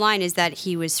bottom line is that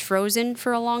he was frozen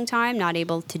for a long time, not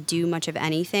able to do much of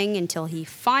anything until he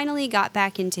finally got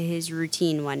back into his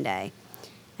routine one day.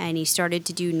 And he started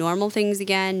to do normal things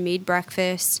again, made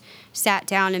breakfast, sat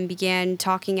down and began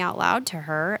talking out loud to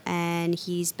her, and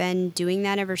he's been doing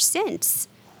that ever since.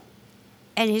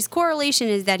 And his correlation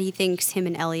is that he thinks him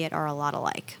and Elliot are a lot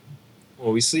alike.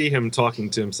 Well, we see him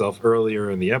talking to himself earlier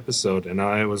in the episode, and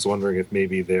I was wondering if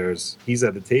maybe he's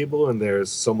at a table and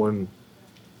there's someone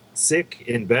sick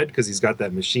in bed because he's got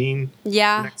that machine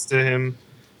next to him,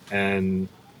 and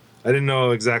I didn't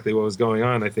know exactly what was going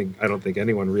on. I don't think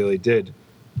anyone really did,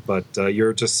 but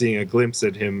you're just seeing a glimpse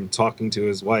at him talking to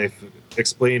his wife,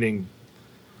 explaining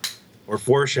or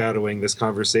foreshadowing this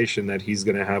conversation that he's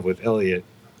going to have with Elliot.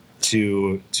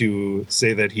 To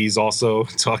say that he's also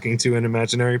talking to an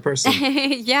imaginary person.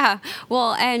 Yeah,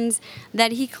 well, and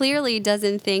that he clearly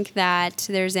doesn't think that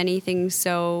there's anything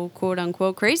so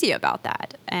quote-unquote crazy about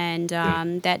that. And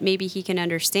that maybe he can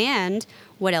understand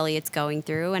what Elliot's going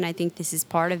through. And I think this is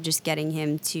part of just getting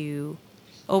him to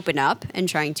open up and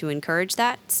trying to encourage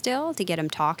that still, to get him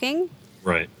talking.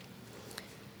 Right.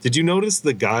 Did you notice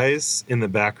the guys in the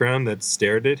background that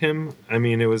stared at him? I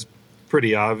mean, it was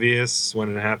pretty obvious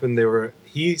when it happened.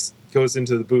 He goes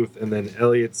into the booth and then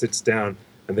Elliot sits down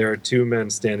and there are two men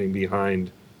standing behind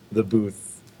the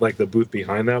booth, like the booth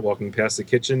behind that, walking past the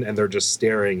kitchen, and they're just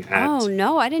staring at. Oh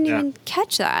no, I didn't even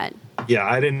catch that. Yeah,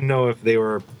 I didn't know if they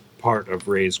were part of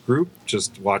Ray's group,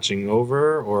 just watching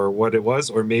over, or what it was,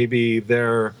 or maybe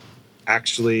they're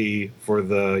actually, for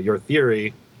your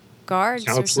theory, guards,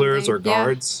 counselors or something. Yeah.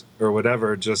 guards or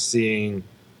whatever, just seeing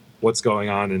what's going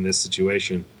on in this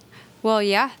situation. Well,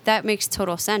 yeah, that makes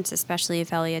total sense, especially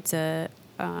if Elliot's a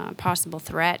possible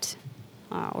threat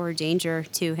or danger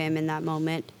to him in that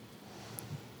moment.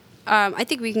 I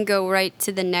think we can go right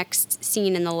to the next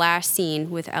scene and the last scene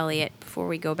with Elliot before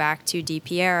we go back to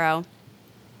DiPiero,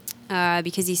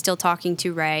 because he's still talking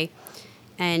to Ray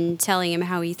and telling him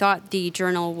how he thought the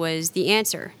journal was the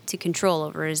answer to control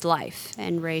over his life.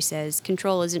 And Ray says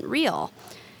control isn't real,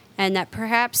 and that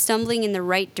perhaps stumbling in the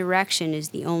right direction is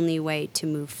the only way to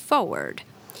move forward.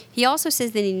 He also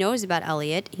says that he knows about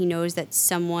Elliot. He knows that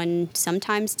someone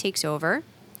sometimes takes over.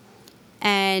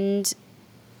 And,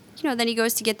 then he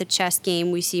goes to get the chess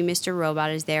game. We see Mr.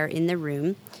 Robot is there in the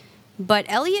room. But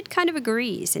Elliot kind of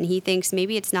agrees, and he thinks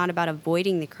maybe it's not about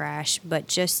avoiding the crash, but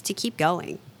just to keep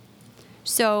going.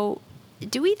 So,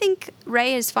 do we think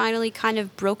Ray has finally kind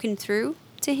of broken through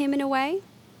to him in a way?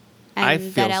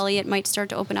 And that Elliot might start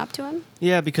to open up to him?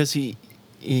 Yeah, because he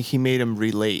made him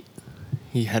relate.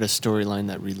 He had a storyline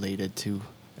that related to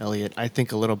Elliot, I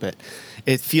think, a little bit.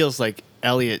 It feels like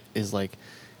Elliot is like,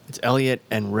 it's Elliot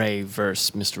and Ray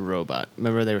versus Mr. Robot.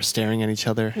 Remember they were staring at each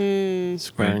other,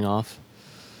 squaring off?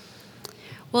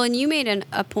 Well, and you made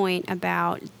a point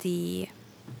about the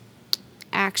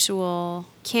actual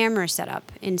camera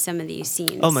setup in some of these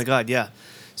scenes. Oh, my God, yeah.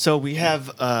 So we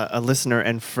have a listener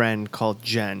and friend called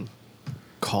Jen.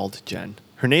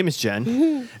 Her name is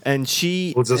Jen, and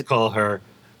she... We'll just call her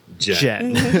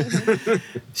Jen.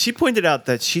 She pointed out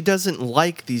that she doesn't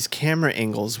like these camera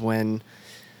angles when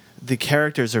the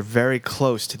characters are very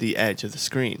close to the edge of the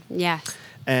screen. Yeah.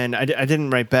 And I didn't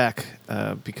write back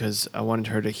because I wanted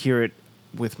her to hear it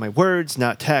with my words,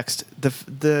 not text.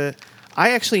 I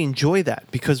actually enjoy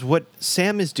that because what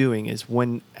Sam is doing is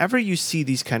whenever you see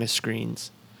these kind of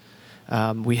screens,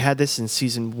 we had this in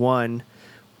season 1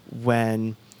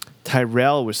 when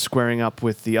Tyrell was squaring up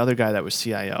with the other guy that was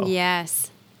CIO.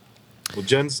 Yes. Well,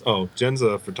 Jen's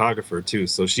a photographer too,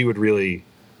 so she would really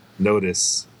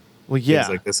notice things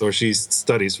like this, or she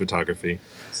studies photography.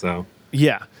 So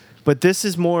yeah, but this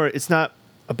is more. It's not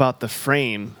about the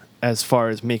frame as far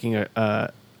as making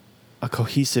a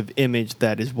cohesive image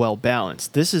that is well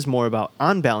balanced. This is more about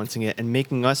unbalancing it and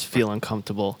making us feel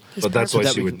uncomfortable. But that's why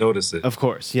she would notice it. Of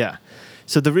course, yeah.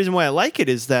 So the reason why I like it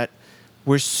is that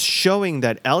we're showing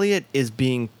that Elliot is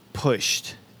being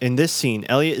pushed. In this scene,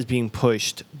 Elliot is being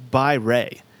pushed by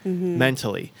Ray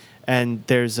mentally. And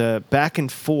there's a back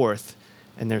and forth,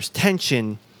 and there's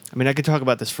tension. I mean, I could talk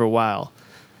about this for a while.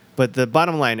 But the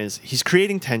bottom line is he's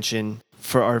creating tension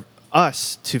for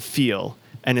us to feel.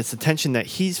 And it's the tension that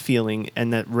he's feeling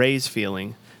and that Ray's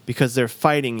feeling because they're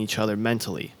fighting each other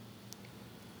mentally.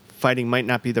 Fighting might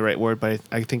not be the right word, but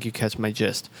I think you catch my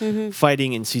gist.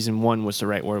 Fighting in season 1 was the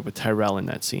right word with Tyrell in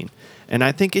that scene. And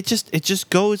I think it just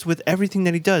goes with everything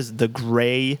that he does. The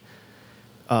gray,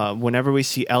 whenever we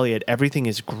see Elliot, everything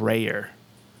is grayer.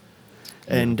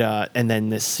 And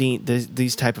then this scene,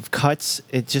 these type of cuts,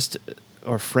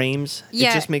 or frames,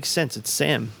 it just makes sense. It's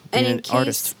Sam being an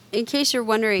artist. In case you're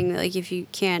wondering, like if you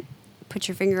can't put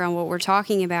your finger on what we're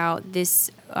talking about, this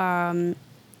was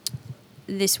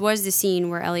the scene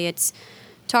where Elliot's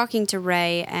talking to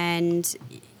Ray, and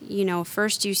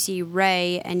first you see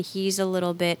Ray, and he's a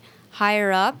little bit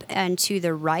higher up and to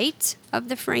the right of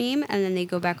the frame, and then they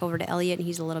go back over to Elliot, and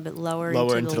he's a little bit lower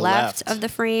and to the left of the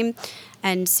frame,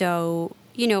 and so.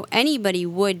 Anybody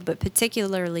would, but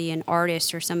particularly an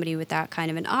artist or somebody with that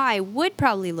kind of an eye would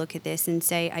probably look at this and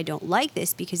say, I don't like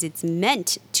this because it's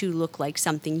meant to look like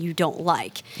something you don't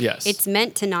like. Yes. It's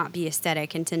meant to not be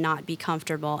aesthetic and to not be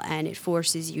comfortable, and it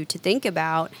forces you to think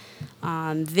about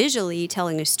visually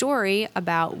telling a story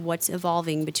about what's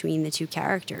evolving between the two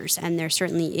characters. And there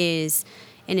certainly is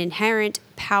an inherent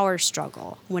power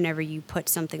struggle whenever you put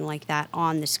something like that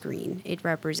on the screen. It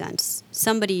represents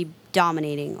somebody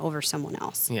dominating over someone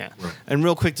else. Yeah. Right. And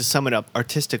real quick to sum it up,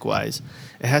 artistic-wise,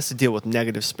 it has to deal with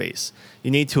negative space.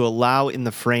 You need to allow in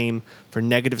the frame for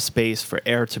negative space, for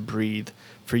air to breathe,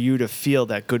 for you to feel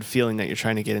that good feeling that you're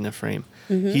trying to get in the frame.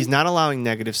 He's not allowing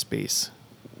negative space.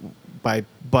 By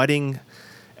butting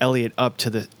Elliot up to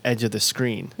the edge of the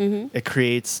screen, it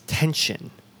creates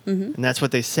tension. And that's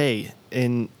what they say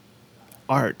in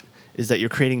art, is that you're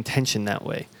creating tension that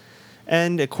way.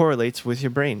 And it correlates with your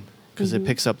brain because it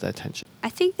picks up that tension. I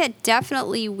think that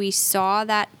definitely we saw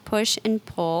that push and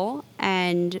pull,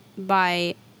 and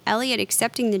by Elliot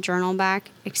accepting the journal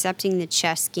back, accepting the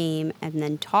chess game, and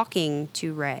then talking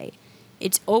to Ray,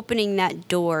 it's opening that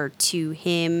door to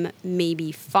him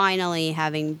maybe finally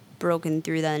having broken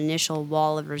through the initial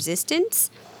wall of resistance.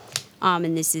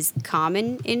 And this is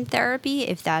common in therapy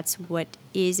if that's what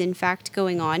is in fact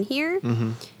going on here.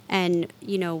 Mm-hmm. And,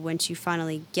 you know, once you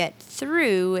finally get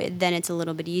through, then it's a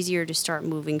little bit easier to start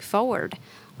moving forward.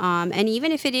 And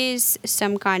even if it is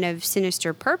some kind of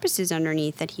sinister purposes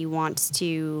underneath that he wants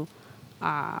to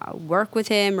work with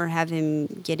him or have him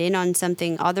get in on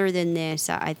something other than this,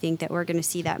 I think that we're going to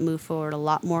see that move forward a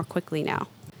lot more quickly now.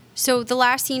 So the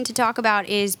last scene to talk about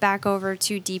is back over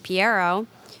to DiPiero.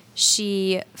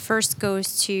 She first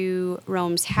goes to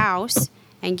Rome's house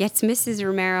and gets Mrs.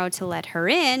 Romero to let her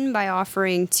in by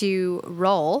offering to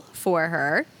roll for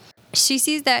her. She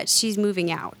sees that she's moving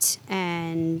out,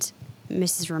 and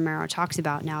Mrs. Romero talks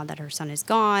about now that her son is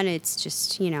gone, it's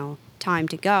just, you know, time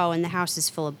to go, and the house is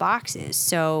full of boxes.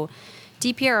 So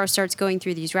DiPiero starts going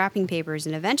through these wrapping papers,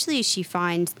 and eventually she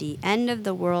finds the end of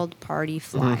the world party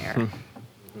flyer.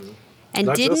 And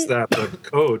not just that, but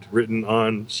code written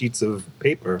on sheets of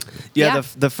paper. Yeah.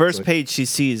 The first page she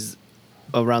sees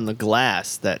around the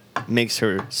glass that makes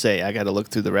her say, I got to look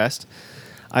through the rest.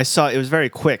 I saw, it was very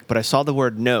quick, but I saw the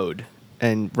word node.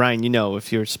 And Ryan, you know,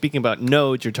 if you're speaking about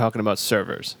nodes, you're talking about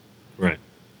servers. Right.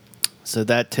 So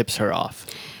that tips her off.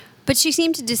 But she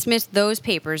seemed to dismiss those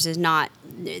papers as not,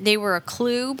 they were a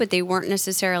clue, but they weren't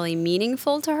necessarily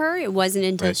meaningful to her. It wasn't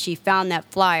until she found that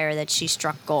flyer that she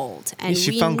struck gold. And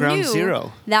she we found ground knew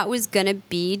zero. That was going to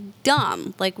be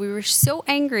dumb. Like, we were so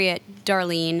angry at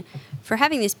Darlene for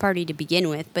having this party to begin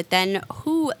with, but then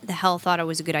who the hell thought it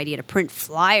was a good idea to print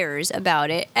flyers about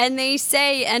it? And they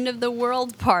say end of the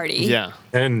world party. Yeah.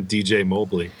 And DJ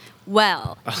Mobley.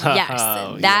 Well, yes,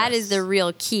 Oh, that is the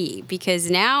real key,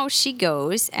 because now she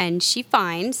goes and she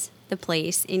finds the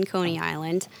place in Coney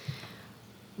Island.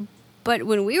 But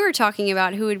when we were talking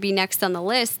about who would be next on the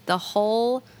list, the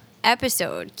whole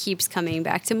episode keeps coming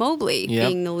back to Mobley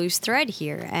being the loose thread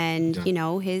here. And, you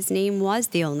know, his name was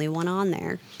the only one on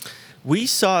there. We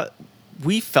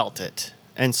felt it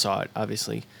and saw it,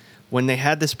 obviously. When they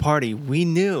had this party, we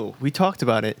knew, we talked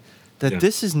about it, that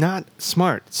this is not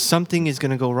smart. Something is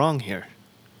going to go wrong here.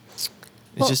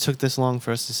 It just took this long for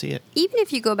us to see it. Even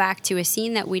if you go back to a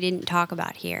scene that we didn't talk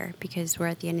about here, because we're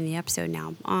at the end of the episode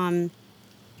now,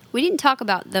 we didn't talk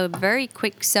about the very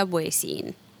quick subway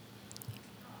scene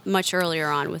much earlier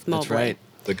on with Mobley. That's right.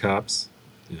 The cops.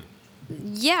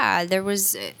 Yeah, there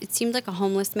was, it seemed like a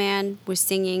homeless man was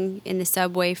singing in the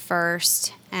subway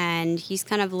first, and he's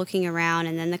kind of looking around,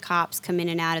 and then the cops come in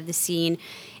and out of the scene.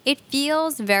 It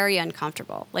feels very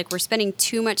uncomfortable. Like we're spending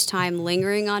too much time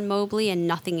lingering on Mobley and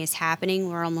nothing is happening.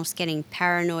 We're almost getting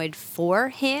paranoid for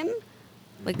him.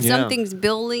 Like something's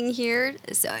building here.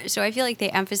 So I feel like they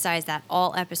emphasize that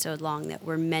all episode long, that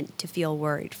we're meant to feel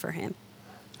worried for him.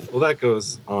 Well, that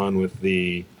goes on with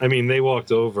they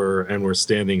walked over and were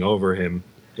standing over him,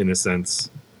 in a sense.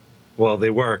 Well,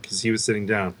 they were, because he was sitting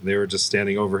down. They were just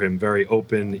standing over him, very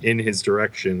open in his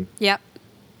direction. Yep.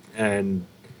 And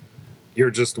you're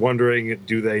just wondering,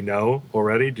 do they know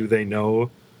already? Do they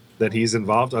know that he's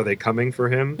involved? Are they coming for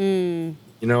him?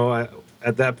 You know,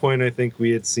 at that point, I think we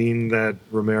had seen that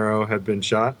Romero had been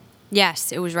shot.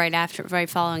 Yes, it was right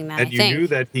following that, And I you think. knew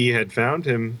that he had found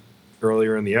him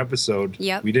earlier in the episode.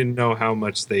 Yep. We didn't know how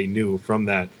much they knew from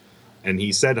that. And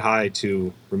he said hi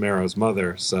to Romero's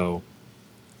mother, so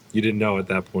you didn't know at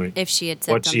that point If she had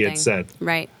said what she had said.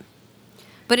 Right.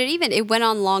 But it went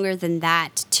on longer than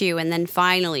that, too. And then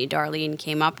finally, Darlene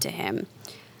came up to him.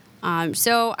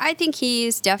 So I think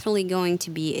he's definitely going to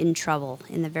be in trouble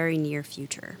in the very near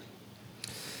future.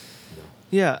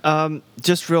 Yeah,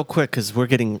 just real quick, because we're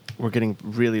getting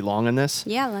really long on this.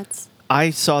 Yeah, let's.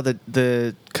 I saw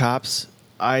the cops.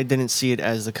 I didn't see it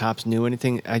as the cops knew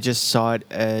anything. I just saw it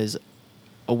as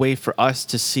a way for us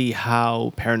to see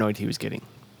how paranoid he was getting.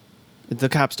 The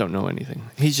cops don't know anything.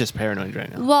 He's just paranoid right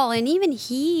now. Well, and even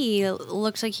he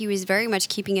looks like he was very much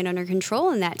keeping it under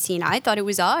control in that scene. I thought it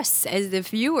was us as the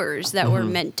viewers that were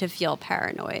meant to feel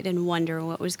paranoid and wonder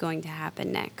what was going to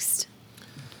happen next.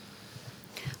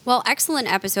 Well,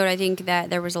 excellent episode. I think that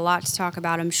there was a lot to talk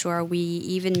about. I'm sure we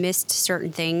even missed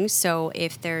certain things. So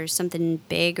if there's something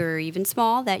big or even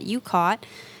small that you caught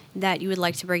that you would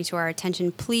like to bring to our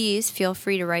attention, please feel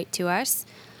free to write to us.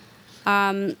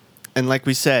 And like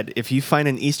we said, if you find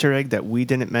an Easter egg that we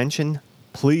didn't mention,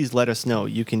 please let us know.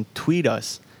 You can tweet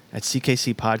us at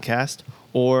CKC Podcast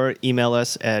or email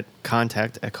us at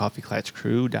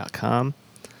contact@coffeeclatchcrew.com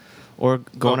or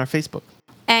go on our Facebook.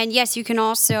 And yes, you can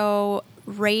also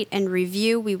rate and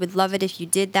review. We would love it if you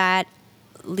did that.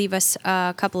 Leave us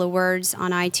a couple of words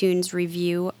on iTunes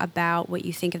review about what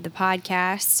you think of the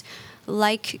podcast,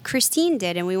 like Christine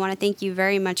did. And we want to thank you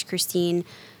very much, Christine.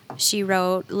 She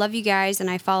wrote, "Love you guys, and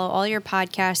I follow all your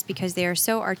podcasts because they are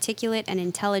so articulate and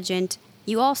intelligent.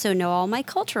 You also know all my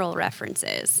cultural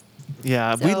references."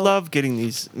 Yeah, we So- love getting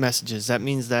these messages. That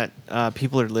means that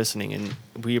people are listening, and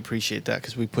we appreciate that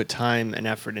because we put time and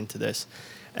effort into this.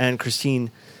 And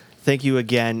Christine, thank you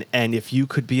again. And if you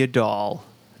could be a doll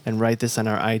and write this on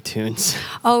our iTunes.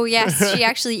 Oh, yes. She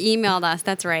actually emailed us.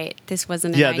 That's right. This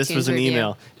wasn't an Yeah, iTunes this was an review.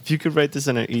 email. If you could write this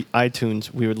on our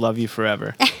iTunes, we would love you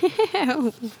forever.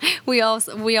 We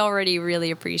already really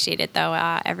appreciate it,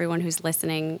 though. Everyone who's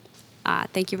listening,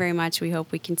 thank you very much. We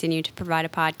hope we continue to provide a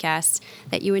podcast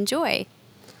that you enjoy.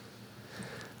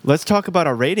 Let's talk about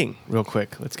our rating real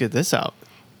quick. Let's get this out.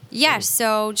 Yes,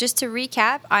 so just to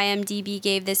recap, IMDb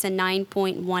gave this a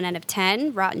 9.1 out of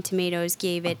 10. Rotten Tomatoes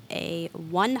gave it a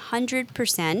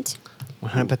 100%.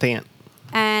 100%.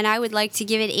 And I would like to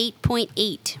give it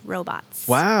 8.8 robots.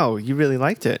 Wow, you really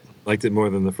liked it. Liked it more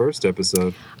than the first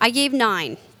episode. I gave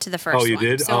 9 to the first Oh, you one.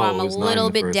 did? So Oh, I'm it a was 9 little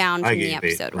the bit first. down I from the gave 8,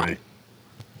 episode right. 1.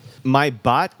 My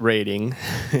bot rating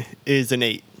is an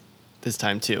 8 this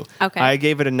time, too. Okay. I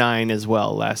gave it a 9 as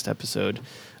well last episode.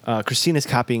 Christina's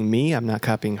copying me. I'm not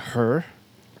copying her.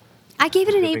 I gave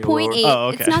it an Giving a 8.8. lower- Oh,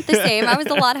 okay. It's not the same. I was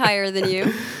a lot higher than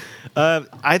you.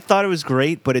 I thought it was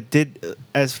great, but it did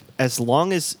as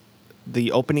long as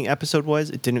the opening episode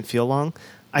was, it didn't feel long.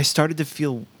 I started to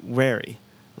feel wary,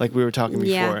 like we were talking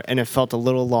before, Yeah. and it felt a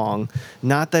little long.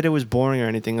 Not that it was boring or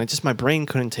anything. Like just my brain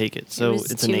couldn't take it, so was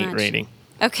it's an too 8 much. rating.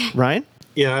 Okay. Ryan?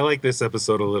 Yeah, I like this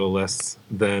episode a little less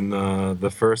than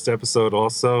the first episode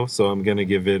also, so I'm going to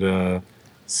give it a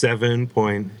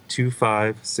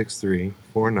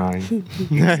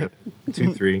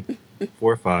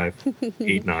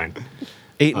 7.256349234589.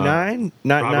 8, 9?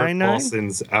 Not Robert 9, 9?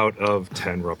 Paulson's out of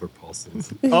 10 Robert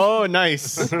Paulsons. Oh,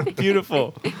 nice.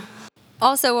 Beautiful.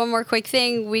 Also, one more quick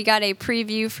thing. We got a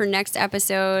preview for next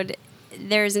episode.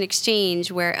 There's an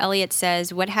exchange where Elliot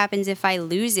says, "What happens if I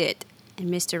lose it?" And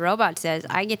Mr. Robot says,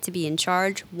 "I get to be in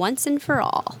charge once and for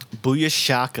all."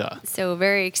 Booyah So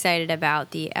very excited about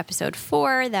the episode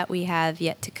 4 that we have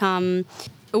yet to come,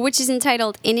 which is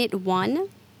entitled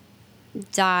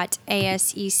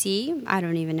Init1.asec. I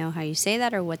don't even know how you say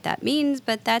that or what that means,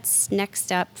 but that's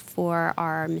next up for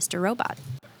our Mr. Robot.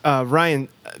 Ryan,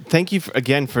 thank you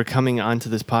again for coming onto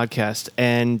this podcast.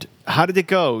 And how did it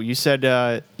go? You said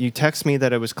you texted me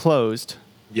that it was closed.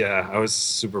 Yeah, I was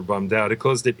super bummed out. It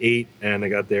closed at 8, and I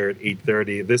got there at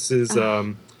 8:30. This is,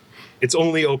 it's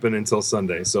only open until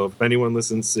Sunday. So if anyone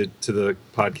listens to the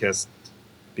podcast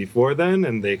before then,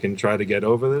 and they can try to get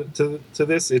over to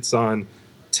this, it's on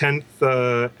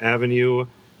 10th Avenue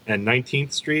and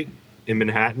 19th Street in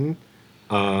Manhattan.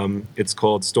 It's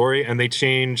called Story, and they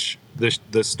change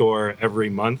the store every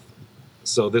month.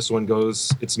 So this one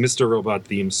it's Mr. Robot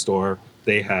themed store.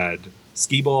 They had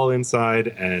Skee Ball inside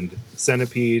and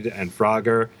Centipede and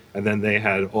Frogger, and then they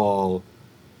had all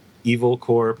Evil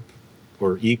Corp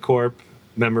or E Corp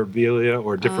memorabilia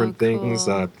or different things.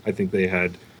 cool. I think they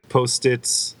had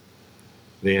Post-its.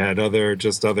 They had other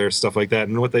stuff like that.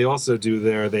 And what they also do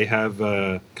there, they have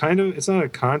it's not a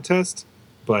contest,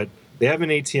 but they have an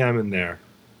ATM in there,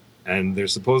 and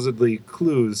there's supposedly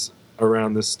clues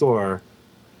around the store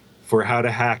for how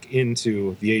to hack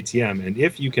into the ATM. And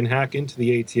if you can hack into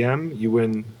the ATM, you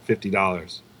win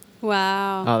 $50.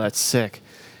 Wow. Oh, that's sick.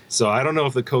 So I don't know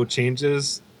if the code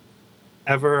changes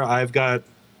ever. I got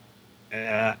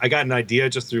an idea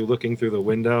just through looking through the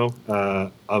window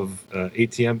of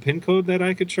ATM pin code that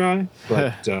I could try.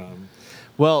 But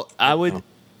Well, I would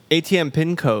ATM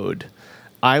pin code.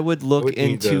 I would look would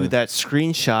need into the- that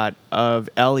screenshot of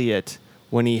Elliot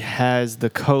when he has the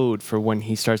code for when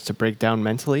he starts to break down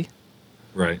mentally,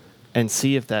 right, and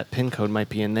see if that pin code might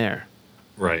be in there.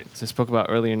 right. So I spoke about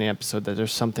earlier in the episode that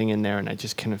there's something in there, and I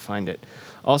just couldn't find it.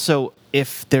 Also,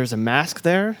 if there's a mask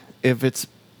there, if it's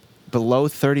below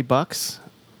 $30,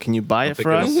 can you buy I'll it pick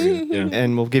for it up us? for you, yeah.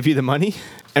 And we'll give you the money.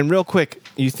 And real quick,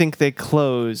 you think they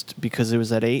closed because it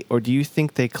was at 8, or do you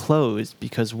think they closed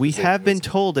because we have been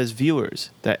told as viewers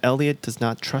that Elliot does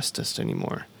not trust us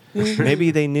anymore?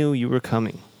 Maybe they knew you were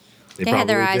coming. They had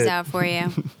their probably eyes did. out for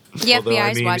you. The Although,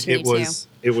 FBI's watching it you was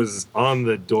it was on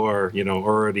the door,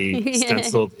 already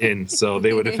stenciled in, so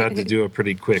they would have had to do a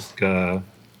pretty quick,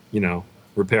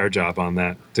 repair job on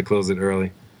that to close it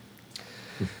early.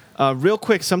 Real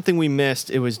quick, something we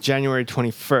missed. It was January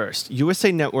 21st.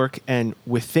 USA Network and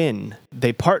Within,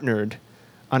 they partnered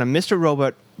on a Mr.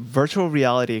 Robot virtual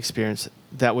reality experience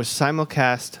that was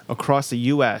simulcast across the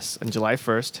U.S. on July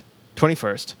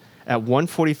 21st at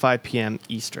 1:45 p.m.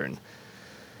 Eastern,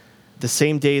 the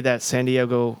same day that San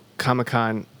Diego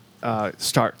Comic-Con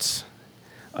starts.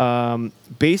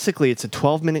 Basically, it's a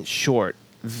 12-minute short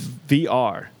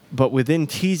VR, but within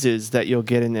teases that you'll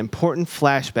get an important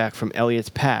flashback from Elliot's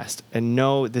past. And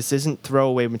no, this isn't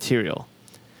throwaway material.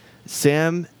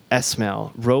 Sam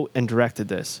Esmail wrote and directed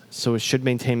this, so it should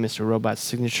maintain Mr. Robot's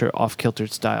signature off-kilter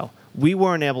style. We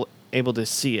weren't able to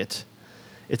see it.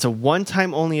 It's a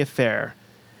one-time only affair,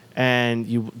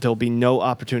 and there'll be no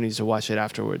opportunities to watch it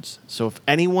afterwards. So if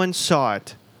anyone saw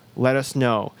it, let us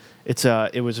know.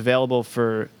 It was available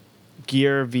for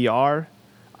Gear VR,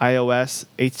 iOS,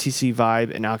 HTC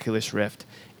Vive, and Oculus Rift.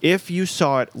 If you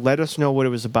saw it, let us know what it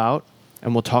was about,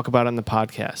 and we'll talk about it on the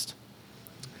podcast.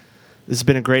 This has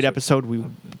been a great episode. We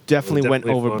definitely went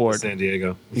overboard. San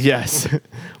Diego. Yes,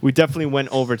 we definitely went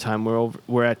overtime.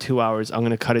 We're at 2 hours. I'm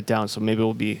going to cut it down, so maybe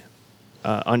we'll be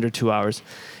under 2 hours.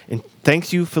 And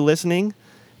thanks you for listening.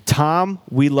 Tom,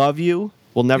 we love you.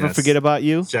 We'll never forget about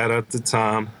you. Shout out to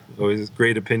Tom. Always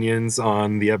great opinions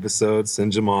on the episodes.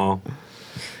 And Jamal.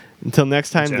 Until next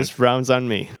time, this round's on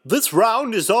me. This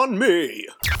round is on me.